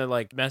 We're just gonna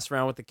like mess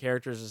around with the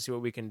characters and see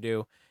what we can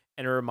do.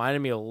 And it reminded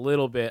me a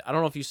little bit. I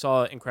don't know if you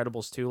saw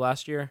Incredibles 2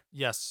 last year.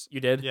 Yes. You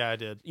did? Yeah, I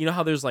did. You know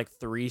how there's like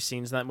 3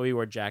 scenes in that movie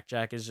where Jack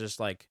is just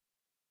like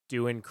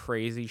doing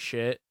crazy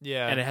shit?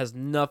 Yeah. And it has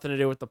nothing to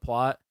do with the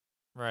plot.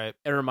 Right.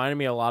 It reminded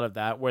me a lot of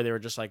that, where they were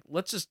just like,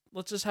 let's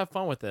just have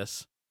fun with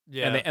this.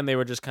 Yeah. And they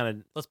were just kind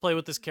of, let's play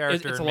with this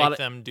character it's and a lot make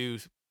of- them do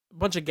a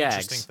bunch of gags.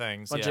 interesting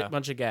things.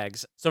 Bunch of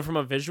gags. So from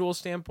a visual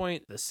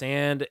standpoint, the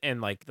sand and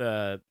like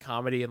the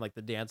comedy and like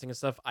the dancing and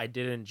stuff, I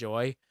did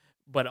enjoy.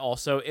 But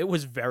also, it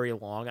was very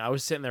long. I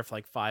was sitting there for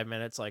like 5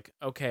 minutes, like,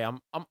 okay, I'm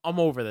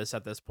over this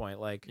at this point.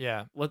 Like,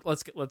 Yeah.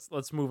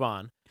 let's move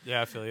on.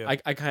 Yeah, I feel you.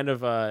 I kind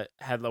of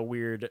had a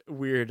weird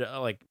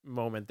like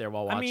moment there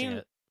while watching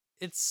it.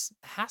 It's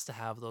has to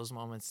have those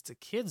moments. It's a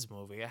kids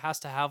movie. It has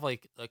to have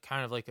like a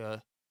kind of like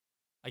a,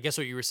 I guess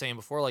what you were saying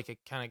before, like a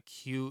kind of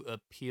cute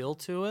appeal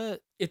to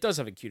it. It does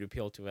have a cute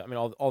appeal to it. I mean,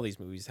 all these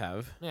movies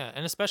have. Yeah,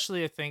 and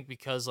especially I think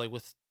because like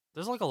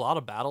there's like a lot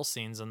of battle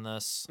scenes in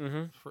this,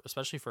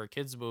 especially for a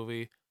kids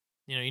movie.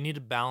 You know, you need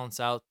to balance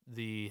out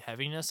the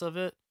heaviness of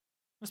it,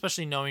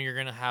 especially knowing you're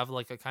gonna have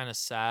like a kind of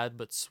sad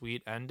but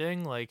sweet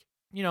ending. Like,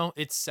 you know,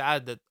 it's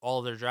sad that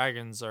all their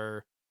dragons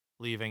are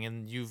leaving,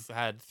 and you've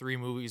had 3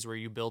 movies where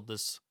you build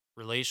this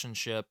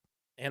relationship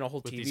And a whole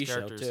with TV these show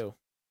characters. too.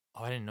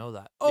 Oh, I didn't know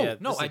that. Oh, Yeah,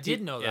 no, this is I a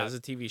did know that. Yeah, there's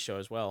a TV show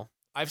as well.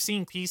 I've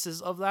seen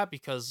pieces of that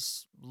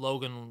because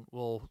Logan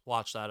will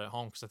watch that at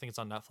home because I think it's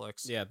on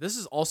Netflix. Yeah, this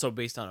is also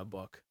based on a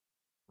book.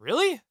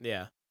 Really?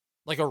 Yeah.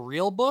 Like a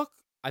real book?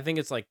 I think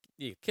it's like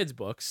kids'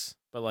 books,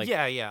 but like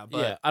yeah, but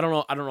yeah, I don't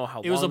know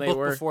how it was a long they book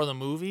were. before the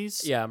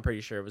movies. Yeah, I'm pretty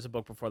sure it was a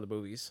book before the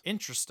movies.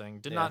 Interesting.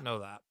 Did Yeah. not know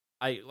that.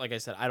 Like I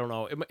said, I don't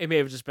know. It may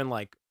have just been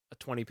like a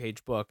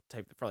 20-page book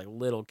type for like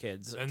little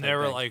kids. And type they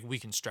were thing. like, we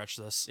can stretch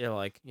this. yeah,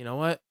 like, you know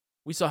what?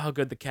 We saw how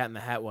good the Cat in the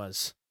Hat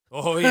was.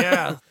 Oh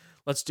yeah.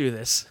 Let's do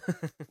this.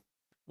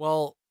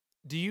 Well,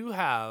 do you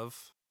have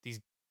these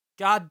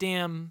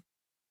goddamn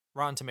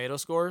Rotten Tomato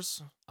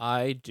scores?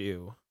 I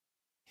do.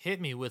 Hit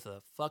me with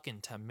a fucking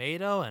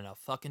tomato and a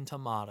fucking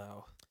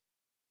tomato.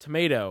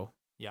 Tomato,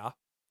 Yeah,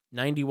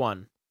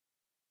 91.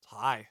 it's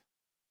high.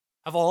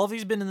 Have all of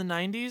these been in the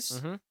 90s?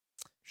 Mm-hmm.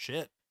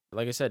 Shit.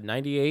 Like I said,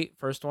 98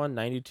 first one,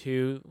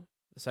 92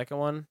 the second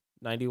one,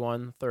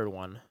 91 third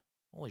one.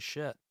 Holy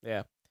shit.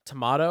 Yeah.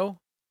 Tomato,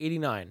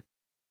 89.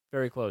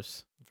 Very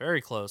close.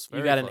 Very close.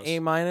 Very You got close. an A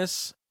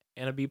minus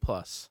and a B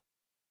plus.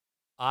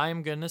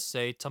 I'm gonna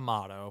say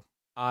tomato.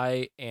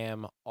 I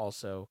am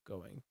also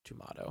going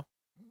tomato.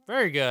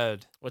 Very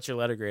good. What's your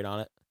letter grade on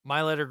it?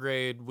 My letter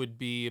grade would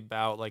be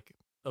about like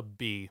a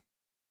B.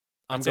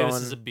 I'm I'd say going.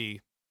 this is a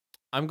B.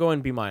 I'm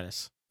going B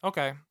minus.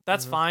 Okay,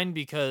 that's Mhm. fine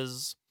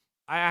because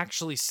I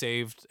actually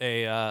saved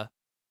a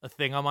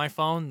thing on my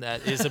phone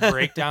that is a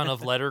breakdown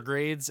of letter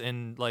grades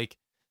and like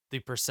the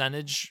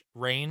percentage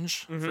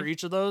range for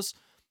each of those.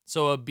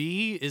 So a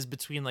B is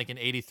between like an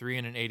 83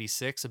 and an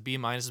 86. A B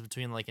minus is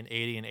between like an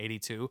 80 and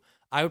 82.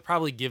 I would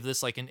probably give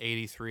this like an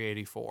 83,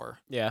 84.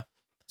 Yeah.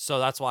 So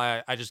that's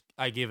why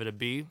I gave it a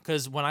B,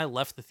 because when I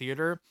left the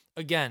theater,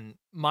 again,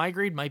 my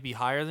grade might be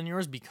higher than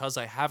yours because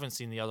I haven't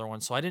seen the other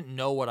one, so I didn't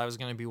know what I was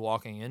going to be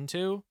walking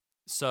into.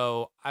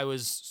 So I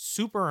was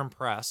super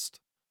impressed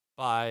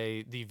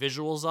by the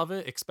visuals of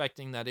it,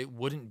 expecting that it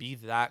wouldn't be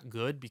that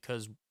good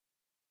because,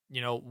 you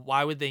know,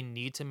 why would they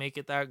need to make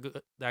it that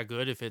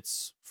good if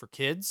it's for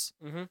kids?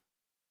 Mm-hmm.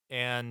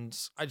 And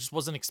I just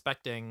wasn't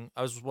expecting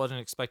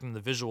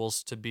the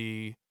visuals to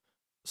be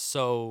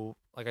so,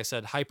 like I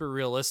said, hyper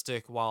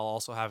realistic while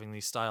also having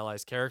these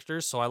stylized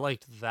characters. So I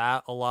liked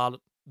that a lot.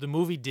 The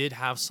movie did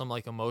have some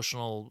like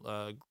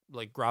emotional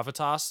like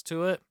gravitas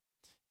to it,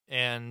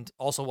 and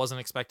also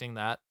wasn't expecting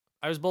that.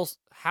 I was both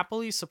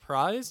happily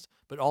surprised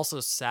but also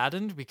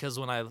saddened because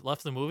when I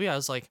left the movie I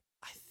was like,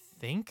 I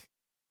think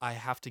I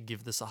have to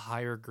give this a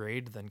higher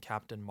grade than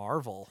Captain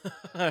Marvel.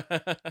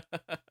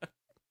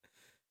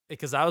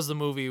 Because that was the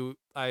movie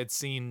I had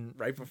seen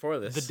right before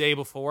this. The day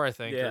before, I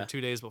think, Yeah. or 2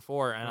 days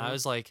before. And I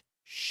was like,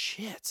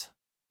 shit.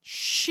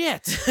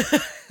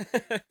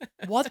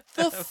 What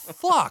the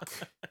fuck?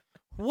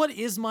 What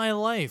is my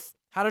life?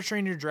 How to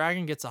Train Your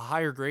Dragon gets a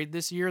higher grade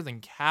this year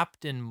than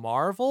Captain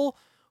Marvel?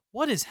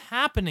 What is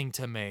happening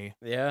to me?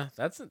 Yeah,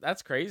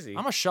 that's crazy.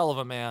 I'm a shell of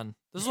a man.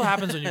 This is what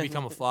happens when you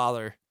become a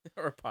father.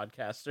 Or a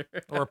podcaster.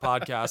 Or a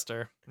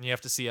podcaster. And you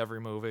have to see every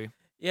movie.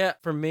 Yeah,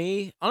 for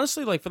me,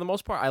 honestly, like for the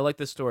most part, I like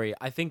this story.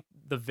 I think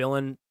the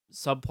villain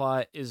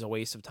subplot is a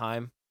waste of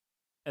time,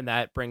 and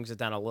that brings it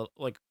down a little,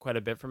 like quite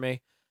a bit for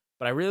me.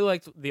 But I really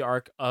liked the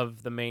arc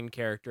of the main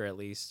character. At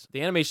least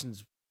the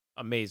animation's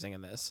amazing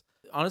in this.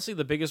 Honestly,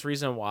 the biggest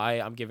reason why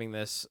I'm giving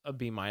this a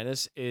B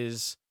minus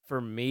is,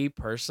 for me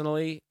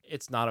personally,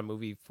 it's not a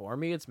movie for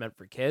me. It's meant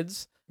for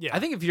kids. Yeah. I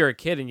think if you're a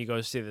kid and you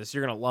go see this,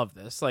 you're gonna love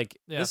this. Like,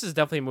 this is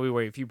definitely a movie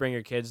where if you bring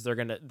your kids, they're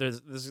gonna they're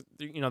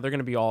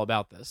gonna be all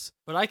about this.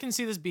 But I can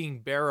see this being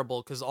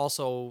bearable because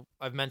also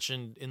I've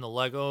mentioned in the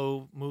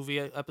Lego movie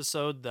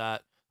episode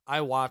that I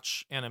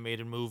watch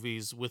animated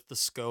movies with the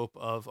scope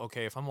of,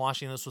 okay, if I'm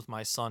watching this with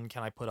my son,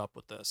 can I put up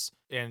with this?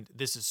 And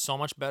this is so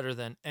much better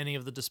than any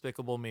of the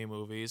Despicable Me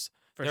movies.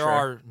 There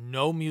are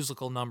no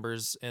musical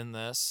numbers in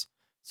this.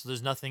 So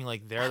there's nothing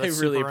like there that's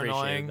I really super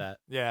appreciated annoying. that.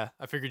 Yeah,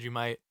 I figured you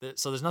might.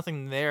 So there's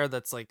nothing there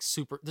that's like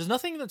super. There's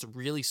nothing that's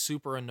really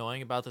super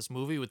annoying about this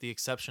movie, with the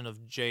exception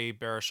of Jay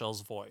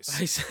Baruchel's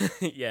voice.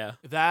 Yeah.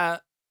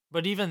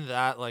 But even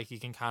that, like, you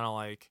can kind of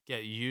like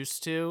get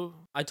used to.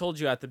 I told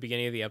you at the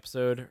beginning of the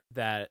episode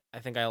that I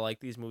think I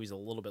like these movies a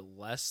little bit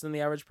less than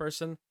the average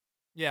person.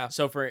 Yeah.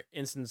 So for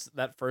instance,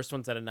 that first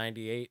one's at a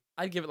 98.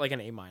 I'd give it like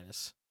an A-.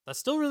 That's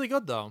still really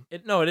good though.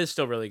 It is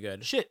still really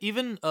good. Shit,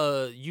 even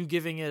you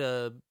giving it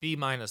a B-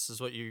 is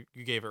what you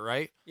gave it,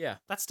 right? Yeah.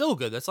 That's still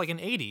good. That's like an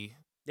 80.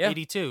 Yeah.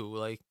 82.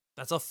 Like,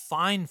 that's a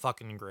fine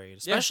fucking grade,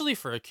 especially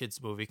for a kids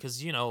movie,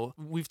 because, you know,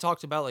 we've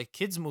talked about like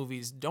kids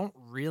movies don't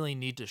really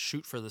need to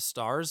shoot for the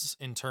stars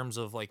in terms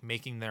of like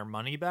making their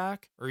money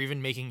back or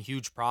even making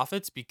huge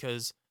profits,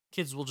 because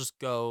kids will just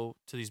go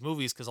to these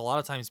movies because a lot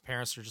of times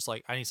parents are just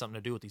like, I need something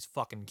to do with these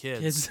fucking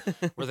kids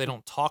where they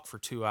don't talk for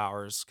 2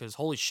 hours, because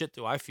holy shit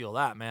do I feel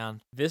that,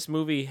 man. This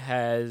movie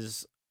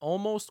has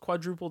almost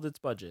quadrupled its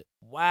budget.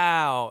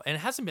 Wow. And it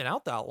hasn't been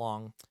out that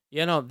long.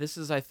 Yeah, no, this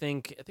is I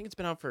think it's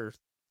been out for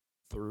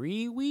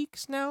 3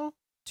 weeks now.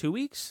 2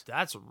 weeks.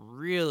 That's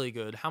really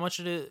good. How much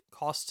did it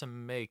cost to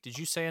make? Did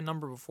you say a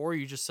number before? Or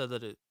you just said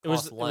that it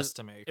cost less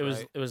to make. It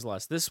was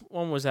less. This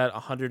one was at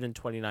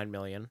 129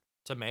 million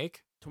to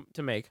make.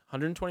 To make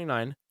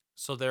 129.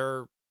 So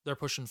they're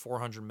pushing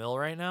 400 mil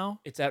right now.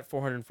 It's at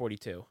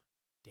 442.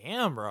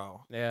 Damn,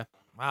 bro. Yeah.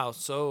 Wow.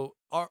 So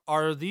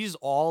are these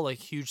all like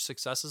huge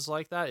successes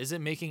like that? Is it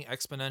making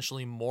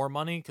exponentially more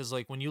money? Because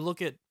like when you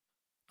look at,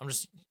 I'm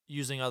just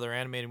using other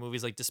animated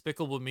movies like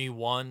Despicable Me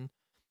 1,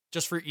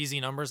 just for easy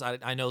numbers.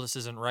 I know this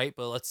isn't right,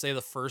 but let's say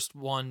the first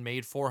one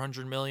made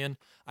 400 million.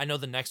 I know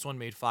the next one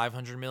made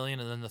 500 million,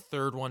 and then the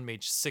third one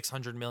made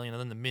 600 million,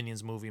 and then the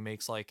Minions movie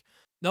makes like,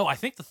 no, I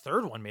think the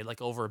third one made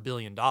like over $1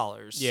 billion.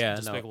 Yeah,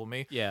 Despicable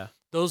Me. Yeah,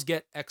 those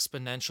get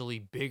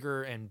exponentially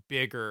bigger and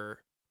bigger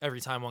every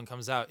time one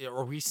comes out.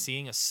 Are we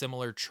seeing a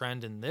similar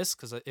trend in this?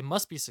 Because it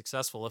must be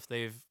successful if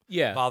they've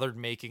bothered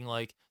making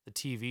like the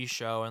TV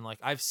show. And like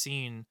I've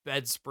seen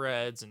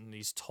bedspreads and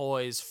these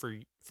toys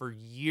for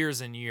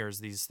years and years.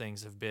 These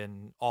things have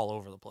been all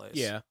over the place.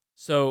 Yeah.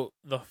 So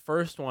the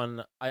first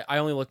one, I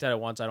only looked at it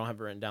once. I don't have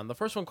it written down. The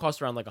first one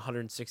cost around like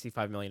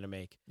 165 million to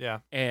make. Yeah.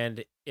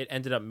 And it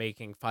ended up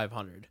making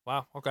 500.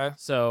 Wow. Okay.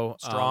 So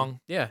strong.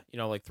 Yeah. You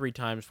know, like 3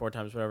 times, 4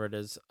 times, whatever it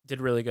is. Did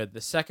really good.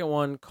 The second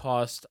one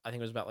cost, I think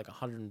it was about like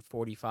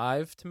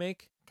 145 to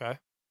make. Okay.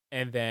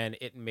 And then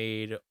it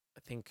made, I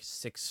think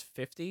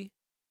 650.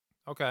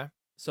 Okay.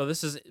 So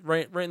this is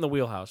right in the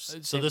wheelhouse.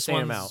 So this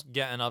one's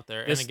getting up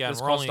there. This, and again,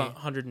 this we're cost only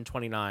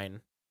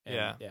 129.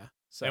 Yeah.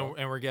 So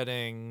and we're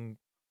getting,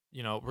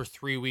 you know, we're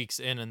 3 weeks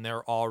in and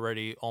they're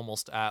already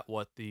almost at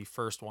what the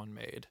first one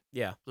made.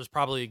 Yeah. There's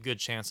probably a good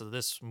chance that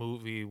this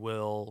movie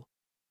will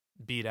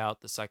beat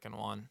out the second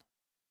one.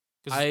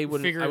 I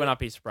would not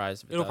be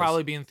surprised if it'll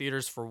probably be in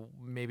theaters for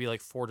maybe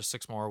like 4 to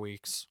 6 more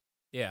weeks.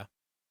 Yeah.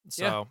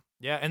 So,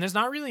 yeah, and there's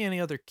not really any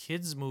other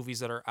kids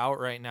movies that are out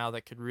right now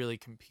that could really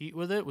compete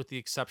with it, with the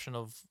exception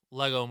of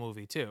Lego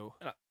Movie 2.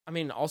 I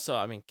mean,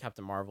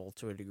 Captain Marvel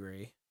to a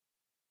degree.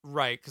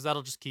 Right, because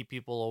that'll just keep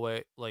people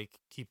away,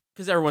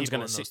 because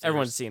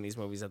everyone's seeing these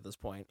movies at this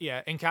point.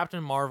 Yeah, and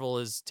Captain Marvel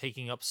is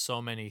taking up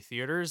so many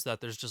theaters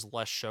that there's just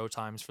less show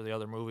times for the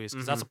other movies.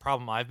 Because that's a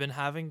problem I've been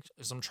having,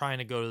 is I'm trying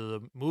to go to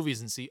the movies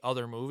and see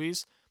other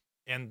movies,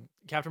 and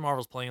Captain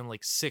Marvel's playing in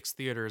like 6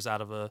 theaters out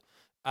of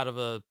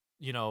a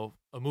you know,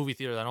 a movie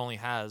theater that only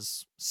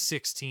has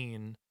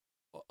 16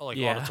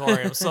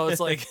 auditoriums. So it's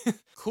like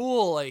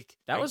cool. Like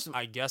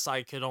I guess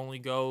I could only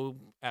go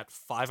at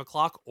 5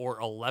 o'clock or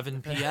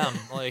 11 p.m.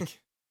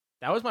 Like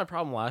that was my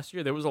problem last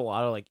year. There was a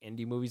lot of like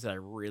indie movies that I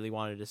really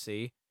wanted to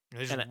see.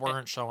 They just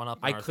weren't showing up.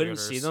 I couldn't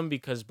see them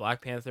because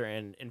Black Panther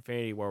and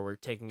Infinity War were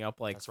taking up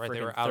like, that's right, they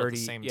were out 30, at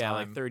the same time. Yeah,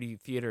 like 30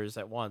 theaters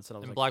at once. And I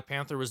was like, Black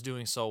Panther was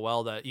doing so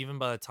well that even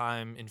by the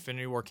time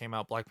Infinity War came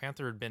out, Black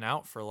Panther had been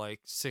out for like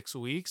 6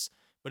 weeks.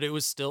 But it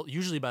was still,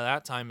 usually by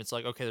that time, it's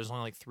like, okay, there's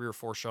only like 3 or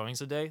 4 showings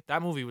a day.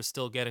 That movie was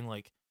still getting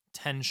like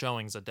 10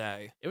 showings a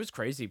day. It was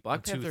crazy.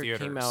 Black Panther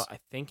came out, I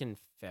think, in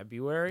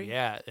February.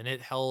 Yeah, and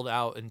it held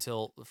out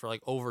for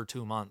like over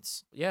 2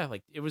 months. Yeah,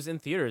 like it was in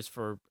theaters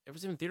for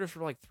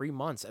like 3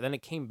 months, and then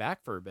it came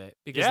back for a bit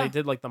because they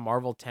did like the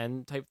Marvel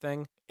 10 type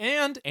thing,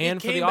 and it for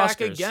came the back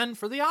Oscars. again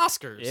for the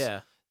Oscars.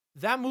 Yeah,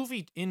 that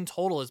movie in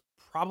total is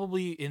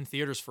probably in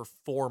theaters for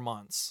 4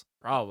 months.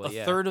 Probably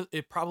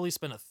it probably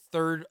spent a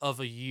third of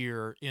a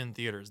year in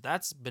theaters.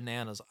 That's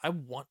bananas. I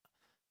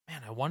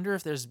wonder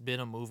if there's been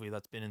a movie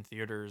that's been in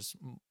theaters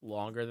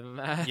longer than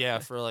that. Yeah,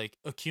 for like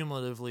a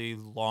cumulatively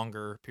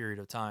longer period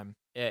of time.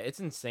 Yeah,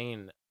 it's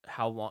insane.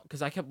 how long,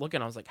 because I kept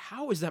looking, I was like,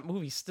 how is that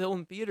movie still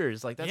in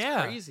theaters? Like,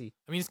 that's crazy.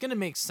 I mean, it's gonna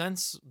make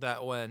sense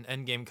that when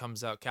Endgame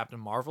comes out, Captain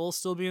Marvel will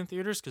still be in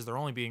theaters because they're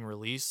only being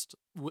released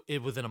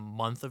within a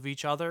month of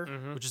each other,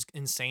 which is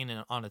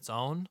insane on its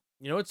own.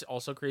 You know what's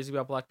also crazy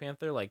about Black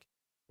Panther? Like,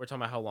 we're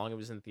talking about how long it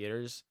was in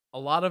theaters. A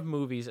lot of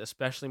movies,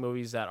 especially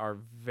movies that are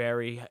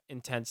very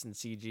intense in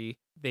CG,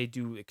 they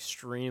do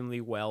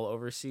extremely well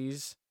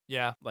overseas.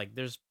 Yeah. Like,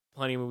 there's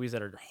plenty of movies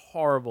that are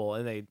horrible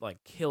and they like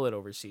kill it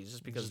overseas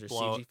just because they're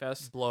CG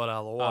fest. Blow it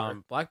out of the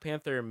water. Black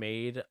Panther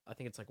made, I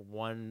think it's like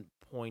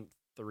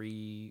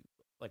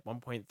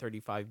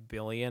 1.35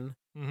 billion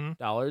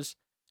dollars,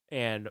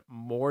 and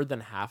more than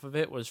half of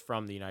it was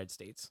from the United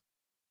States.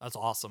 That's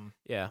awesome.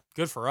 Yeah.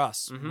 Good for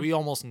us. We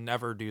almost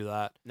never do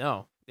that.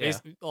 No. Yeah.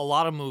 A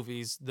lot of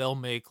movies, they'll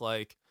make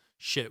like,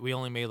 shit, we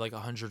only made like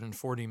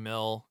 140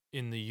 mil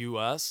in the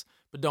US,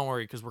 but don't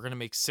worry, because we're going to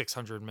make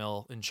 600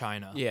 mil in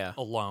China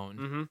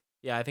alone.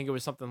 Yeah, I think it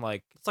was something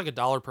like... It's like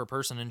 $1 per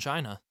person in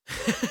China.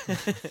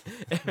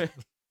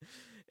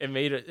 It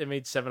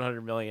made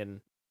 700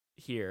 million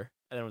here,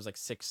 and then it was like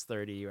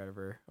 630 or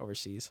whatever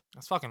overseas.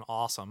 That's fucking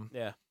awesome.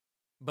 Yeah.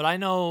 But I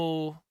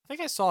think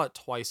I saw it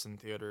twice in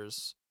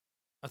theaters.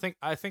 I think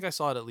I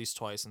saw it at least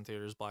twice in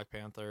theaters, Black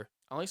Panther.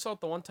 I only saw it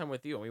the one time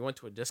with you, and we went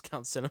to a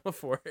discount cinema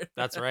for it.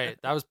 That's right.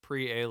 That was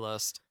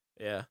pre-A-list.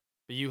 Yeah.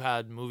 But you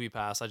had Movie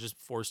Pass. I just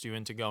forced you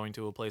into going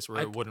to a place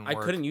where it wouldn't work.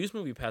 I couldn't use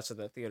Movie Pass at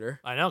that theater.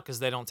 I know, because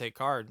they don't take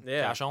card.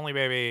 Yeah. Cash only,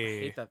 baby. I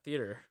hate that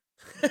theater.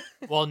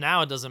 Well,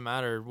 now it doesn't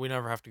matter. We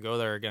never have to go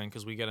there again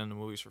because we get into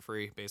movies for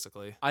free,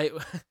 basically.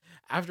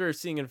 After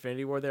seeing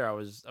Infinity War there, I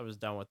was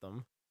done with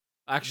them.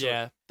 Actually,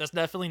 yeah, that's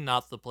definitely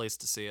not the place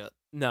to see it.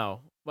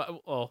 No,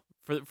 but well,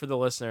 for the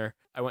listener,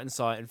 I went and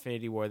saw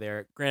Infinity War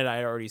there. Granted, I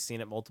had already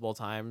seen it multiple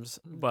times,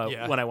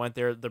 but when I went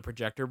there, the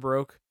projector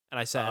broke, and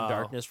I sat in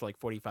darkness for like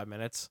 45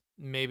 minutes.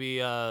 Maybe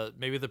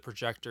the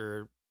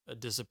projector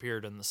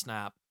disappeared in the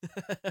snap.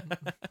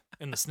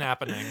 In the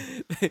snapping.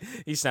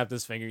 He snapped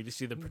his finger. You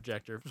see the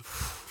projector.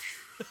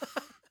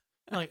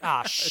 Like,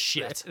 ah,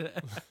 shit.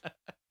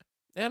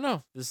 Yeah,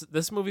 no.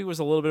 This movie was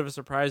a little bit of a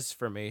surprise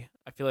for me.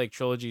 I feel like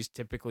trilogies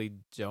typically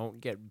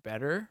don't get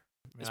better.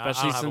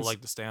 Especially I don't have a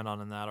leg to stand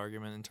on in that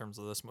argument in terms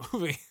of this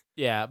movie.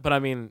 Yeah, but I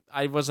mean,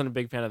 I wasn't a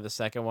big fan of the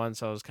second one,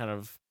 so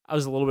I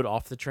was a little bit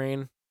off the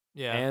train.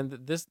 Yeah. And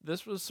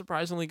this was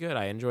surprisingly good.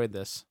 I enjoyed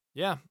this.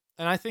 Yeah.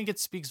 And I think it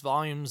speaks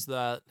volumes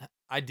that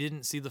I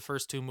didn't see the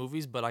first two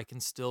movies, but I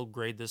can still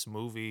grade this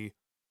movie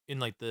in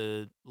like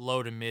the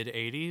low to mid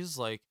 80s.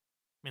 Like,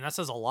 I mean, that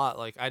says a lot.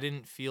 Like, I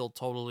didn't feel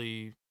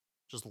totally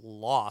just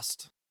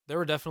lost. There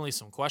were definitely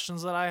some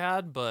questions that I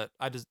had, but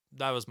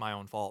that was my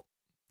own fault.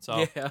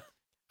 So yeah,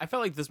 I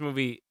felt like this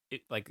movie,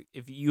 like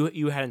if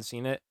you hadn't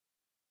seen it,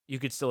 you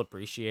could still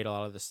appreciate a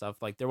lot of the stuff.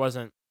 Like there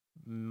wasn't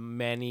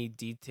many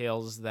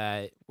details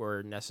that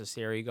were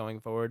necessary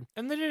going forward,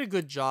 and they did a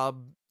good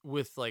job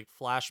with like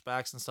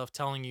flashbacks and stuff,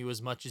 telling you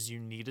as much as you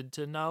needed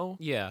to know.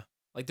 Yeah,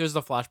 like there's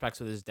the flashbacks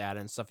with his dad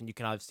and stuff, and you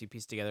can obviously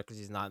piece together because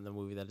he's not in the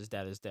movie that his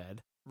dad is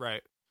dead.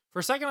 Right. For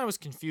a second, I was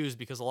confused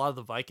because a lot of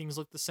the Vikings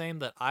look the same.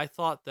 That I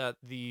thought that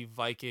the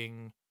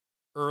Viking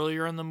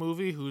earlier in the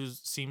movie, who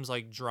seems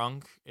like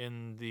drunk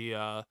in the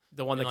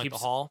one that like, keeps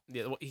the hall,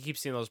 yeah, he keeps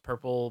seeing those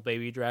purple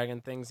baby dragon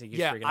things. He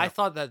keeps freaking I out.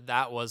 thought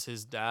that was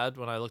his dad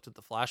when I looked at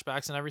the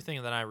flashbacks and everything,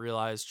 and then I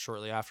realized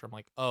shortly after, I'm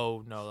like,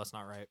 oh no, that's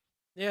not right.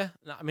 Yeah,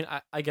 no, I mean,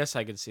 I guess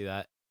I could see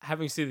that.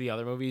 Having seen the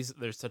other movies,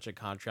 there's such a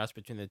contrast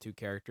between the two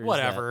characters.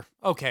 Whatever.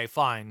 Okay,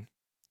 fine.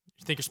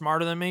 You think you're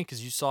smarter than me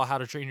because you saw How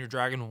to Train Your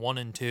Dragon 1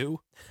 and 2?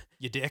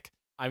 You dick.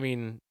 I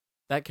mean,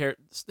 that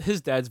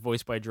his dad's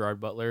voiced by Gerard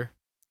Butler.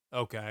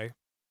 Okay.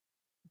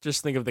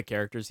 Just think of the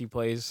characters he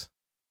plays.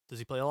 Does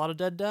he play a lot of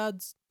dead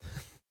dads?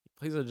 He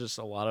plays just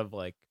a lot of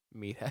like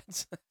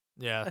meatheads.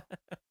 Yeah.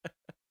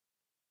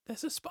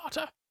 This is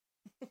Sparta.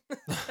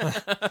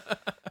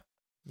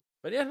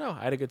 But yeah, no,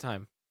 I had a good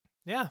time.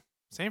 Yeah,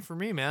 same for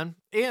me, man.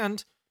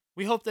 And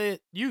we hope that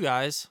you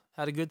guys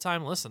had a good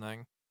time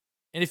listening.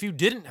 And if you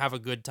didn't have a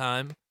good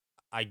time,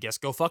 I guess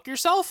go fuck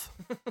yourself.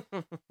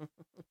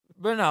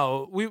 But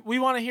no, we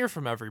want to hear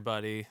from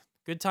everybody,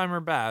 good time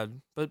or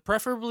bad, but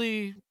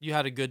preferably you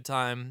had a good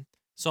time,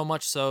 so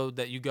much so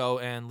that you go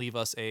and leave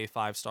us a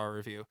 5-star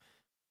review.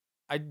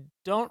 I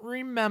don't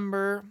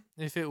remember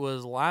if it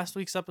was last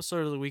week's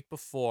episode or the week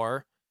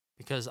before,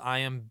 because I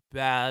am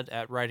bad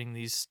at writing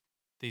these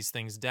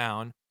things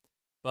down,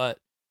 but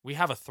we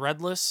have a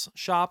threadless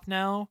shop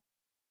now,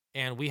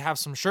 and we have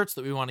some shirts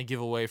that we want to give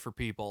away for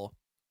people.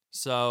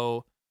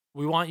 So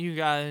we want you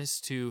guys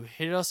to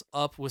hit us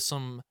up with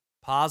some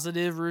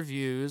positive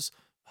reviews.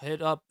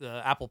 Hit up the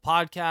Apple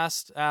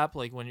Podcast app.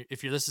 Like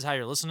if this is how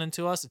you're listening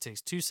to us, it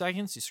takes 2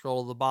 seconds. You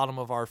scroll to the bottom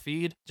of our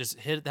feed,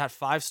 just hit that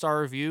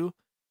 5-star review,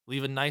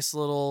 leave a nice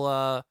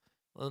little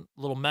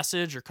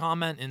message or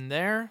comment in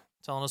there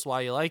telling us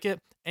why you like it.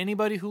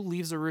 Anybody who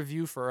leaves a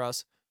review for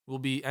us will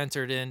be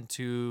entered in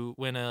to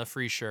win a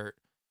free shirt.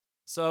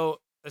 So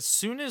as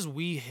soon as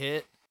we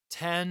hit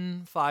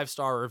 10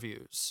 5-star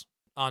reviews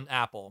on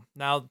Apple,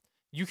 now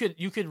you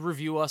could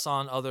review us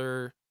on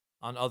other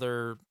on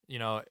other,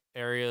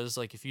 areas.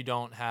 Like if you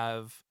don't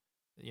have,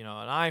 an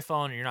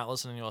iPhone and you're not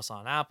listening to us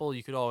on Apple,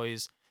 you could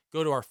always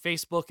go to our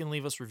Facebook and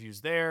leave us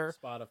reviews there.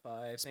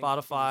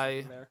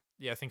 Spotify.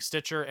 Yeah, I think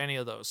Stitcher, any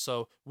of those.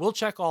 So we'll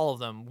check all of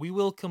them. We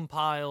will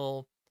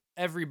compile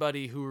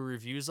everybody who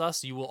reviews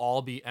us. You will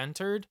all be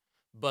entered,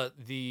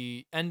 but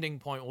the ending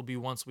point will be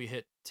once we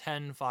hit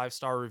 10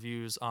 5-star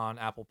reviews on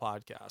Apple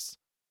Podcasts.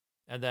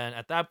 And then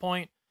at that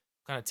point,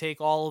 kind of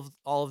take all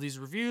of these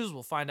reviews.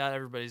 We'll find out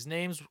everybody's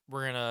names.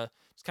 We're going to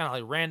just kind of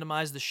like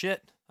randomize the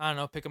shit. I don't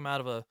know, pick them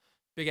out of a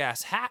big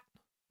ass hat.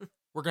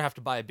 We're going to have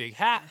to buy a big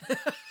hat.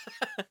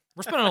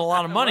 We're spending a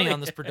lot of money on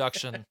this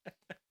production.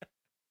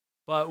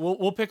 But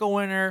we'll pick a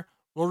winner.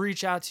 We'll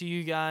reach out to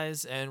you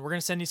guys, and we're going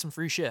to send you some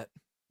free shit.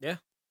 Yeah.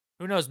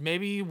 Who knows?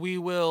 Maybe we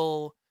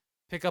will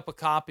pick up a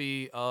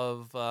copy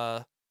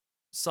of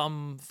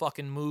some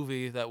fucking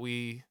movie that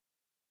we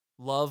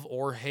love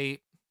or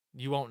hate.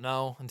 You won't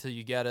know until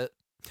you get it.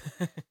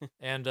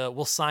 And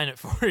we'll sign it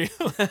for you.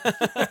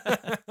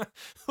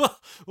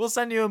 We'll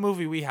send you a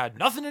movie we had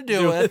nothing to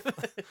do with.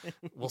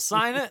 We'll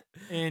sign it,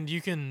 and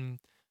you can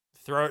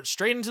throw it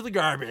straight into the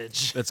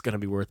garbage. That's gonna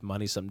be worth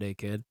money someday,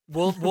 kid.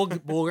 We're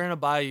gonna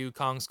buy you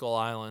Kong Skull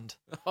Island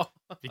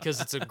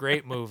because it's a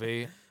great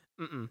movie.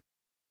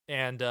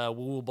 And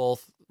we'll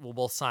both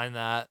sign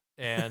that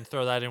and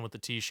throw that in with the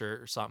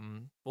T-shirt or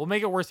something. We'll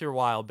make it worth your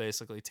while.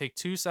 Basically, take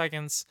 2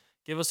 seconds,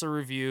 give us a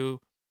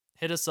review,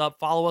 hit us up,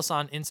 follow us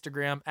on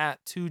Instagram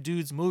at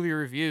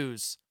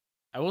 2dudesmoviereviews.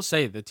 I will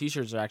say the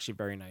T-shirts are actually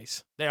very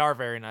nice. They are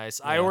very nice.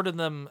 Yeah. I ordered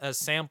them as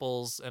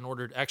samples and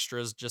ordered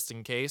extras just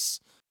in case.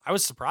 I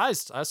was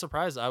surprised. I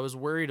was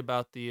worried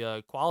about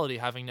the quality,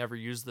 having never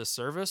used this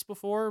service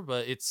before,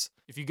 but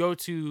if you go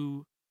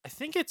to, I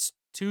think it's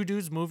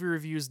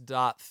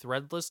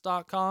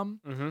 2dudesmoviereviews.threadless.com.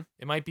 Mm-hmm.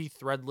 It might be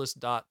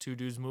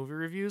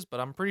threadless.2dudesmoviereviews, but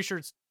I'm pretty sure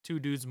it's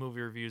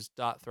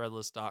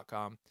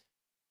 2dudesmoviereviews.threadless.com.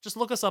 Just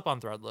look us up on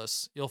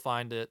Threadless. You'll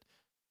find it.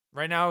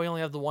 Right now, we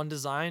only have the one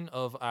design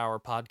of our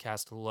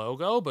podcast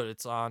logo, but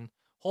it's on a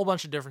whole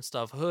bunch of different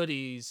stuff.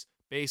 Hoodies,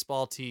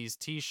 baseball tees,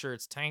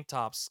 T-shirts, tank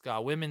tops,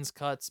 got women's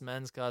cuts,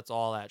 men's cuts,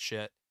 all that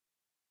shit.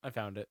 I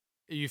found it.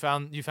 You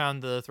found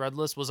the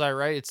Threadless? Was I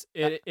right?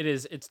 It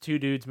is. It's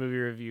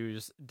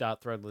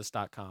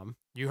 2dudesmoviereviews.threadless.com.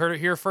 You heard it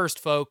here first,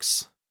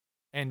 folks.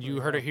 And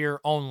you heard it here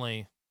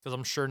only, because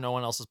I'm sure no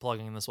one else is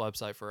plugging this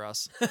website for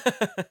us.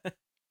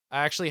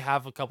 I actually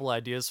have a couple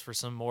ideas for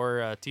some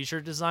more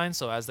T-shirt designs,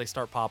 so as they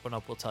start popping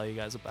up, we'll tell you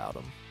guys about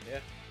them. Yeah.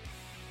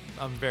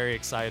 I'm very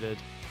excited.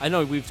 I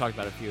know we've talked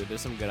about a few.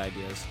 There's some good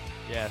ideas.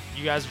 Yeah,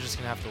 you guys are just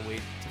going to have to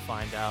wait to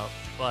find out.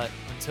 But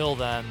until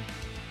then,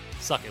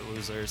 suck it,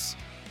 losers.